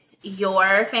with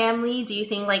your family, do you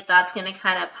think like that's going to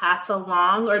kind of pass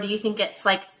along, or do you think it's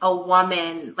like a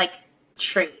woman like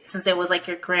trait since it was like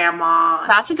your grandma?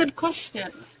 That's a good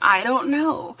question. I don't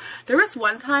know. There was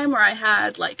one time where I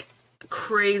had like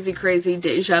crazy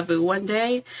deja vu one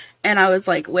day, and I was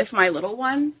like with my little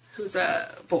one who's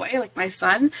a boy, like my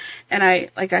son, and I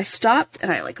stopped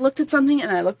and I like looked at something and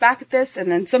I looked back at this,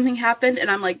 and then something happened and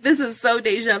I'm like, this is so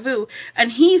deja vu,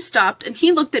 and he stopped and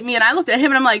he looked at me and I looked at him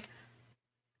and I'm like,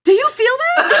 do you feel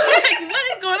that? Like,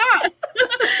 what is going on?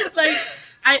 Like,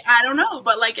 I don't know,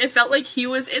 but like it felt like he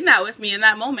was in that with me in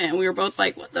that moment. We were both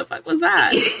like, what the fuck was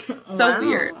that? So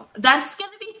weird. That's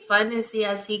gonna be fun to see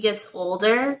as he gets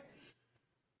older.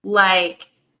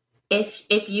 Like, if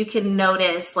you can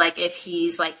notice, like, if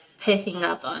he's like picking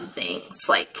up on things,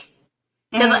 like,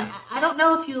 because I don't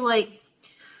know if you like,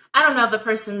 I don't know if a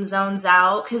person zones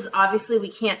out, because obviously we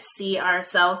can't see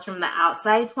ourselves from the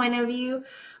outside point of view.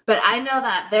 But I know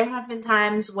that there have been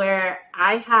times where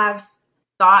I have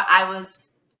thought I was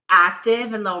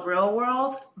active in the real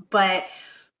world, but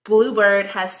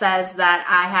Bluebird says that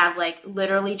I have like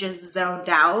literally just zoned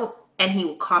out, and he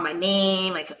will call my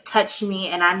name, like touch me,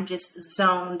 and I'm just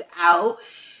zoned out.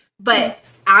 But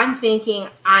I'm thinking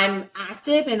I'm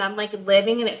active and I'm like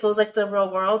living and it feels like the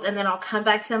real world, and then I'll come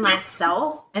back to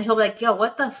myself and he'll be like, yo,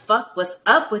 what the fuck was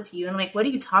up with you? And I'm like, what are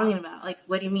you talking about? Like,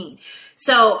 what do you mean?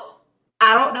 So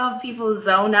I don't know if people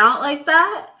zone out like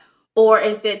that, or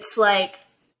if it's like,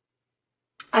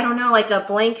 I don't know, like a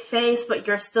blank face, but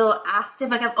you're still active.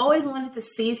 Like, I've always wanted to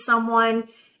see someone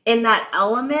in that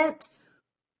element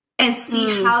and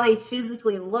see how they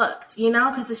physically looked,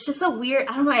 because it's just a weird,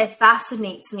 I don't know, it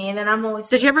fascinates me. And then I'm always...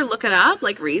 Did you ever look it up,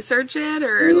 like research it,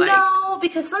 or like... No,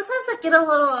 because sometimes I get a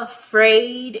little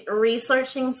afraid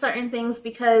researching certain things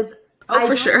because I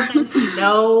don't want to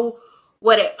know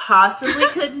what it possibly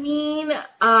could mean.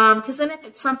 Because then if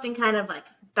it's something kind of like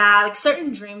bad, like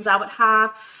certain dreams I would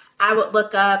have, I would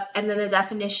look up, and then the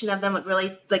definition of them would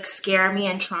really like scare me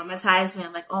and traumatize me.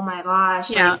 I'm like, oh my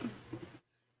gosh. Yeah. Like,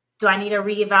 do I need to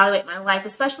reevaluate my life?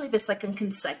 Especially if it's like a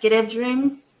consecutive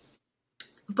dream.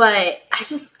 But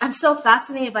I'm so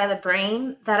fascinated by the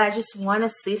brain that I just want to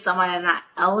see someone in that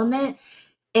element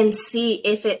and see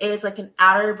if it is like an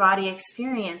outer body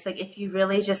experience. Like if you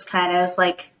really just kind of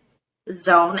like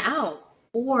zone out.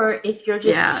 or if you're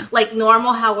just like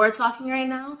normal how we're talking right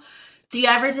now. Do you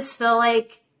ever just feel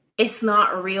like it's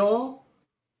not real,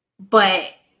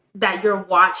 but that you're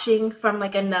watching from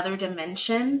like another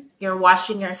dimension? You're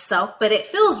watching yourself, but it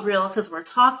feels real because we're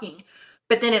talking.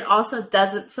 But then it also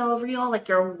doesn't feel real, like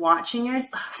you're watching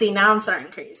yourself. See, now I'm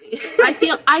starting crazy.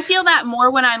 I feel that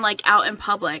more when I'm like out in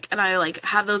public and I like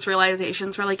have those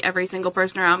realizations where like every single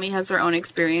person around me has their own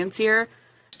experience here,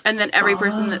 and then every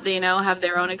person that they know have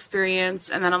their own experience,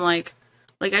 and then I'm like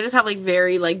I just have like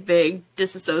very like big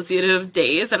dissociative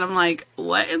days, and I'm like,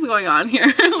 what is going on here?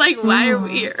 Like, why are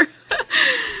we here?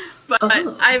 But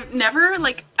I've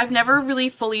never really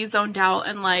fully zoned out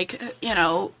and like, you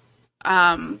know,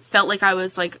 felt like I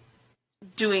was like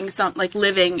doing some like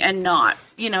living and not,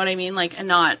 you know what I mean? Like, and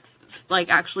not like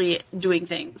actually doing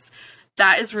things.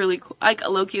 That is really cool. Like,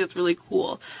 low-key, it's really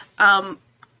cool. Do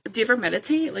you ever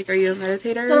meditate? Like, are you a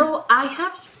meditator? So I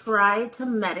have tried to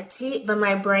meditate, but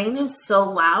my brain is so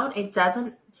loud, it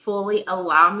doesn't fully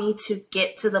allow me to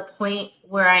get to the point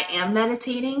where I am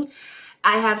meditating.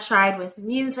 I have tried with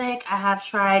music. I have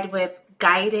tried with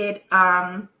guided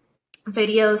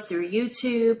videos through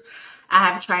YouTube. I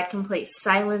have tried complete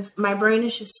silence. My brain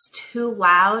is just too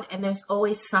loud, and there's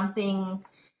always something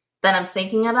that I'm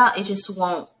thinking about. It just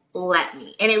won't let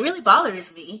me. And it really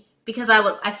bothers me because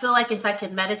I feel like if I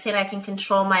could meditate, I can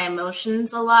control my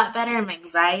emotions a lot better and my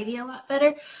anxiety a lot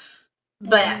better.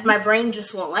 But my brain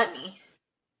just won't let me.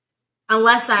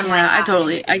 Unless I'm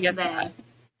I get that.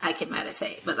 I can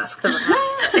meditate, but that's because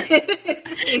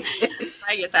I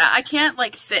get that. I can't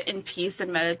like sit in peace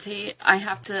and meditate. I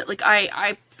have to like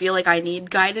I feel like I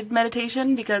need guided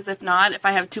meditation, because if not, if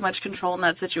I have too much control in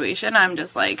that situation, I'm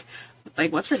just like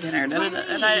what's for dinner? Right.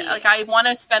 And I want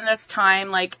to spend this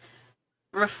time like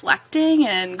reflecting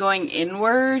and going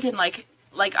inward, and like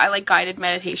I like guided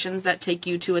meditations that take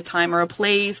you to a time or a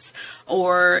place,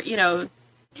 or you know,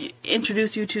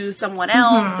 introduce you to someone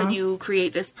else, and you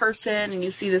create this person and you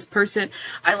see this person.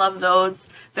 I love those.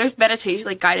 There's meditation,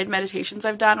 like guided meditations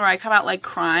I've done where I come out like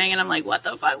crying and I'm like, what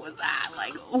the fuck was that?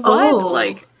 Like, what?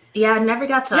 Like, yeah, I never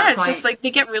got to that point. Yeah, it's just like they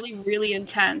get really, really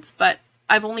intense, but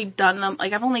I've only done them,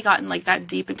 like I've only gotten like that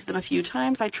deep into them a few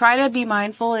times. I try to be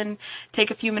mindful and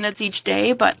take a few minutes each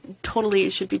day, but totally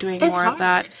should be doing more of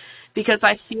that. Because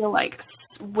I feel like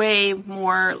way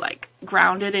more like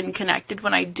grounded and connected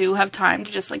when I do have time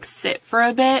to just like sit for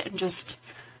a bit and just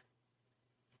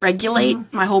regulate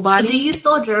my whole body. Do you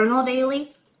still journal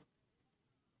daily?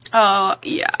 Oh,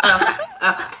 yeah.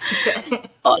 Okay.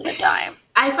 All the time.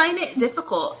 I find it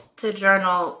difficult to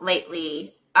journal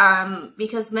lately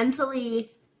because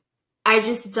mentally I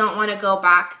just don't want to go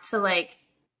back to like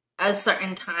a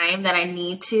certain time that I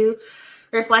need to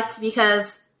reflect,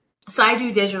 because so I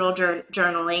do digital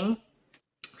journaling,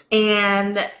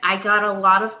 and I got a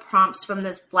lot of prompts from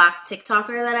this Black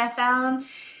TikToker that I found,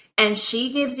 and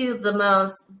she gives you the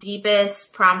most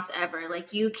deepest prompts ever.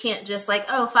 Like, you can't just like,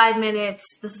 oh, 5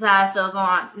 minutes, this is how I feel, go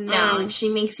on. No, like, she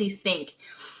makes you think.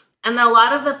 And a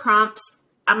lot of the prompts,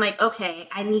 I'm like, okay,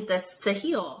 I need this to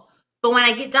heal. But when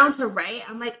I get down to write,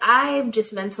 I'm like, I'm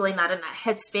just mentally not in that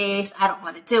headspace. I don't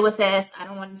want to deal with this. I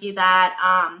don't want to do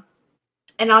that.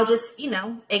 And I'll just, you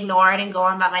know, ignore it and go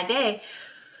on about my day.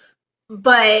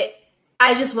 But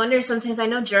I just wonder sometimes, I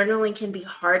know journaling can be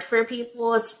hard for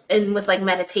people. And with like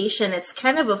meditation, it's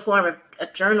kind of a form of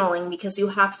journaling, because you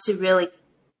have to really,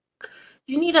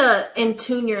 you need to in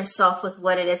tune yourself with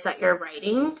what it is that you're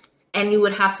writing. And you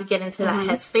would have to get into that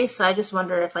headspace. So I just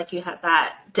wonder if like you have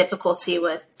that difficulty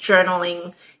with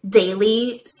journaling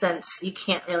daily, since you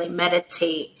can't really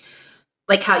meditate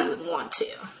like how you would want to.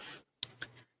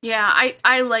 Yeah,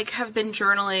 I like have been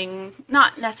journaling,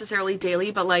 not necessarily daily,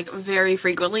 but like very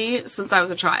frequently since I was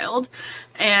a child.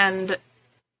 And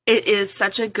it is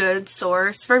such a good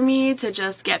source for me to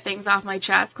just get things off my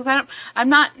chest, because I'm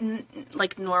not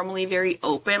like normally very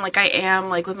open like I am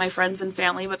like with my friends and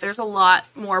family, but there's a lot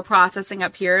more processing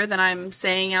up here than I'm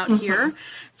saying out here.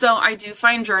 So I do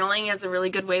find journaling as a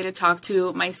really good way to talk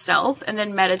to myself, and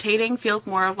then meditating feels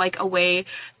more of like a way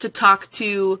to talk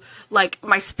to like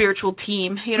my spiritual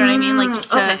team, you know what I mean? Like,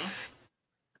 just to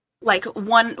like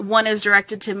one is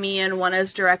directed to me and one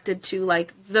is directed to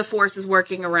like the forces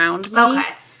working around me.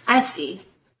 Okay. I see.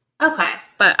 Okay.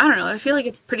 But I don't know. I feel like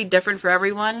it's pretty different for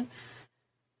everyone.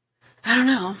 I don't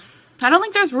know. I don't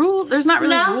think there's rules. There's not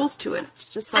really rules to it. It's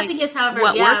just like, I think it's however,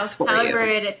 what works for however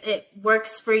you. It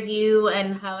works for you,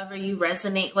 and however you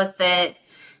resonate with it,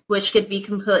 which could be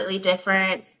completely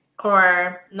different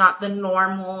or not the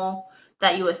normal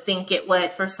that you would think it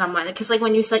would for someone. Because like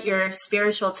when you said your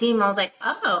spiritual team, I was like,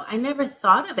 oh, I never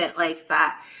thought of it like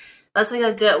that. That's like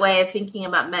a good way of thinking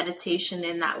about meditation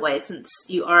in that way, since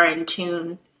you are in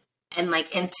tune and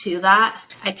like into that.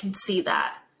 I can see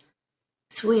that.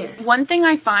 It's weird. One thing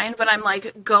I find when I'm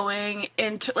like going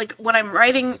into, like when I'm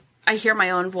writing, I hear my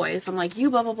own voice. I'm like,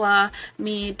 you blah blah blah,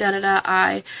 me da da da,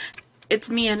 I. It's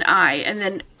me and I. And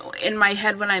then in my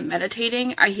head when I'm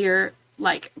meditating, I hear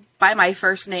like by my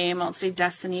first name, I'll say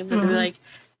Destiny, but they're like,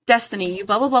 Destiny, you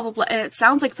blah blah blah blah blah, and it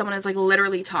sounds like someone is like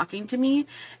literally talking to me,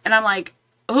 and I'm like,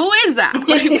 who is that?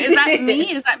 Like, is that me?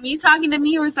 Is that me talking to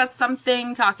me, or is that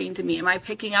something talking to me? Am I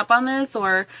picking up on this,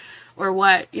 or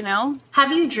what? You know?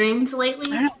 Have you dreamed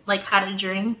lately? Like had a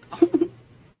dream?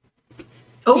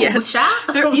 Oh, yes.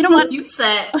 Child. You know what? You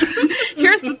said.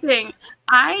 Here's the thing.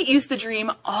 I used to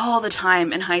dream all the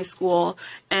time in high school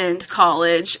and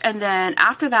college, and then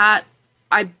after that,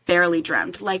 I barely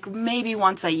dreamt, like maybe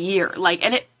once a year. Like,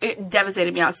 and it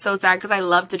devastated me. I was so sad because I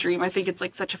love to dream. I think it's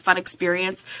like such a fun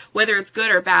experience, whether it's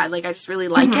good or bad. Like, I just really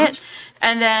like it.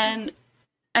 And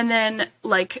then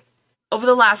like over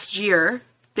the last year,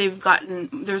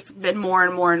 there's been more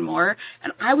and more and more.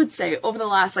 And I would say over the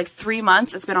last like 3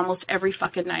 months, it's been almost every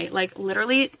fucking night. Like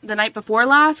literally the night before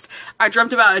last, I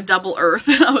dreamt about a double Earth,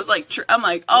 and I was like,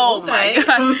 oh my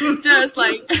God, just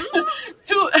like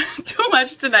too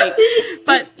much tonight.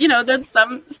 But you know, then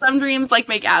some dreams like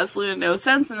make absolutely no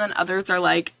sense, and then others are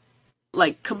like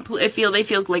they feel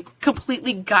like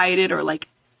completely guided or like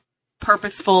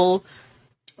purposeful.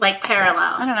 Like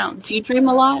parallel. I don't know. Do you dream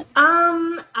a lot?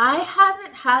 I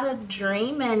haven't had a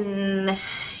dream in,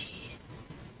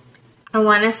 I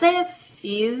want to say a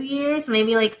few years,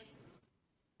 maybe like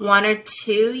 1 or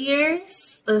 2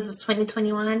 years. This is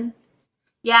 2021.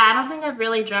 Yeah, I don't think I've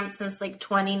really dreamt since like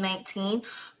 2019,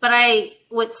 but I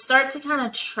would start to kind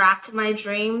of track my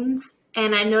dreams,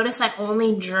 and I notice I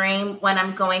only dream when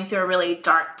I'm going through a really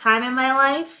dark time in my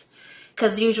life.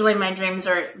 Because usually my dreams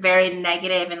are very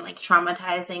negative and like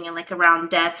traumatizing and like around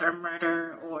death or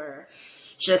murder or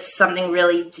just something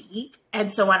really deep.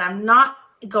 And so when I'm not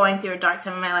going through a dark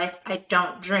time in my life, I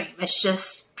don't dream. It's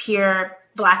just pure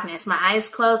blackness. My eyes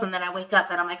close and then I wake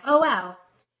up and I'm like, oh wow,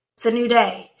 it's a new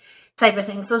day type of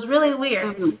thing. So it's really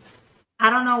weird. I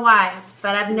don't know why,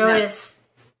 but I've noticed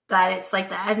that it's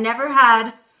like that. I've never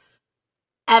had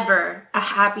ever a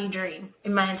happy dream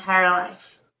in my entire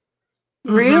life.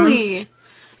 Really?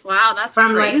 Wow, that's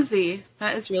crazy. Like,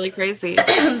 that is really crazy.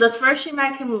 The first dream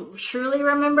I can truly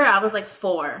remember, I was like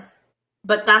 4.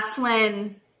 But that's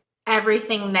when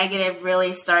everything negative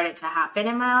really started to happen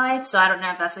in my life. So I don't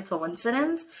know if that's a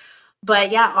coincidence.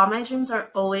 But yeah, all my dreams are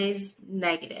always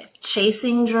negative.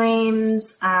 Chasing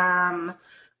dreams,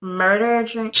 murder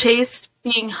dreams. Chased,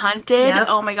 being hunted. Yep.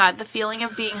 Oh my God, the feeling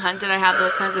of being hunted. I have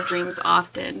those kinds of dreams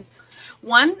often.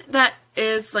 One that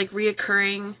is like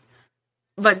reoccurring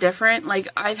but different, like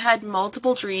I've had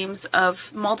multiple dreams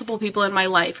of multiple people in my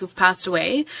life who've passed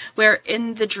away, where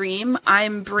in the dream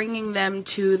I'm bringing them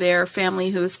to their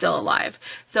family who is still alive.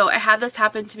 So I had this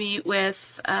happen to me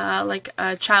with like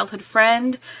a childhood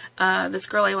friend, this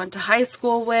girl I went to high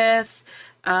school with,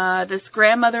 this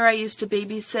grandmother I used to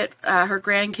babysit her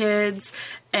grandkids,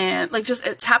 and like just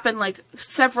it's happened like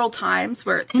several times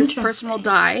where this person will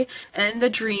die, and in the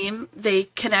dream they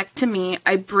connect to me.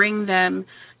 I bring them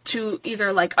to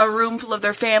either like a room full of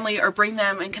their family or bring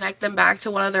them and connect them back to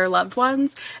one of their loved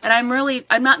ones. And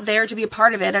I'm not there to be a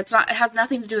part of it. It has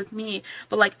nothing to do with me,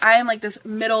 but like I am like this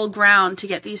middle ground to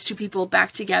get these two people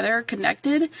back together,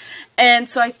 connected. And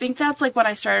so I think that's like when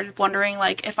I started wondering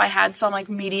like if I had some like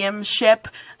mediumship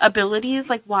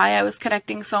abilities, like why I was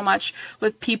connecting so much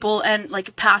with people and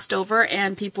like passed over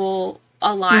and people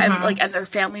alive, like and their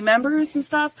family members and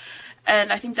stuff.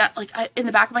 And I think that, like, in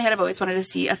the back of my head, I've always wanted to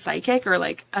see a psychic or,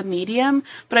 like, a medium.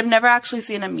 But I've never actually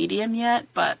seen a medium yet.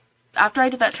 But after I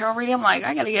did that tarot reading, I'm like,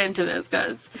 I gotta get into this.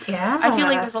 Because I feel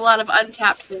like there's a lot of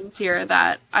untapped things here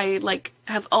that I, like,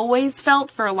 have always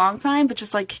felt for a long time. But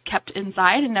just, like, kept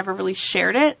inside and never really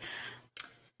shared it.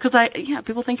 Because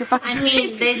people think you're fucking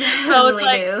crazy. They definitely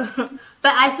do.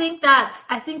 But I think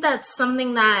that's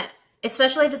something that,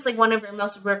 especially if it's, like, one of your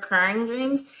most recurring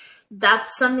dreams,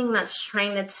 that's something that's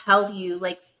trying to tell you,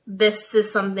 like, this is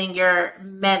something you're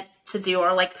meant to do,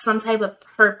 or like some type of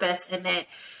purpose in it.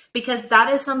 Because that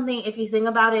is something, if you think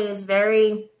about it, is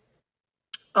very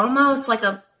almost like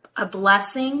a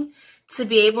blessing to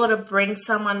be able to bring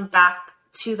someone back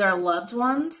to their loved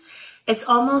ones. It's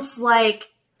almost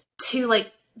like to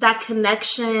like that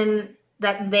connection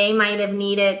that they might have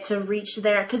needed to reach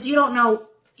there. Because you don't know.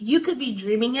 You could be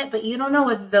dreaming it, but you don't know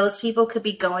what those people could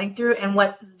be going through, and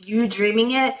what you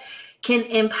dreaming it can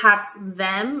impact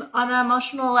them on an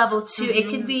emotional level too. It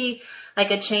could be like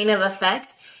a chain of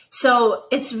effect. So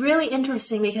it's really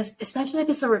interesting because, especially if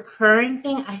it's a recurring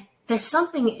thing, there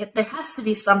has to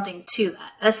be something to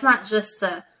that. That's not just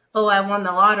oh, I won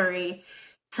the lottery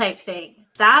type thing.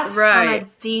 That's on a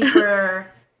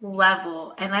deeper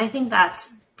level. And I think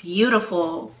that's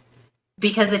beautiful,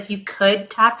 because if you could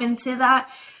tap into that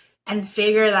and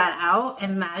figure that out,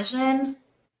 imagine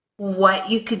what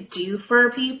you could do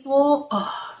for people.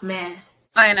 Oh, man.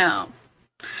 I know.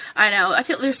 I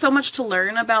feel there's so much to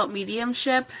learn about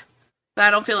mediumship that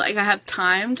I don't feel like I have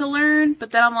time to learn.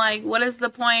 But then I'm like, what is the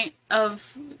point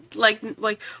of, like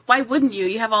why wouldn't you?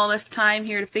 You have all this time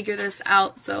here to figure this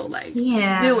out, so, like,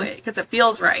 do it, because it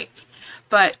feels right.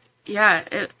 But,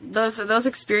 yeah, those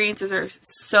experiences are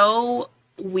so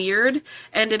weird,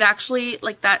 and it actually,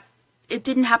 like, that, it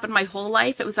didn't happen my whole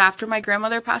life. It was after my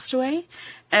grandmother passed away.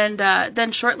 And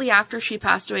then shortly after she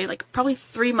passed away, like probably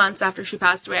 3 months after she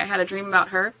passed away, I had a dream about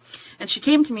her. And she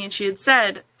came to me and she had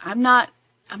said, I'm not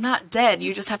dead.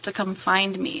 You just have to come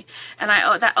find me. And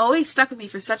that always stuck with me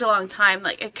for such a long time.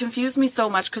 Like, it confused me so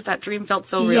much because that dream felt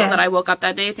so real that I woke up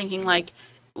that day thinking, like,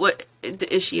 what,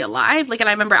 is she alive? Like, and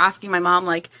I remember asking my mom,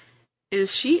 like,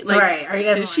 is she, like, are you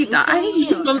guys did she die?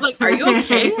 I was like, are you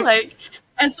okay? Like,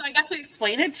 and so I got to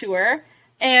explain it to her.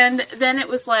 And then it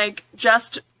was like,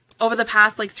 just over the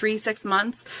past, like, 3-6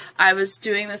 months, I was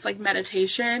doing this, like,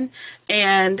 meditation,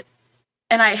 and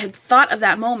I had thought of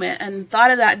that moment and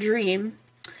thought of that dream.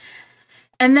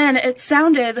 And then it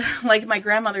sounded like my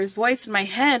grandmother's voice in my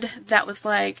head that was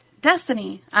like,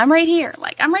 Destiny, I'm right here.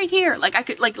 Like, I'm right here. Like, I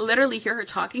could, like, literally hear her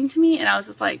talking to me, and I was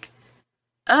just like,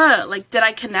 like, did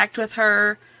I connect with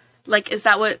her? Like, is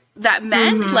that what that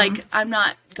meant? Mm-hmm. Like, I'm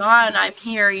not gone, I'm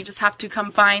here. You just have to come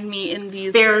find me in these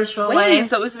spiritual ways.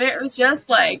 So it was just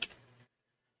like,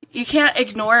 you can't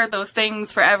ignore those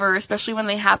things forever, especially when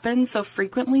they happen so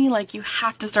frequently. Like, you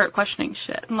have to start questioning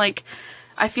shit. And, like,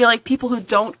 I feel like people who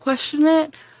don't question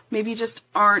it maybe just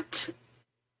aren't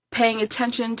paying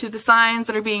attention to the signs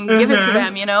that are being given to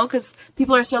them, you know, because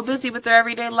people are so busy with their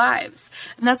everyday lives.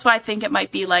 And that's why I think it might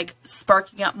be, like,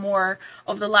 sparking up more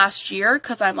over the last year,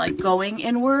 because I'm, like, going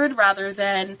inward rather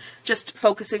than just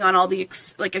focusing on all the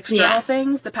external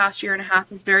things. The past year and a half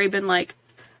has very been, like,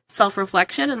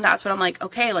 self-reflection, and that's what I'm like,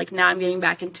 okay, like, now I'm getting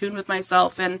back in tune with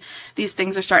myself, and these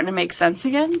things are starting to make sense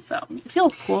again, so it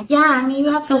feels cool. Yeah, I mean,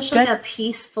 you have such, like, a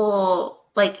peaceful,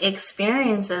 like,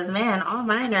 experiences, man. All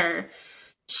mine are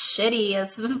shitty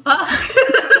as fuck.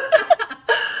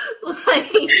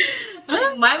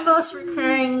 like, my most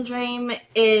recurring dream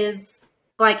is,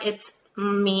 like, it's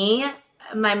me,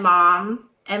 my mom,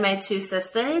 and my two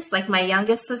sisters, like, my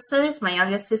youngest two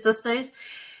sisters,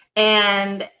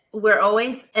 and we're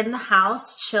always in the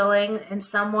house chilling, and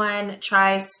someone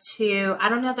tries to, I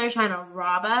don't know if they're trying to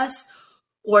rob us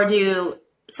or do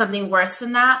something worse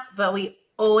than that, but I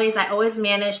always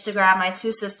manage to grab my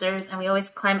two sisters, and we always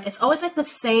climb. It's always like the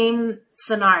same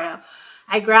scenario.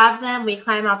 I grab them, we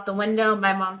climb out the window.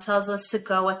 My mom tells us to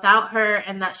go without her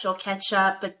and that she'll catch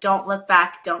up, but don't look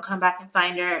back. Don't come back and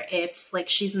find her if, like,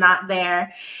 she's not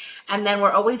there. And then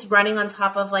we're always running on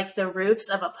top of, like, the roofs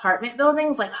of apartment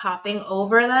buildings, like, hopping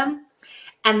over them.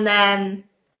 And then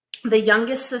the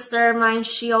youngest sister of mine,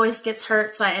 she always gets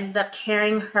hurt, so I ended up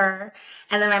carrying her.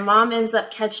 And then my mom ends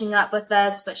up catching up with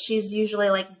us, but she's usually,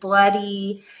 like,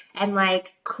 bloody and,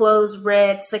 like, clothes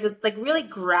ripped, like really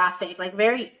graphic, like,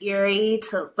 very eerie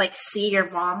to, like, see your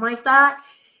mom like that.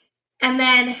 And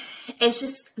then it's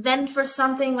just, then for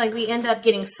something, like, we end up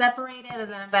getting separated,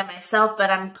 and then I'm by myself, but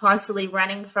I'm constantly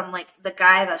running from, like, the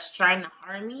guy that's trying to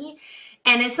harm me.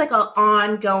 And it's like an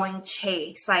ongoing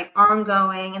chase, like,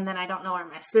 ongoing. And then I don't know where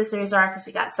my sisters are because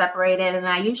we got separated, and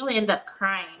I usually end up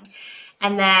crying.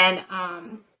 And then,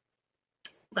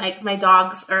 like, my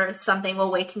dogs or something will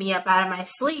wake me up out of my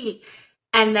sleep.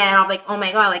 And then I'll be like, oh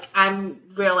my God, like, I'm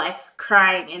real life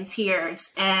crying in tears,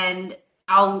 and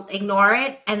I'll ignore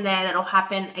it. And then it'll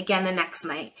happen again the next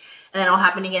night. And then it'll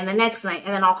happen again the next night.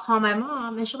 And then I'll call my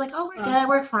mom, and she'll be like, oh, we're good,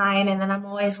 we're fine. And then I'm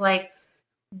always like,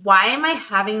 why am I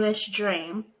having this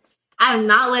dream? I have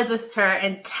not lived with her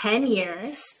in 10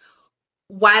 years.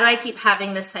 Why do I keep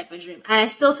having this type of dream? And I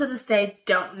still to this day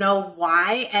don't know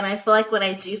why. And I feel like when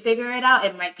I do figure it out,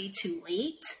 it might be too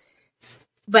late.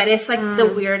 But it's like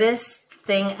the weirdest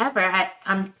thing ever.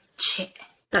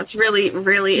 That's really,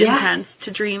 really intense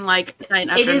to dream, like, night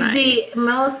after night. It is the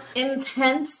most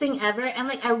intense thing ever. And,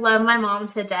 like, I love my mom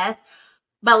to death.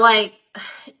 But, like,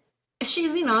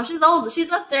 she's, you know, she's old.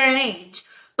 She's up there in age.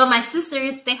 But my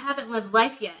sisters, they haven't lived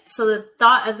life yet. So the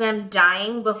thought of them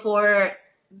dying before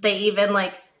they even,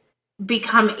 like,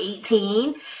 become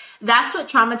 18, that's what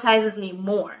traumatizes me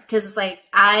more. Because it's like,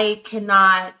 I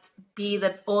cannot be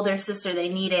the older sister they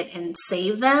needed and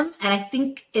save them. And I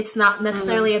think it's not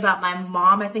necessarily about my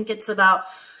mom. I think it's about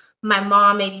my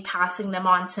mom maybe passing them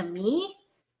on to me.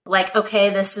 Like, okay,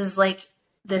 this is like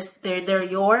this, they're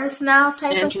yours now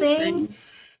type of thing.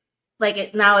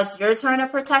 Like now it's your turn to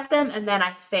protect them, and then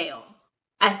I fail.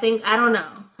 I think, I don't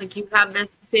know. Like you have this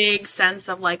big sense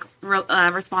of like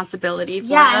responsibility for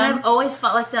them. And I've always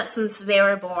felt like that since they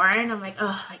were born. I'm like,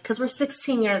 oh, like, because we're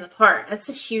 16 years apart. That's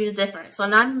a huge difference.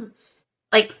 When I'm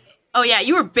like, oh yeah,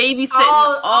 you were babysitting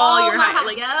all your high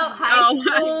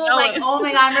school. Like, oh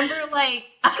my god, I remember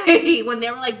like when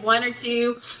they were like 1 or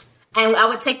 2. And I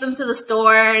would take them to the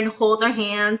store and hold their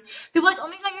hands. People were like, oh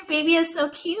my god, your baby is so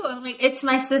cute. And I'm like, it's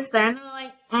my sister. And they're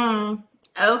like,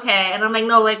 okay. And I'm like,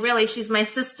 no, like, really, she's my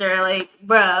sister. Like,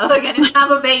 bro, like, I didn't have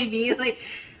a baby. Like,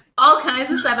 all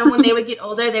kinds of stuff. And when they would get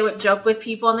older, they would joke with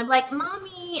people. And they'd be like,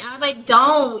 mommy. I'm like,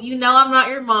 don't. You know I'm not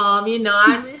your mom. You know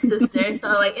I'm your sister.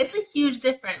 So, like, it's a huge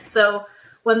difference. So,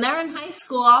 when they're in high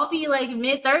school, I'll be, like,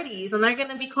 mid-30s. And they're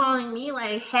going to be calling me,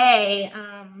 like, hey,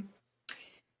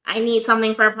 I need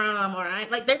something for prom, or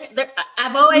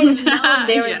I've always known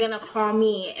they were gonna call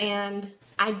me, and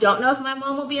I don't know if my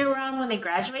mom will be around when they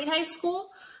graduate high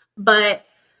school, but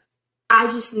I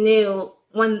just knew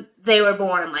when they were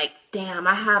born, like, damn,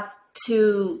 I have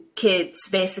 2 kids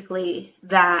basically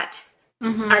that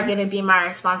are gonna be my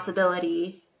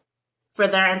responsibility for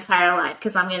their entire life,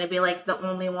 because I'm gonna be like the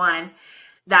only one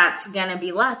that's gonna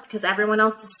be left, because everyone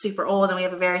else is super old and we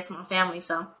have a very small family.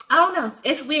 So I don't know,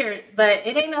 it's weird, but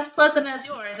it ain't as pleasant as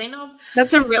yours.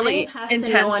 That's a really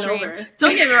intense dream.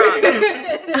 Don't get me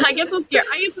wrong. I get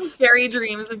some scary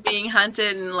dreams of being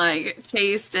hunted and like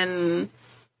chased and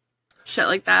shit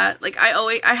like that. Like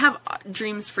I have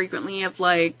dreams frequently of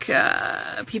like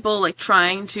people like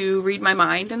trying to read my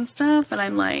mind and stuff, and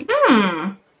I'm like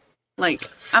like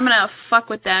I'm gonna fuck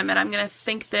with them and I'm gonna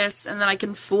think this, and then I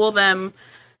can fool them.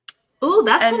 Ooh,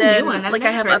 that's a new one. I've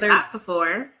never heard that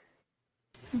before.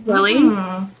 Really?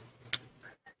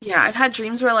 Yeah, I've had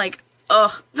dreams where like,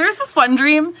 there's this one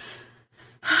dream,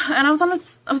 and I was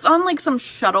on like some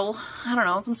shuttle. I don't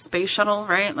know, some space shuttle,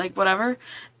 right? Like whatever.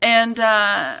 And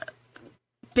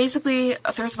basically,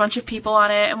 there's a bunch of people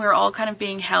on it, and we were all kind of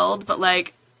being held, but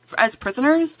like as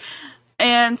prisoners.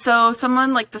 And so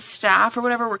someone like the staff or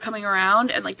whatever were coming around,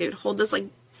 and like they would hold this like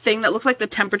thing that looks like the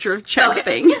temperature check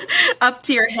thing up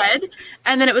to your head,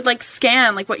 and then it would like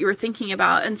scan like what you were thinking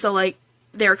about. And so like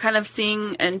they were kind of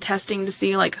seeing and testing to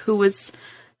see like who was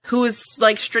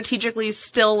like strategically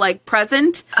still like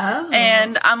present.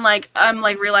 And I'm like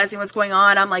realizing what's going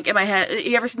on. I'm like in my head.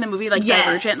 You ever seen the movie like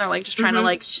Divergent? And they're like just trying to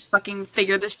like fucking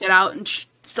figure this shit out and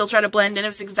still try to blend in. It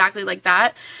was exactly like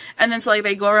that. And then so like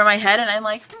they go over my head, and I'm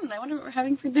like, I wonder what we're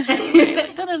having for dinner.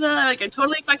 Like I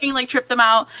totally fucking like tripped them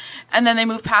out, and then they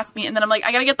move past me, and then I'm like,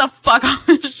 I gotta get the fuck off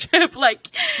the ship. Like,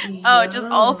 it just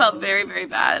all felt very, very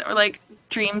bad. Or like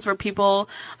dreams where people,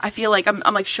 I feel like I'm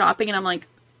like shopping, and I'm like,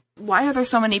 why are there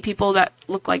so many people that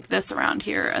look like this around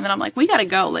here? And then I'm like, we gotta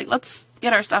go. Like, let's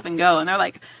get our stuff and go. And they're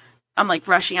like, I'm like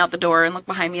rushing out the door and look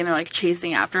behind me, and they're like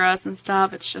chasing after us and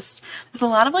stuff. It's just, there's a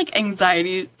lot of like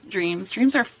anxiety dreams.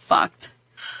 Dreams are fucked.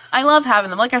 I love having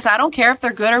them. Like I said, I don't care if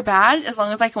they're good or bad as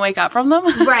long as I can wake up from them.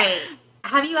 Right.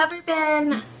 Have you ever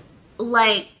been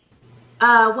like,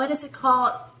 what is it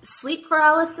called? Sleep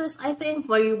paralysis, I think,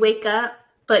 where you wake up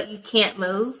but you can't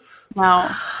move? No.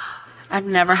 I've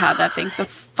never had that. Thank the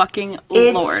fucking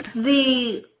Lord. It's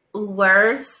the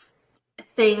worst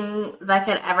thing that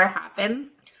could ever happen.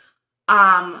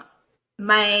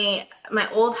 My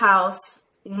old house,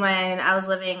 when I was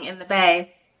living in the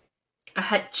Bay, I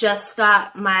had just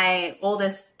got my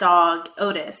oldest dog,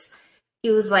 Otis. He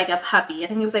was like a puppy. I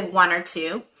think he was like 1 or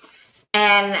 2.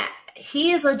 And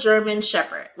he is a German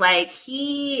Shepherd. Like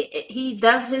he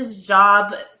does his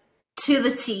job to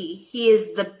the T. He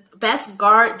is the best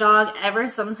guard dog ever.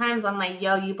 Sometimes I'm like,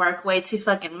 yo, you bark way too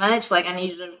fucking much. Like I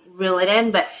need you to reel it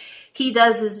in. But he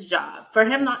does his job. For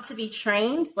him not to be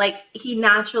trained, like he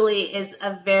naturally is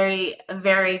a very,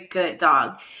 very good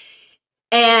dog.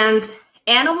 And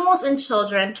animals and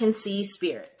children can see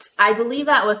spirits. I believe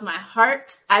that with my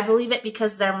heart. I believe it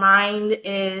because their mind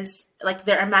is, like,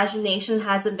 their imagination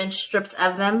hasn't been stripped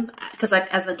of them. Because,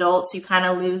 like, as adults, you kind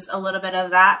of lose a little bit of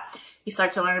that. You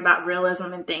start to learn about realism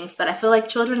and things. But I feel like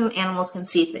children and animals can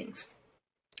see things.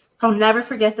 I'll never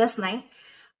forget this night.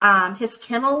 His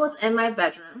kennel was in my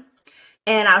bedroom.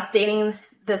 And I was dating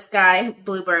this guy,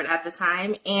 Bluebird, at the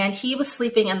time. And he was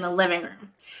sleeping in the living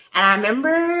room. And I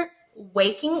remember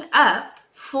waking up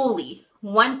fully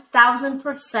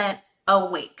 1000%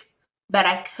 awake, but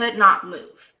I could not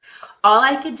move. All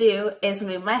I could do is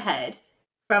move my head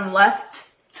from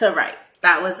left to right.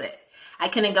 That was it. I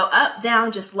couldn't go up,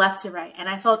 down, just left to right. And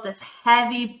I felt this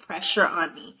heavy pressure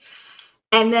on me.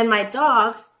 And then my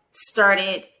dog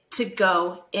started to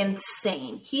go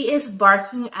insane. He is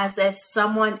barking as if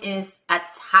someone is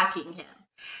attacking him.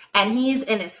 And he's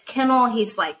in his kennel.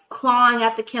 He's like clawing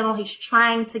at the kennel. He's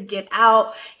trying to get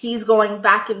out. He's going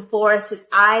back and forth. His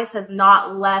eyes has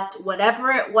not left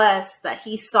whatever it was that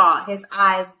he saw. His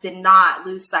eyes did not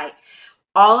lose sight.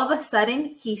 All of a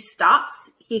sudden, he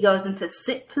stops. He goes into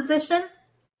sit position.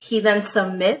 He then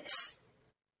submits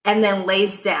and then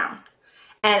lays down.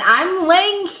 And I'm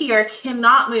laying here,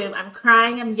 cannot move. I'm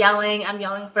crying. I'm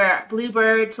yelling for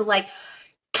Bluebird to like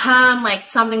come, like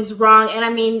something's wrong. And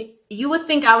I mean, you would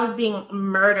think I was being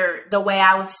murdered the way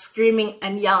I was screaming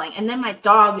and yelling. And then my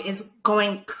dog is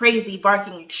going crazy,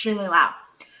 barking extremely loud.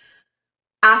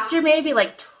 After maybe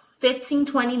like 15,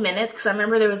 20 minutes, because I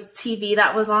remember there was TV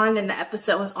that was on and the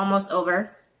episode was almost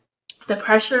over, the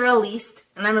pressure released.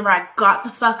 And I remember I got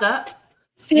the fuck up.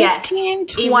 15,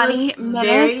 20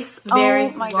 minutes? Very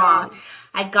oh my long. God.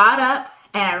 I got up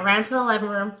and I ran to the living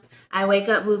room. I wake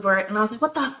up Bluebird and I was like,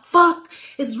 what the fuck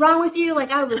is wrong with you? Like,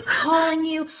 I was calling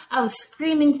you. I was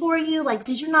screaming for you. Like,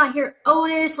 did you not hear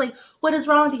Otis? Like, what is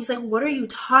wrong with you? He's like, what are you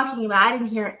talking about? I didn't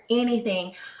hear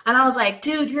anything. And I was like,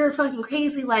 dude, you're fucking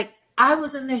crazy. Like, I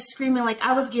was in there screaming like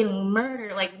I was getting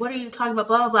murdered. Like, what are you talking about?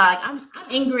 Blah, blah, blah. Like, I'm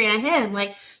angry at him.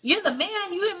 Like, you're the man.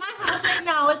 You in my house right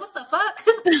now. Like, what the fuck?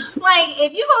 Like,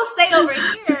 if you gonna stay over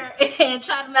here and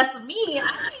try to mess with me,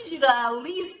 I need you to at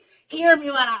least hear me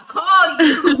when I call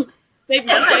you.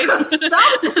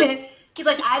 Something. He's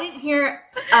like, I didn't hear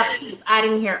a peep. I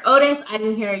didn't hear Otis. I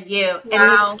didn't hear you. Wow.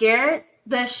 And it scared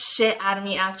the shit out of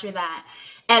me after that.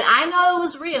 And I know it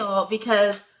was real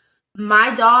because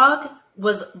my dog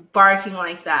was barking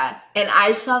like that. And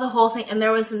I saw the whole thing and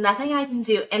there was nothing I can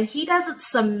do. And he doesn't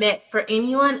submit for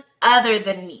anyone other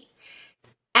than me.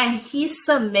 And he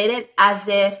submitted as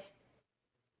if,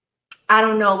 I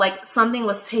don't know, like something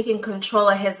was taking control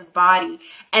of his body.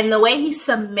 And the way he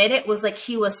submitted was like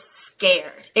he was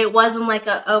scared. It wasn't like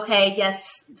a, okay,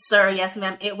 yes, sir, yes,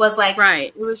 ma'am. It was like,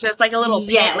 right. It was just like a little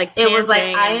yes, like it was like,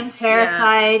 I am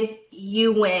terrified. Yeah.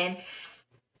 You win.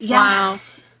 Yeah. Wow.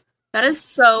 That is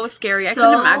so scary. I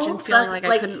couldn't imagine feeling like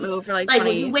I couldn't move for like 20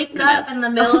 when you wake minutes. up in the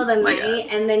middle of the night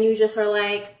and then you just are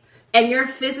like, and you're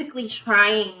physically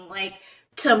trying like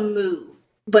to move,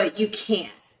 but you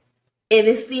can't. It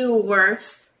is the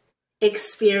worst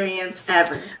experience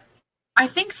ever. I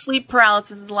think sleep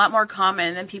paralysis is a lot more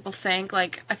common than people think.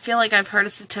 Like, I feel like I've heard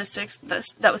of statistics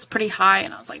that was pretty high,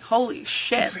 and I was like, holy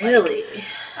shit. Really?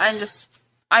 Like,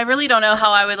 I really don't know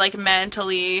how I would, like,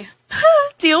 mentally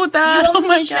deal with that. You oh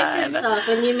my shake God. yourself,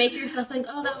 and you make yourself think,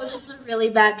 oh, that was just a really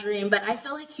bad dream. But I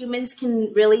feel like humans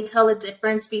can really tell the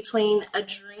difference between a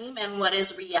dream and what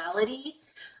is reality.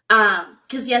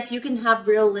 Because yes, you can have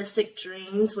realistic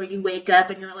dreams where you wake up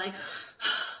and you're like,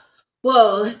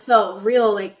 whoa, it felt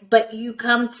real. Like, but you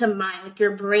come to mind, like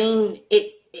your brain,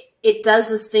 it does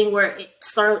this thing where it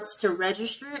starts to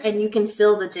register and you can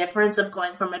feel the difference of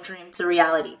going from a dream to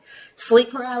reality.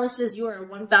 Sleep paralysis, you are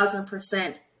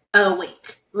 1000%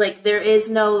 awake. Like there is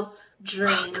no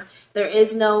dream. There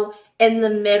is no in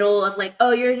the middle of like,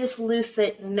 oh, you're just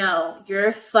lucid. No,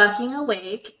 you're fucking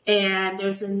awake and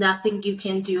there's nothing you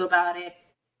can do about it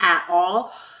at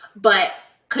all. But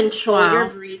control your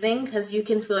breathing because you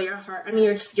can feel your heart. I mean,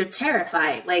 you're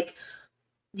terrified. Like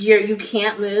you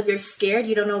can't move. You're scared.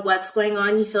 You don't know what's going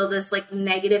on. You feel this like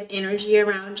negative energy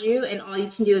around you, and all you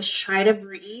can do is try to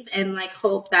breathe and like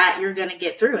hope that you're gonna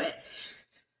get through it.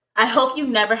 I hope you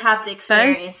never have to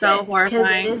experience it. So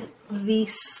horrifying. Because it is the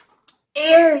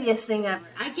scariest thing ever.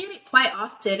 I get it quite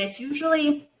often. It's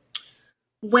usually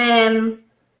when,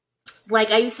 like,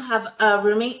 I used to have a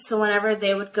roommate, so whenever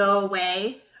they would go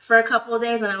away for a couple of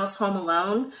days and I was home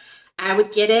alone, I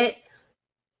would get it.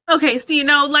 Okay, so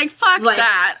fuck like,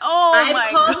 that. Oh my God.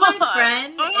 I called my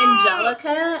friend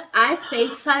Angelica. I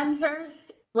FaceTimed her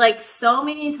like so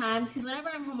many times because whenever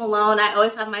I'm home alone, I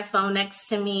always have my phone next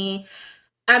to me.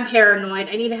 I'm paranoid.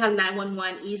 I need to have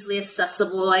 911 easily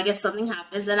accessible, like if something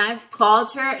happens. And I've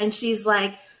called her and she's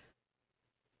like,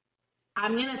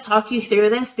 I'm going to talk you through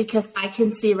this because I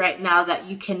can see right now that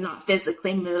you cannot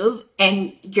physically move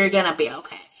and you're going to be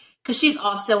okay. Because she's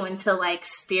also into like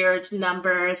spirit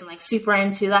numbers and like super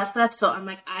into that stuff. So I'm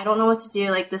like, I don't know what to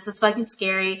do. Like, this is fucking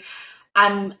scary.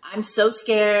 I'm so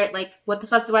scared. Like, what the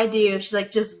fuck do I do? She's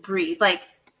like, just breathe. Like,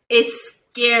 it's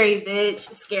scary, bitch.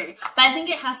 It's scary. But I think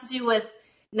it has to do with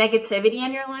negativity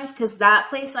in your life because that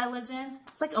place I lived in,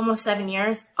 it's like almost 7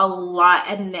 years. A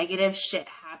lot of negative shit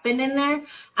happened in there.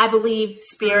 I believe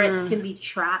spirits can be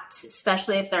trapped,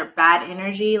 especially if they're bad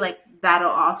energy. Like, that'll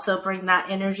also bring that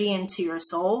energy into your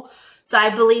soul. So I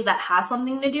believe that has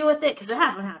something to do with it, because it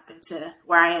hasn't happened to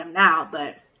where I am now,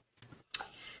 but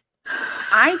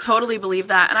I totally believe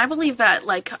that. And I believe that,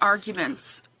 like,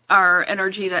 arguments are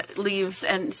energy that leaves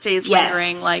and stays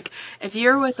lingering. Like, if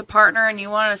you're with a partner and you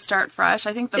want to start fresh,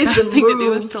 I think the best thing to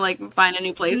do is to, like, find a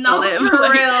new place to live. For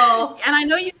like, real. And I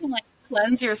know you can, like,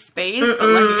 cleanse your space, but,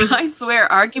 like, I swear,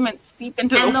 arguments seep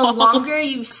into the walls. And the longer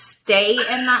you stay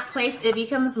in that place, it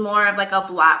becomes more of, like, a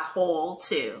black hole,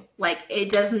 too. Like,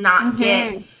 it does not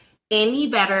get any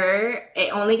better.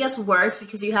 It only gets worse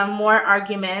because you have more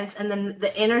arguments, and then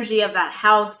the energy of that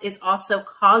house is also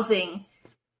causing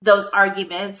those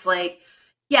arguments. Like,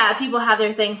 yeah, people have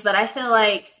their things, but I feel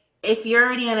like if you're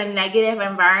already in a negative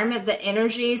environment, the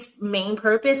energy's main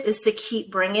purpose is to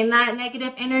keep bringing that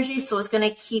negative energy. So it's going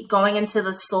to keep going into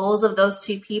the souls of those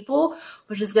two people,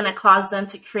 which is going to cause them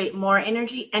to create more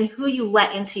energy. And who you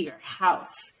let into your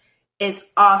house is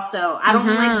also, I don't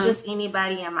like just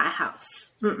anybody in my house.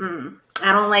 I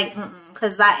don't like,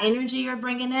 because that energy you're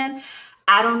bringing in,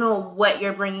 I don't know what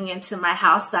you're bringing into my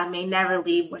house that may never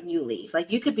leave when you leave.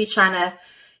 Like, you could be trying to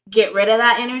get rid of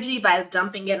that energy by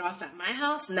dumping it off at my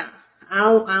house. Nah, I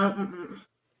don't.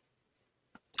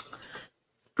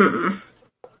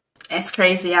 It's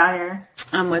crazy out here.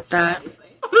 I'm with that.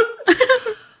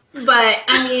 But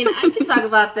I mean, I can talk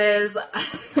about this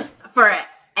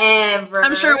forever.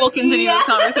 I'm sure we'll continue this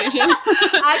conversation.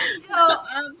 I can go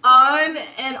on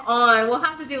and on. We'll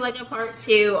have to do like a part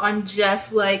 2 on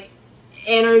just like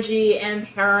energy and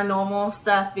paranormal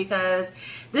stuff, because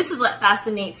this is what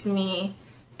fascinates me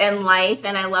in life,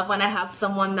 and I love when I have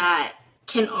someone that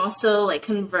can also like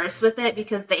converse with it,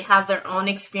 because they have their own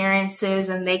experiences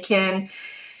and they can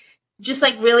just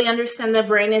like really understand the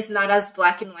brain is not as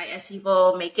black and white as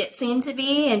people make it seem to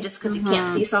be. And just because you can't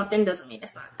see something doesn't mean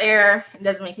it's not there. It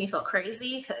doesn't make me feel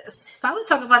crazy, because if I would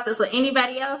talk about this with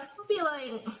anybody else, they'll be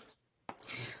like,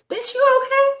 bitch, you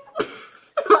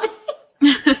okay?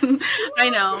 I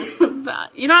know.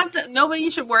 But you don't have to,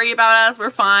 nobody should worry about us. We're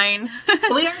fine.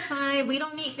 We are fine. We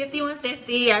don't need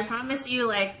 5150. I promise you,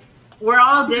 like, we're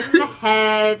all good in the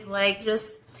head. Like,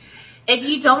 just, if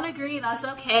you don't agree, that's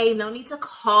okay. No need to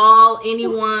call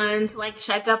anyone to, like,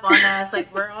 check up on us.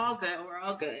 Like, we're all good. We're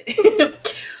all good.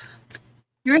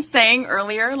 You were saying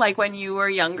earlier, like, when you were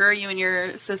younger, you and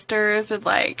your sisters would,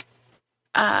 like,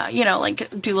 you know,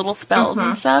 like, do little spells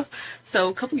and stuff. So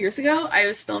a couple years ago, I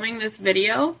was filming this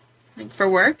video, like, for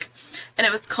work, and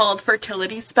it was called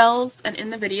Fertility Spells. And in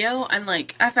the video, I'm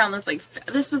like, I found this, like,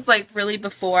 this was, like, really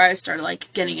before I started,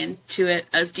 like, getting into it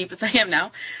as deep as I am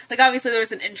now. Like, obviously there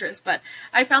was an interest, but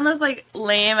I found this, like,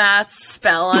 lame-ass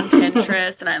spell on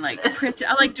Pinterest, and I, like,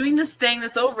 I'm, like, doing this thing,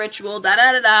 this little ritual,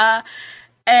 da-da-da-da,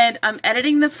 and I'm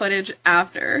editing the footage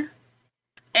after.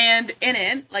 And in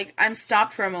it, like, I'm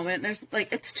stopped for a moment. There's,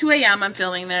 like, it's 2 a.m. I'm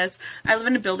filming this. I live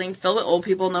in a building filled with old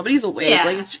people. Nobody's awake. Yeah.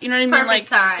 Like, it's, you know what I mean? Perfect Like,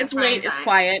 time, it's late. time. It's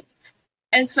quiet.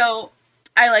 And so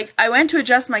I went to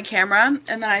adjust my camera,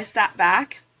 and then I sat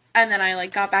back, and then I,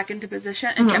 like, got back into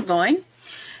position and kept going.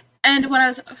 And when I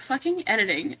was fucking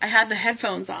editing, I had the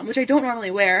headphones on, which I don't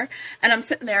normally wear, and I'm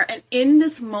sitting there, and in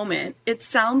this moment, it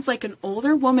sounds like an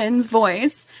older woman's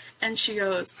voice, and she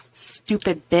goes,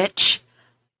 "Stupid bitch."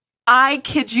 I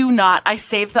kid you not. I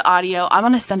saved the audio. I'm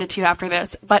going to send it to you after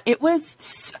this. But it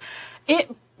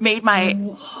made my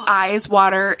eyes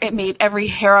water. It made every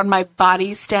hair on my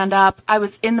body stand up. I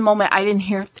was in the moment. I didn't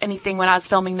hear anything when I was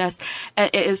filming this.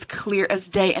 And it is clear as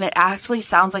day. And it actually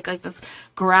sounds like this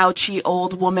grouchy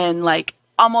old woman, like,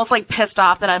 almost, like, pissed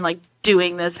off that I'm, like,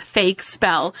 doing this fake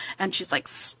spell. And she's like,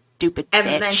 "Stupid bitch."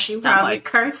 And then she probably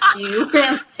cursed you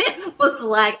and was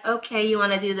like, okay, you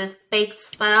want to do this fake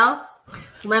spell?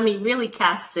 Let me really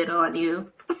cast it on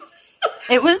you.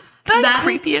 It was the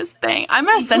creepiest thing. I'm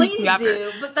gonna send it to you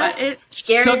after. But that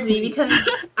scares me, because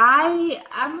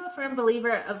I'm a firm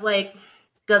believer of, like,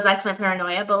 goes back to my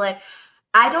paranoia, but, like,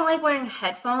 I don't like wearing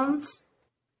headphones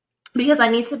because I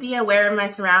need to be aware of my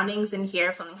surroundings and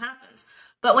hear if something happens.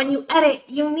 But when you edit,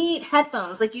 you need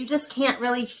headphones. Like, you just can't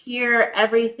really hear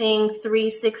everything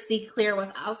 360 clear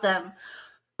without them.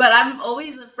 But I'm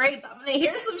always afraid that I'm going to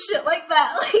hear some shit like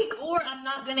that. Like, or I'm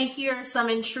not going to hear some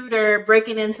intruder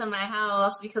breaking into my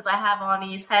house because I have on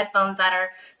these headphones that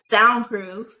are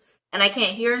soundproof and I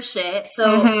can't hear shit.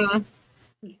 So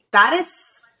that is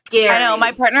scary. I know.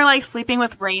 My partner likes sleeping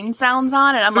with rain sounds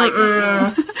on, and I'm like,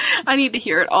 I need to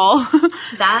hear it all.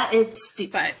 That is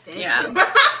stupid. Bitch. Yeah.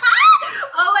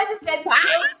 Oh, I just got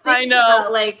chills. I know.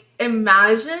 About, like,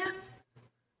 imagine.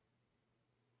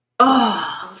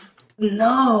 Oh.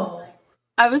 No.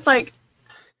 I was like,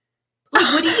 Like,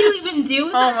 what do you even do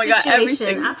in that God, situation?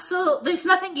 everything. Absolutely, there's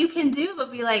nothing you can do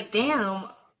but be like, damn,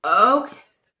 okay.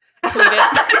 Tweet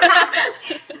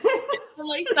it. I'm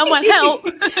like, someone help.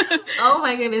 Oh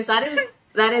my goodness, that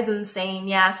is insane.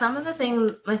 Yeah, some of the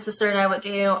things my sister and I would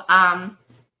do,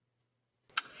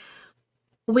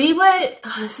 we would,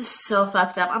 this is so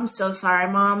fucked up. I'm so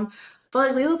sorry, Mom. But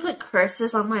like, we would put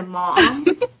curses on my mom.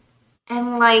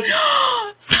 And like,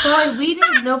 boy, we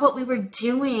didn't know what we were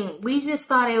doing. We just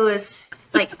thought it was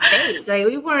like fake. Like,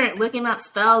 we weren't looking up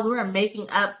spells. We were making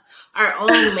up our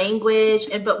own language.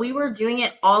 But we were doing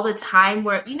it all the time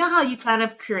where, you know how you kind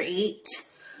of create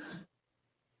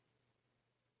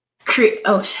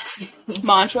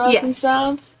mantras and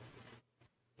stuff.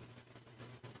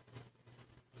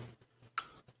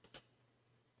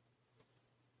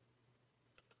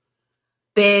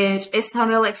 Bitch, it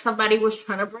sounded like somebody was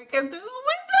trying to break in through the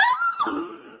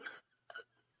window.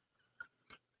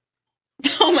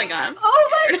 Oh my god. Oh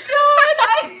my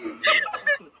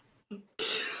god.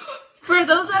 For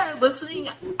those that are listening,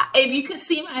 if you could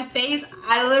see my face,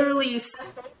 I literally,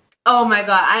 oh my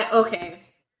god, okay.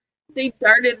 They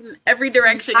darted in every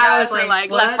direction. I was like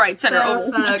left, right, center.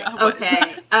 Oh my god.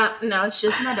 Okay. No, it's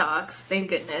just my dogs. Thank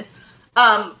goodness.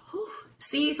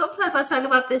 See, sometimes I talk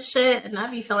about this shit and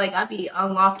I be feeling like I be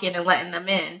unlocking and letting them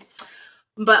in.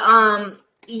 But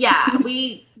yeah,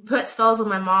 we put spells on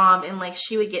my mom and like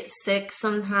she would get sick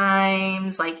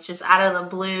sometimes, like just out of the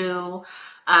blue.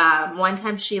 One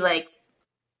time she like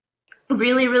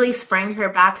really, really sprained her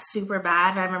back super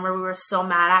bad. I remember we were so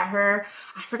mad at her.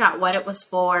 I forgot what it was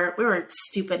for. We were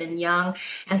stupid and young.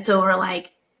 And so we're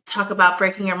like, talk about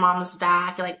breaking your mom's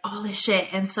back and like all this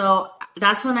shit. And so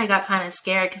that's when I got kind of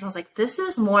scared because I was like, this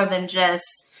is more than just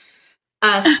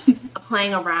us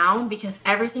playing around, because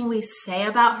everything we say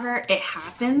about her, it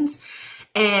happens.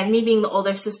 And me being the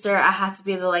older sister, I had to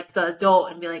be the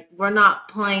adult and be like, we're not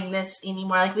playing this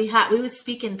anymore. Like we would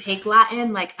speak in pig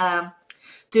Latin, like dudigu,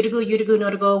 yudigu,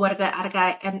 notigu, wadaga,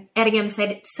 adaga, and again,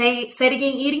 say it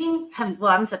again, eating. I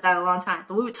haven't said that in a long time,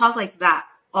 but we would talk like that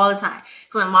all the time.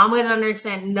 So my mom wouldn't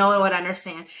understand, no one would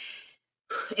understand.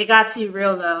 It got too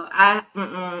real though.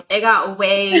 It got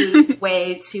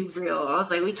way too real. I was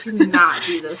like, we cannot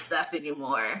do this stuff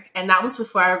anymore. And that was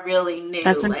before I really knew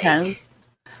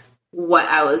what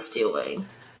I was doing.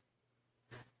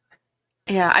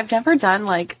 Yeah, I've never done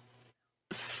like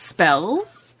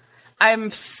spells.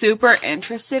 I'm super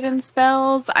interested in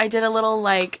spells. I did a little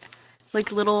I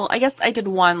guess I did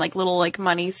one little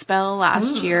money spell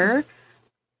last year.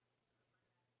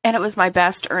 And it was my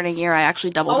best earning year. I actually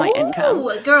doubled my income.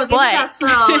 Oh, girl, give me that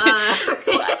spell.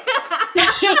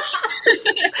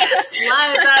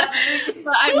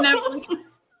 But I've never.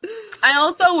 I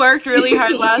also worked really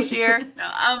hard last year.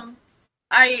 I'm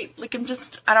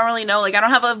don't really know. I don't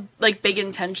have big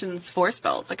intentions for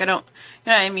spells. I don't.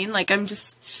 You know what I mean?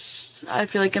 I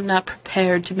feel like I'm not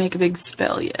prepared to make a big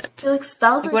spell yet.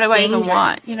 Spells are what do I even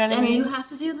want? You know what I mean? And you have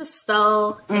to do the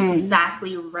spell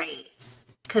exactly right.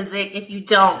 Because if you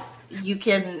don't, you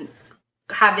can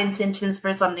have intentions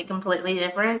for something completely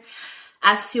different.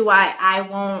 As to why I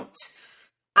won't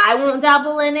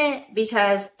dabble in it,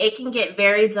 because it can get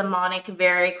very demonic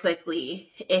very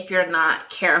quickly if you're not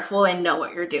careful and know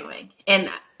what you're doing. And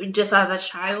just as a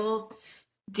child,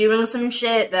 doing some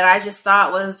shit that I just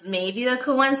thought was maybe a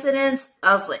coincidence,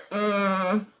 I was like,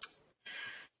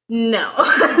 no.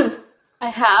 I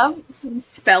have some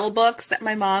spell books that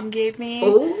my mom gave me.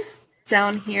 Ooh.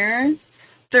 Down here.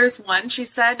 There's one, she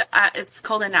said, it's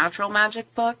called a natural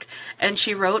magic book, and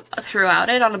she wrote throughout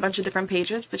it on a bunch of different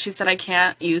pages, but she said I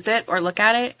can't use it or look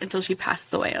at it until she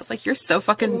passes away. I was like, you're so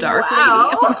fucking dark, wow.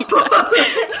 lady. Oh my god.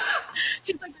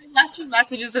 She's like, I left you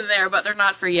messages in there, but they're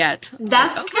not for yet.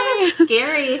 That's kind of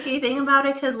scary if you think about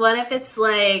it, because what if it's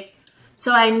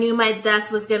so I knew my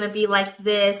death was going to be like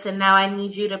this, and now I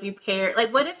need you to prepare.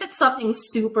 What if it's something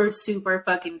super, super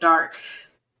fucking dark?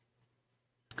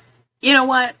 You know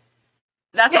what?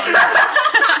 That's all.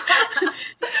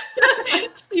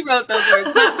 She wrote those words,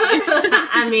 not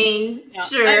me. I mean,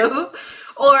 true.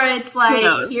 Or it's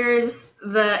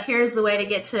here's the way to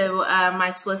get to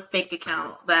my Swiss bank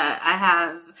account that I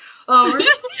have.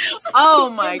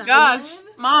 Oh my gosh,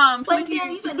 Mom! You're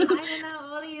even hiding out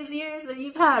all these years, and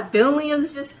you've had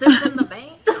billions just sitting in the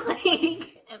bank.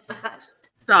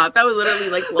 Stop! That would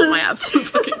literally blow my absolute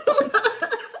fucking.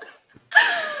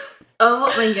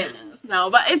 Oh my goodness. No,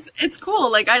 but it's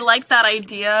cool. I like that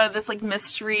idea, this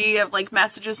mystery of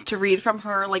messages to read from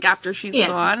her after she's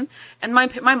gone. And my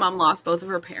mom lost both of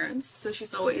her parents, so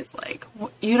she's always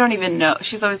you don't even know.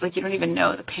 She's always you don't even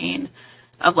know the pain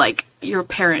of your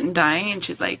parent dying. And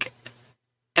she's like,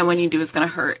 and when you do, it's going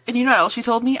to hurt. And you know what else she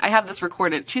told me? I have this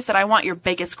recorded. She said, I want your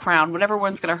biggest crown. Whatever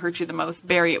one's going to hurt you the most,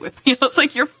 bury it with me. I was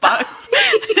like, you're fucked.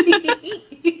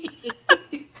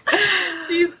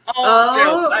 She's all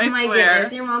jokes, I my swear.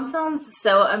 goodness, your mom sounds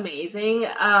so amazing.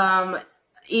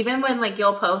 Even when like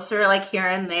you'll post her like here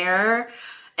and there,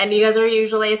 and you guys are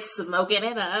usually smoking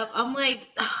it up, I'm like,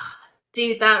 oh,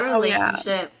 dude, that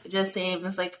relationship just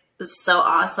seems like so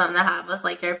awesome to have with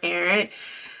like your parent.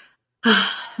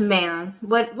 Man,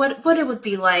 what it would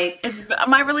be like. It's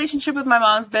my relationship with my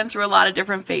mom's been through a lot of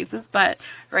different phases, but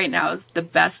right now is the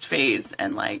best phase.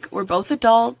 And like, we're both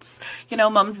adults, you know,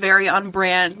 mom's very on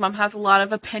brand. Mom has a lot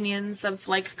of opinions of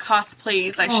like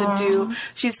cosplays I should do.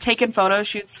 She's taken photo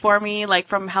shoots for me, like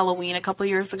from Halloween a couple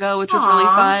years ago, which was really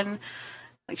fun.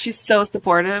 Like, she's so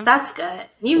supportive. That's good.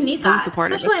 You need so that.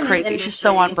 supportive. Especially It's crazy. She's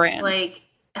so on brand. Like,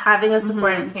 having a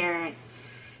supportive parent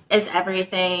is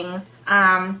everything.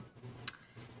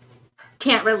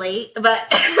 Can't relate, but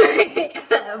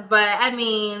I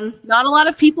mean, not a lot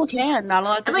of people can. Not a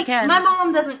lot of people can. My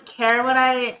mom doesn't care what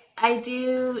I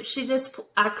do. She just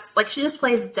acts like she just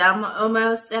plays dumb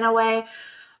almost in a way.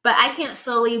 But I can't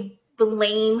solely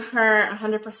blame her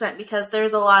 100% because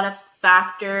there's a lot of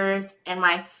factors in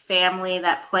my family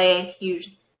that play a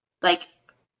huge like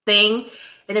thing.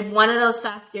 And if one of those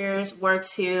factors were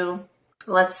to,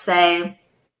 let's say,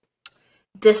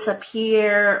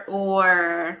 disappear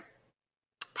or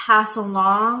pass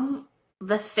along,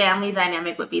 the family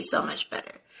dynamic would be so much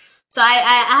better. So I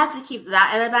have to keep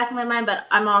that in the back of my mind, but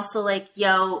I'm also like,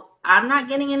 yo, I'm not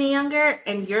getting any younger,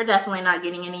 and you're definitely not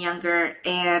getting any younger,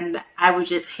 and I would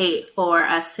just hate for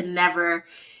us to never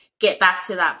get back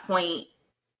to that point.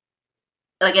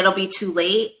 Like, it'll be too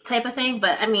late type of thing,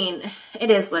 but I mean,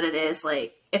 it is what it is.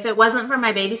 Like, if it wasn't for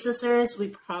my baby sisters, we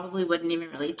probably wouldn't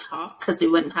even really talk because we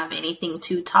wouldn't have anything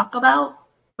to talk about,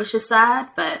 which is sad,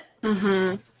 but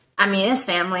I mean, it's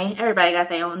family. Everybody got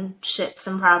their own shits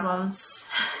and problems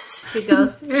to go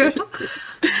through.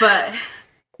 But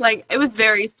like, it was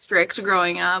very strict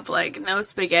growing up. Like, no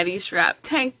spaghetti strap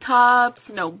tank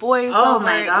tops, no boys over.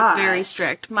 My It gosh. was very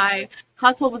strict. My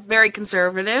household was very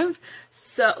conservative.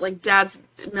 So, like, dad's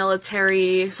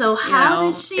military. So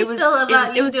how does she feel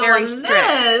about you doing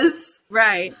this?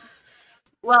 Right.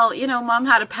 Well, you know, mom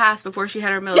had a pass before she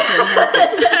had her military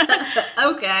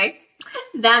husband. Okay.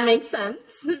 That makes sense.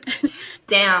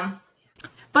 Damn.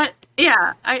 But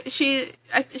yeah, she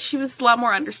was a lot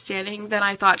more understanding than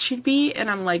I thought she'd be, and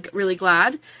I'm like really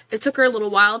glad. It took her a little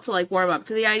while to like warm up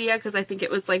to the idea because I think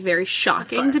it was like very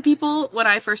shocking to people when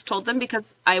I first told them, because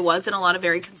I was in a lot of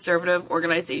very conservative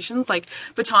organizations, like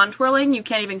baton twirling. You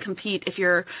can't even compete if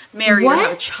you're married or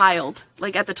have a child.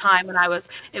 Like at the time when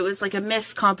it was like a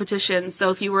Miss competition. So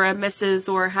if you were a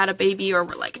Mrs. or had a baby or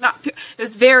were like not, it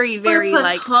was very, very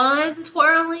like baton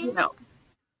twirling. You know,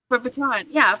 for baton,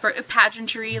 yeah, for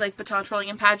pageantry, like baton twirling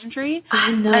and pageantry.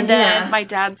 I know. And then my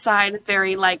dad's side,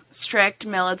 very like strict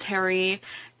military.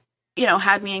 You know,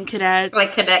 had me in cadets,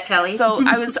 like Cadet Kelly. So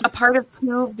I was a part of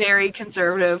two very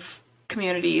conservative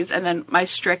communities, and then my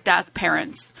strict ass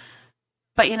parents.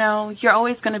 But you know, you're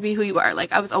always going to be who you are.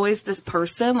 Like, I was always this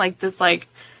person, like this, like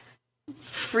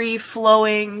free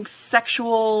flowing,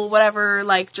 sexual, whatever,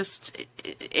 like just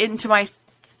in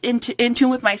tune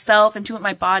with myself, in tune with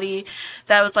my body.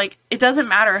 That was like, it doesn't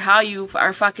matter how you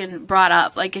are fucking brought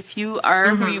up. Like, if you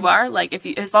are who you are, like if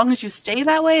you, as long as you stay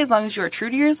that way, as long as you are true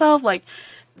to yourself, like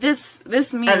this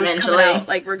me was coming out,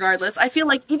 like regardless. I feel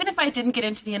like even if I didn't get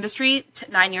into the industry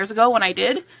 9 years ago when I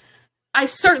did, I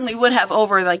certainly would have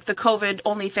over like the COVID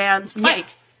OnlyFans, like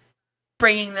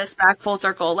bringing this back full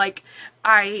circle. Like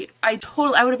I would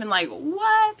have been like,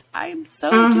 what? I'm so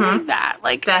doing that.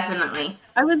 Like, definitely.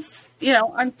 I was, you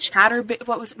know, on Chat Roulette.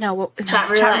 Chat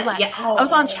Roulette. Yeah. I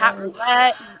was on Chat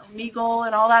Roulette and Omegle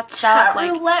and all that stuff.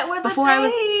 Chat Roulette were the before days. I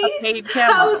was a paid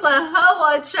camera. I was a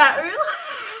hoe on Chat Roulette.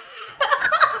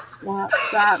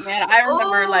 Stop, man. I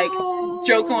remember like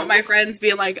joking with my friends,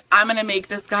 being like, I'm gonna make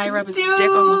this guy rub his dick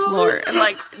on the floor, and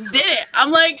like did it.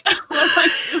 I'm like,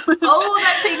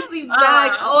 that takes me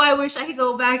back. I wish I could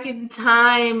go back in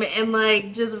time and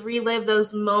like just relive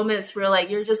those moments where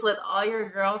like you're just with all your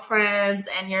girlfriends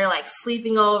and you're like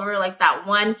sleeping over like that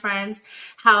one friend's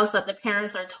house that the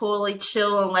parents are totally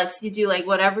chill and lets you do like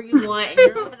whatever you want, and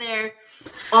you're over there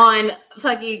on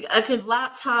fucking a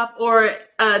laptop or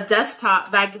a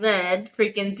desktop back then,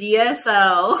 freaking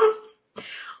DSL,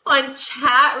 on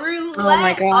Chat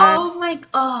Roulette. Oh my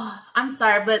god. I'm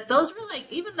sorry, but those were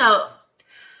like, even though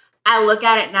I look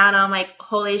at it now and I'm like,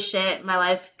 holy shit, my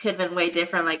life could have been way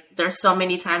different. Like, there's so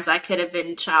many times I could have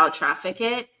been child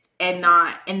trafficked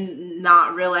and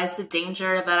not realize the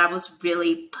danger that I was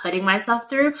really putting myself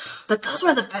through. But those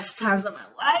were the best times of my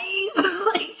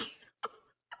life.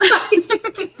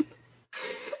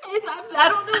 I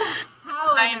don't know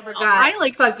how I never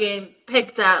got fucking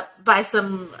picked up by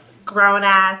some grown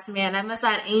ass man. I must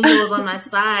have had angels on my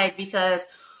side, because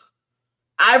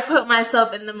I put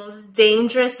myself in the most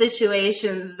dangerous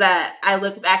situations that I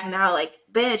look back now like,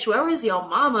 bitch, where was your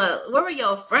mama? Where were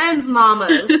your friends'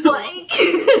 mamas? Like,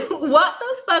 what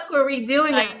the fuck were we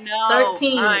doing at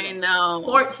 13? I know.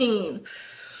 14.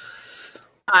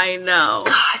 I know.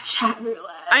 God, chat roulette.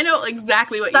 I know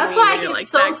exactly what That's you mean. That's why I get like,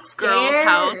 so that scared. Girl's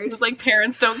house. It's like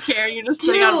parents don't care. You're just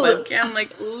putting on webcam. Like,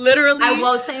 literally. I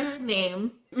won't say her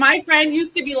name. My friend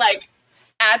used to be like,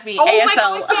 add me,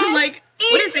 ASL. I'm like,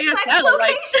 what is ASL?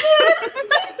 Like,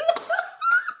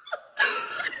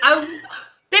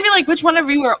 they'd be like, which one of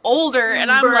you are older?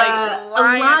 And I'm like,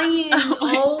 lying.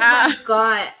 Oh my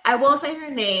God. I won't say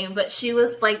her name, but she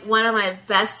was like one of my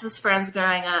bestest friends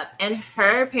growing up. And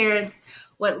her parents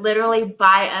would literally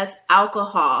buy us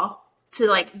alcohol to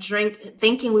like drink,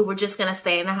 thinking we were just going to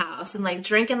stay in the house and like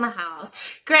drink in the house.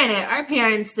 Granted, our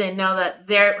parents didn't know that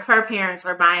her parents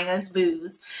were buying us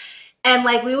booze. And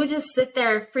like, we would just sit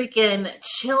there freaking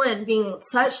chilling, being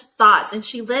such thoughts. And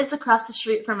she lived across the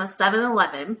street from a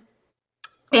 7-Eleven.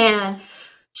 And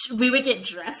we would get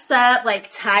dressed up,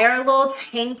 like tie our little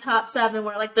tank tops up and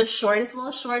wear like the shortest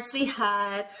little shorts we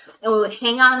had. And we would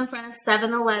hang out in front of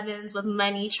 7-Elevens with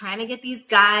money, trying to get these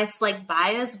guys to like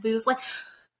buy us booze.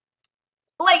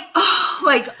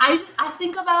 I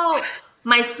think about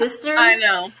my sisters. I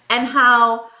know. And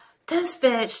how this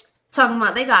bitch talking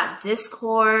about they got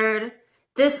Discord.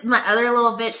 My other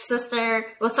little bitch sister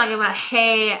was talking about,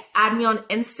 hey, add me on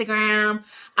Instagram.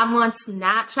 I'm on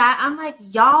Snapchat. I'm like,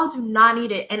 y'all do not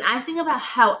need it. And I think about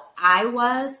how I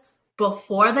was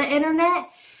before the internet,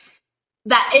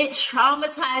 that it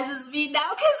traumatizes me now,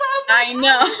 because I'm like,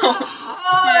 no,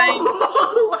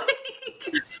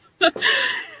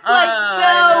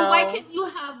 why can't you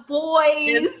have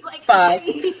boys?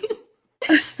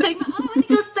 Take my let me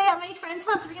go stay at my friend's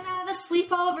house. We're gonna have a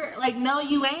sleepover. Like, no,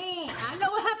 you ain't. I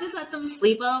know what happens at them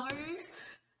sleepovers.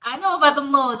 I know about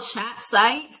them little chat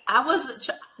sites. I was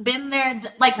been there.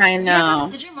 Like, I know.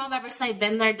 Did your mom ever say,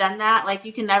 "Been there, done that"? Like,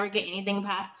 you can never get anything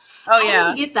past. Oh I yeah.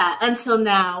 didn't get that until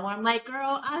now. Where I'm like,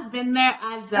 girl, I've been there.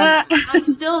 I've done. It. I'm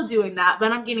still doing that,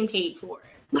 but I'm getting paid for it.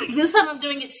 Like, this time, I'm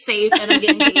doing it safe and I'm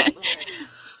getting paid for it.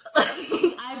 Like,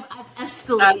 I've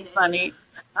escalated. That's funny.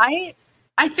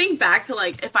 I think back to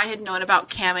like if I had known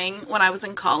about camming when I was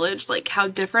in college, like how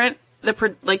different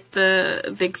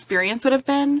the experience would have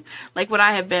been. Like, would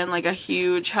I have been like a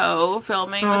huge hoe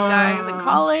filming with guys in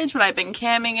college? Would I have been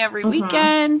camming every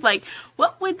weekend? Like,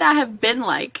 what would that have been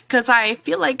like? Because I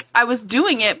feel like I was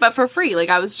doing it, but for free. Like,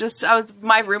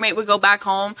 my roommate would go back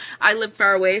home. I lived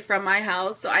far away from my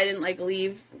house, so I didn't like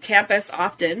leave campus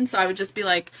often. So I would just be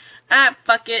like,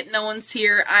 fuck it, no one's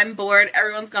here, I'm bored,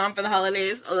 everyone's gone for the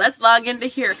holidays, let's log into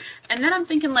here. And then I'm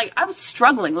thinking, like, I was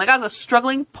struggling. Like, I was a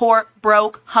struggling, poor,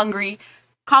 broke, hungry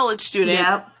college student.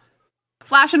 Yep.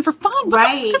 Flashing for fun.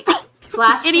 Right.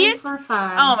 Flashing idiot. for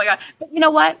fun. Oh my God. But you know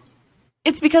what?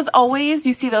 It's because always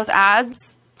you see those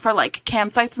ads for, like,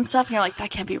 campsites and stuff, and you're like, that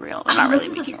can't be real. They're not really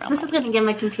making real This is going to give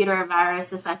my computer a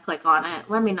virus if I click on it.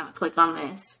 Let me not click on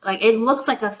this. Like, it looks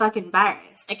like a fucking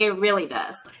virus. Like, it really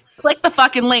does. Click the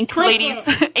fucking link, ladies.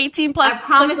 18 plus. I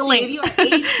promise you, link. if you are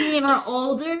 18 or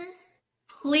older,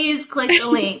 please click the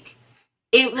link.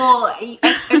 It will.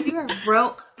 If you're a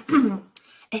broke,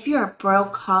 if you're a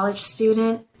broke college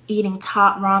student eating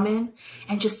top ramen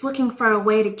and just looking for a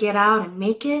way to get out and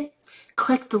make it,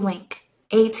 click the link.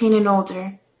 18 and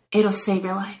older, it'll save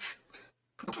your life.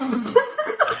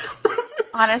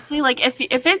 Honestly, like if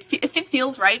it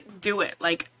feels right, do it.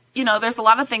 Like, you know, there's a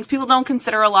lot of things people don't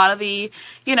consider, a lot of the,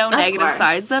 you know, negative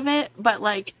sides of it. But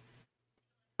like,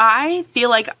 I feel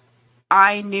like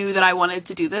I knew that I wanted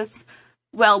to do this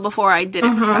well before I did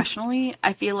it professionally.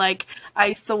 I feel like I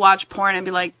used to watch porn and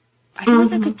be like, I feel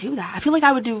like I could do that. I feel like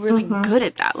I would do really good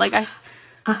at that. Like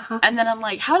and then I'm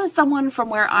like, how does someone from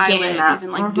where I live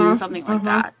even like do something like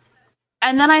that?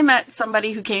 And then I met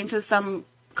somebody who came to some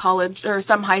college or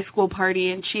some high school party,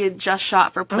 and she had just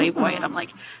shot for Playboy, and I'm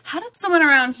like, how did someone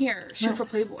around here shoot for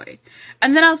Playboy?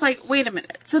 And then I was like, wait a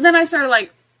minute. So then I started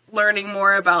like learning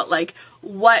more about like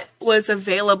what was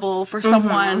available for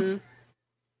someone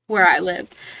where I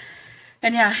lived.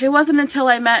 And yeah, it wasn't until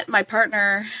I met my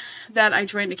partner that I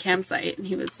joined a campsite, and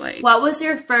he was like, what was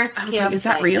your first campsite like, is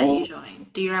that real? That you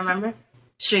joined? Do you remember?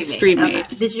 Streetmate.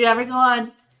 Okay. Did you ever go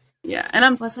on? Yeah, and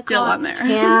I'm What's it still called? on there.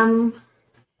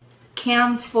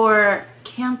 Cam for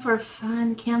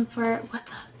fun, Cam for what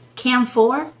the Cam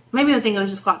 4? Maybe I think it was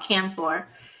just called Cam 4.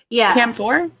 Yeah. Cam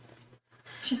 4?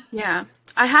 Yeah.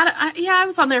 I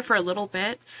was on there for a little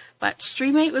bit, but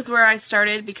Stream8 was where I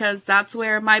started because that's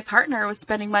where my partner was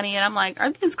spending money, and I'm like,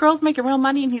 are these girls making real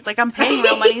money? And he's like, I'm paying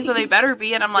real money, so they better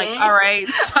be. And I'm like, all right,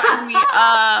 sign me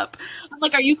up. I'm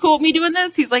like, are you cool with me doing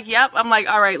this? He's like, yep. I'm like,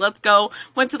 all right, let's go.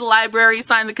 Went to the library,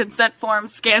 signed the consent form,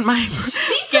 scanned my IDs.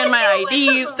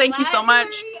 Thank you so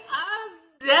much. I'm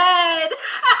dead.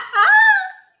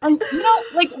 And,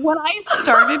 like, when I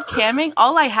started camming,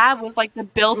 all I had was, like, the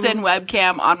built-in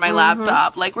webcam on my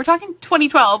laptop. Like, we're talking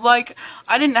 2012. Like,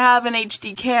 I didn't have an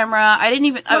HD camera. I didn't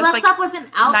even... I was, that like, stuff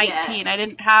wasn't out 19. yet. I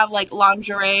didn't have, like,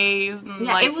 lingeries. And,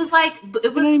 yeah, like, it was like...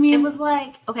 It was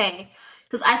like... Okay.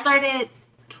 Because I started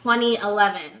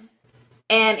 2011.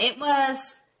 And it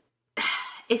was...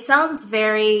 It sounds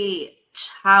very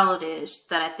childish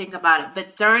that I think about it.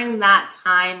 But during that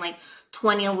time, like...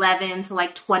 2011 to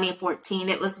like 2014,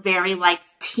 it was very like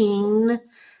teen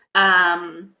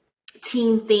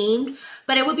themed,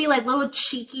 but it would be like little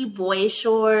cheeky boy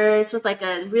shorts with like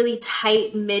a really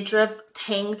tight midriff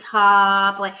tank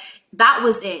top. Like that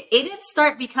was it. It didn't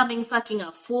start becoming fucking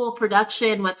a full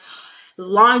production with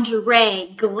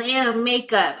lingerie, glam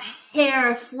makeup,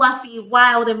 hair, fluffy,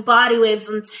 wild, and body waves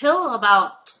until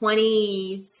about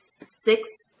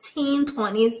 2016,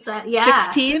 2017. Yeah.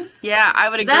 16? Yeah, I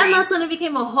would agree. Then that's when it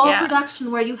became a whole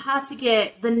production where you had to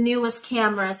get the newest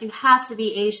cameras. You had to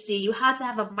be HD. You had to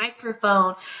have a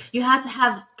microphone. You had to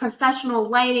have professional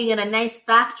lighting and a nice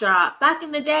backdrop. Back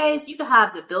in the days, you could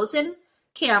have the built-in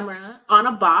camera on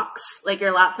a box, like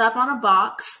your laptop on a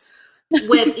box,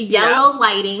 with yellow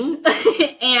lighting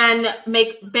and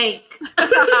make bank. Like,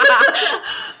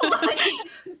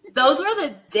 those were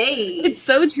the days. It's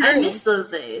so true. I miss those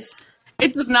days.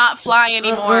 It does not fly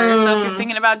anymore. So if you're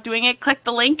thinking about doing it, click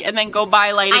the link and then go buy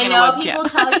lighting and a webcam. I know people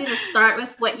tell you to start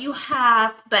with what you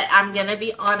have, but I'm going to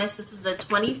be honest. This is the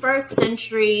 21st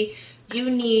century.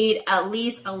 You need at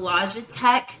least a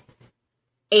Logitech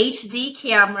HD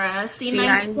camera,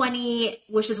 C920,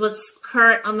 which is what's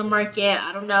current on the market.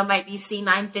 I don't know, it might be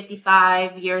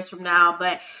C955 years from now,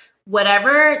 but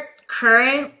whatever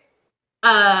current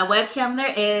webcam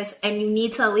there is, and you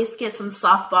need to at least get some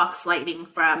softbox lighting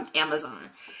from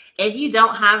Amazon. If you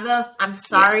don't have those, I'm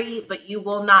sorry, but you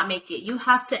will not make it. You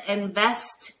have to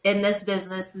invest in this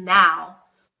business now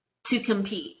to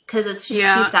compete because it's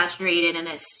just too saturated and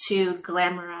it's too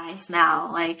glamorized now.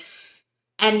 Like,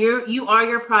 and you are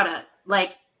your product.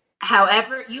 Like,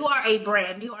 however, you are a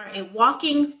brand. You are a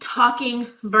walking, talking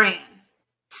brand.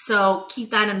 So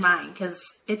keep that in mind because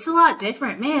it's a lot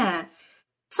different, man.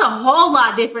 It's a whole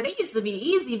lot different. It used to be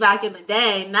easy back in the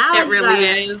day. Now it really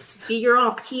is. Be your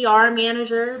own PR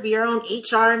manager, be your own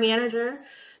HR manager,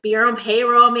 be your own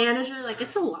payroll manager. Like,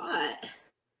 it's a lot.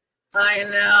 I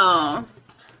know.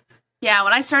 Yeah,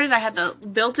 when I started, I had the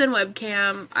built-in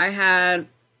webcam. I had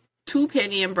 2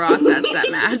 penny and bra sets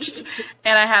that matched,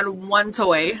 and I had 1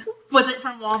 toy. Was it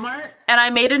from Walmart? And I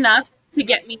made enough to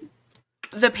get me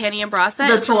the penny and bra set.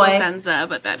 The toy. Senza,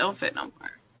 but that don't fit no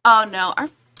more. Oh no,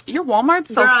 your Walmart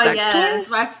sells sex toys?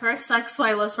 My first sex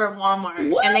toy was from Walmart.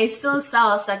 What? And they still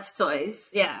sell sex toys.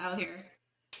 Yeah, out here.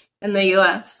 In the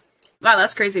U.S. Wow,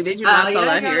 that's crazy. They do not sell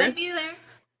that here. Be there.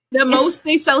 The most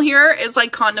they sell here is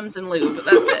like condoms and lube.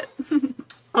 That's it.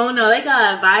 Oh no, they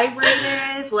got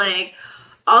vibrators, like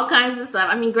all kinds of stuff.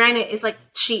 I mean, granted, it's like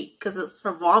cheap because it's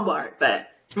from Walmart, but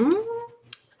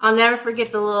I'll never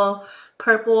forget the little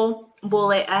purple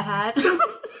bullet I had.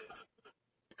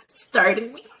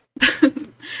 Started me.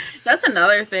 That's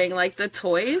another thing. Like, the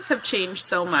toys have changed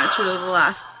so much over the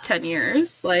last 10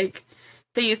 years. Like,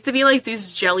 they used to be like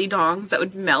these jelly dongs that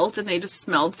would melt and they just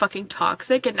smelled fucking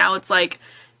toxic, and now it's like,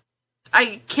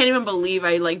 I can't even believe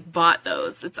I like bought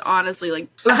those. It's honestly like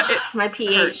my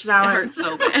pH balance. It hurts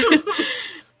so bad.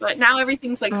 But now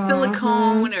everything's like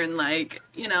silicone and like,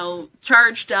 you know,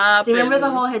 charged up. Do you remember the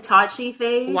whole Hitachi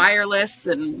phase? Wireless,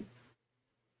 and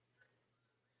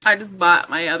I just bought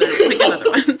my other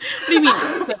another one. What do you mean?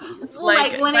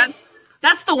 Like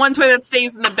that's the one toy that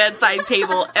stays in the bedside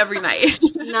table every night.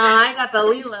 No, I got the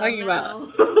Lilo. Talking about.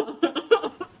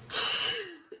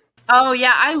 Oh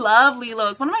yeah, I love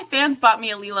Lilos. One of my fans bought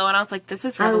me a Lilo, and I was like, "This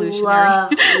is revolutionary." I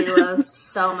love Lilos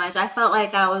so much. I felt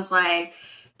like I was like,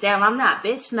 "Damn, I'm that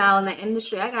bitch now in the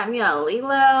industry. I got me a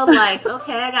Lilo. Like,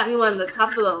 okay, I got me one of the top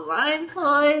of the line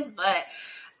toys." But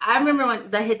I remember when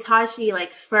the Hitachi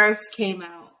like first came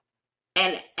out,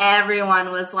 and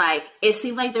everyone was like, it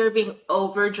seemed like they were being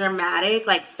over dramatic,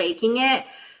 like faking it.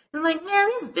 I'm like, man,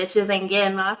 these bitches ain't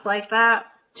getting off like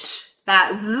that.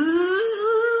 That zzz.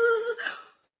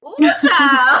 Ooh,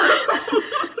 child.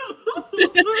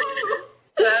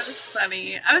 That's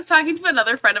funny. I was talking to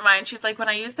another friend of mine. She's like, when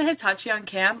I use the Hitachi on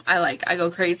cam, I go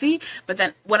crazy. But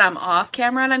then when I'm off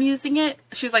camera and I'm using it,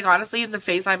 she's like, honestly, the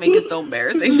face I make is so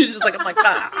embarrassing. She's just like, I'm like,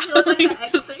 ah. Like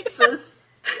exorcist.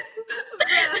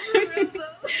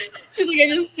 She's like, I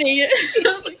just take it.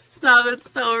 I was like, stop,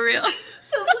 it's so real. Like,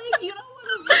 you don't want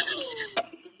to look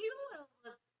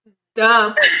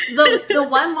dumb. The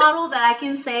one model that I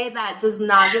can say that does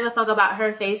not give a fuck about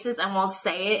her faces and won't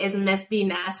say it is Miss B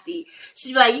Nasty.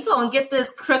 She'd be like, you gonna get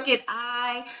this crooked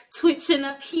eye twitching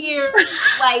up here,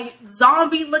 like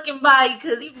zombie looking body,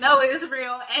 because you know it's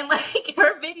real. And like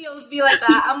her videos be like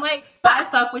that. I'm like, I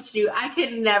fuck with you. I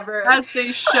could never. As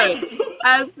they should.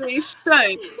 As they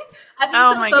should. I'd be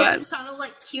so focused trying to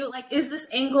look cute. Like, is this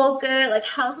angle good? Like,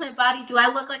 how's my body? Do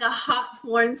I look like a hot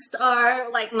porn star?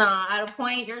 Like, nah, at a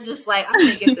point, you're just like, I'm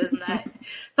gonna get this nut.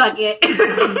 Fuck it.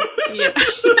 Yeah.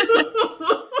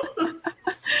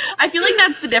 I feel like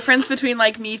that's the difference between,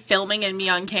 like, me filming and me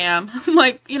on cam. I'm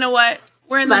like, you know what?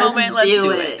 We're in the moment. Let's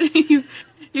do it.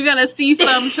 You gotta see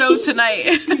some show tonight.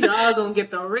 Y'all gonna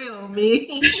get the real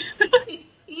me.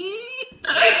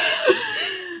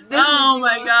 Oh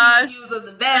my gosh. Views of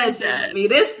the bedroom.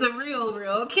 This the real,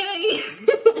 okay?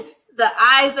 The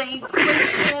eyes ain't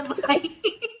twitching like.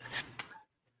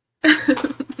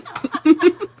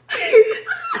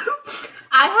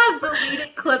 I have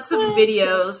deleted clips of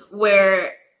videos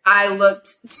where I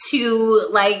looked too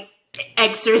like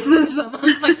exorcism.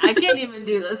 I'm like, I can't even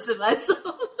do this to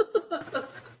myself.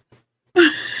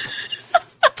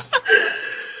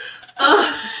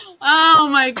 Oh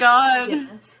my god.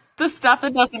 Yes. The stuff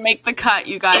that doesn't make the cut,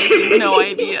 you guys have no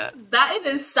idea. That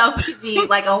in itself could be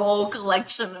like a whole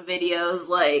collection of videos.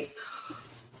 Like,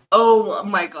 oh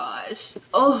my gosh.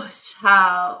 Oh,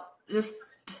 child. Just.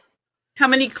 How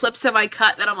many clips have I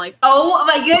cut that I'm like, oh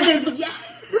my goodness,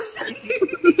 yes.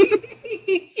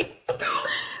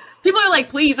 People are like,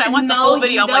 please, I want the whole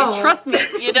video. I'm like, trust me,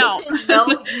 you don't. No,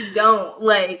 you don't.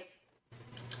 Like,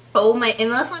 oh my,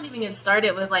 and let's not even get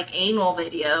started with like anal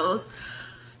videos.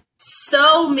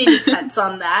 So many cuts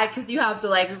on that because you have to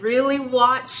like really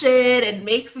watch it and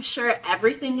make for sure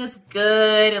everything is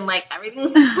good and like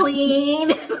everything's clean.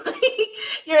 Like,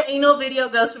 your anal video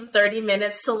goes from 30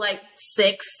 minutes to like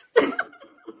 6.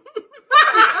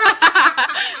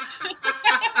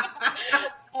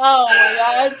 Oh my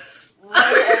god.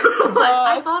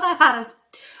 I thought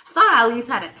I at least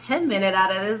had a 10-minute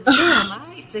out of this, but damn, all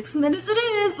right, 6 minutes it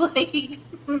is. Like.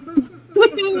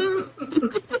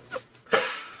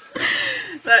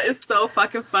 That is so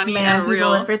fucking funny and real.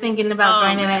 People, if you're thinking about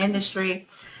joining the industry,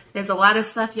 there's a lot of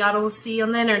stuff y'all don't see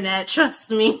on the internet. Trust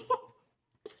me.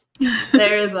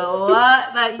 There's a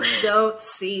lot that you don't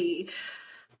see.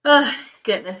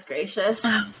 Goodness gracious.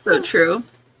 So true.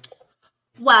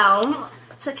 Well,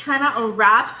 to kind of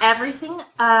wrap everything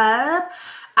up,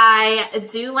 I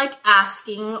do like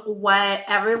asking what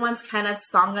everyone's kind of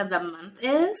song of the month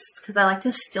is, because I like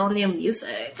to steal new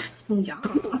music.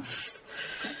 Yes.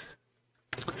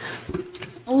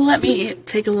 Let me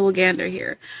take a little gander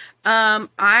here.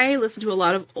 I listen to a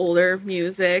lot of older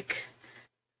music.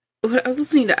 I was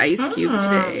listening to Ice Cube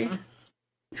today.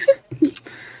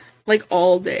 Like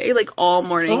all day, like all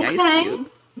morning. Okay. Ice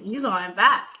Cube. You going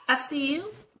back. I see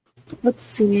you. Let's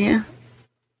see.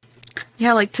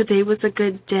 Yeah, like Today Was a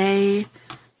Good Day.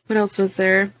 What else was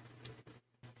there?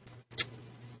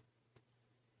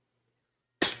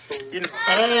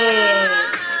 Hey.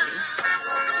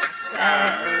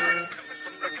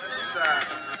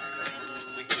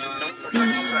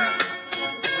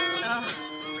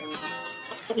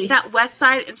 That West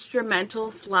Side instrumental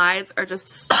slides are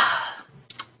just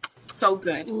so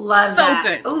good. Love that. So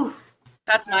good. Ooh.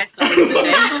 That's my song of the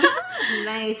day.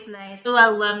 Nice. Ooh, I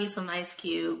love me some Ice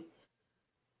Cube.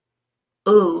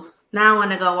 Ooh, now I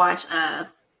want to go watch Are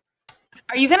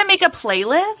you gonna make a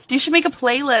playlist? You should make a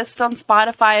playlist on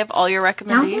Spotify of all your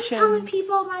recommendations. Don't be telling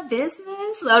people my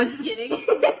business. I was just kidding.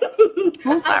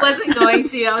 I wasn't going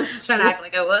to. I was just trying to act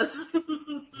like I was.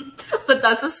 But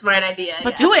that's a smart idea.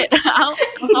 But do it. I'll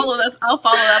follow that. I'll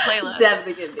follow that playlist.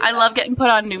 Definitely gonna do that. I love getting put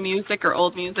on new music or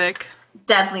old music.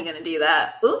 Definitely gonna do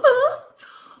that. Ooh.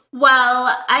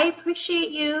 Well, I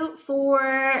appreciate you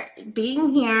for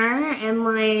being here and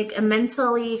like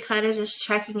mentally kind of just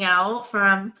checking out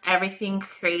from everything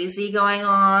crazy going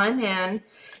on and,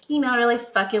 you know, really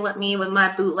fucking with me with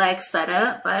my bootleg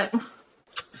setup, but,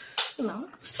 you know.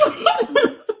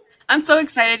 I'm so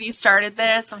excited you started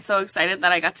this. I'm so excited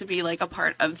that I got to be like a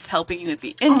part of helping you with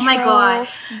the intro. Oh my God.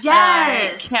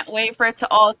 Yes. I can't wait for it to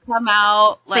all come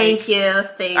out. Like, Thank you.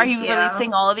 Are you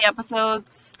releasing all of the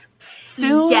episodes?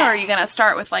 soon? Yes. Or are you going to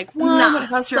start with like one? No.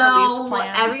 How's your release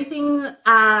plan? Everything,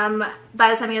 by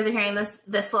the time you guys are hearing this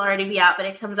will already be out, but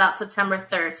it comes out September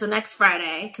 3rd. So next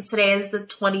Friday, because today is the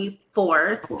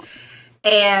 24th. Cool.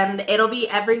 And it'll be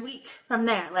every week from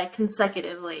there, like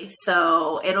consecutively.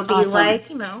 So it'll be like,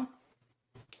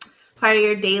 part of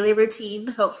your daily routine,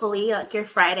 hopefully, like your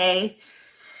Friday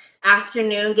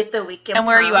afternoon, get the weekend. And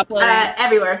where are you uploading?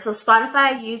 Everywhere. So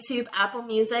Spotify, YouTube, Apple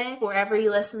Music, wherever you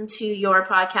listen to your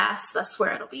podcasts, that's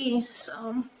where it'll be.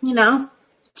 So,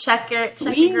 check your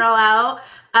girl out.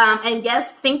 And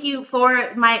yes, thank you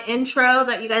for my intro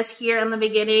that you guys hear in the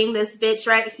beginning. This bitch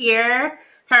right here,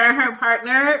 her and her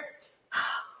partner.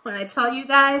 When I tell you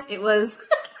guys, it was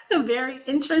a very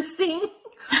interesting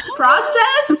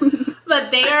process, but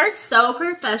they are so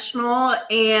professional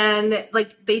and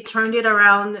like they turned it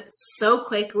around so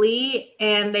quickly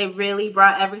and they really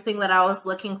brought everything that I was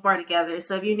looking for together.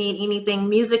 So if you need anything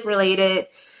music related,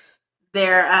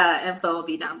 their info will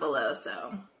be down below.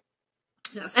 So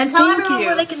yes. And tell everyone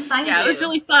where they can find you. Yeah, it was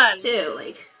really fun too.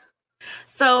 Like,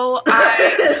 so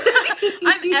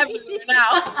I'm everywhere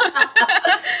now.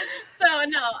 So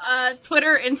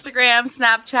Twitter, Instagram,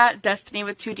 Snapchat, Destiny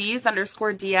with 2 Ds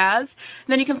 _Diaz. And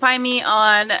then you can find me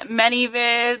on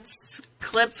ManyVids,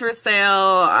 Clips for Sale,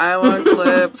 I Want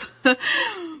Clips,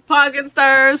 Pocket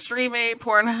Stars, Streamate,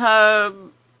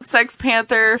 Pornhub, Sex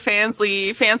Panther,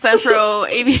 Fansly, Fan Central,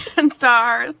 AVN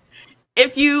Stars.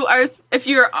 If you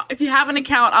have an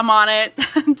account, I'm on it.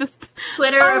 Just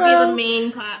Twitter will be the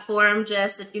main platform.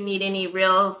 Just if you need any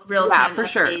real time updates,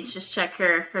 sure. Just check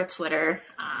her Twitter.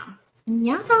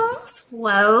 Yes.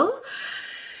 Well,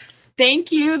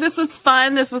 thank you. This was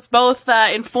fun. This was both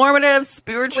informative,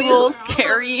 spiritual,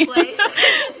 scary.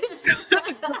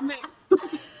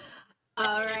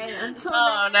 All right. Until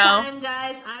next time,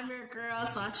 guys, I'm your girl,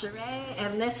 Sasha Ray,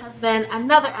 and this has been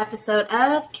another episode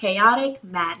of Chaotic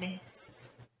Madness.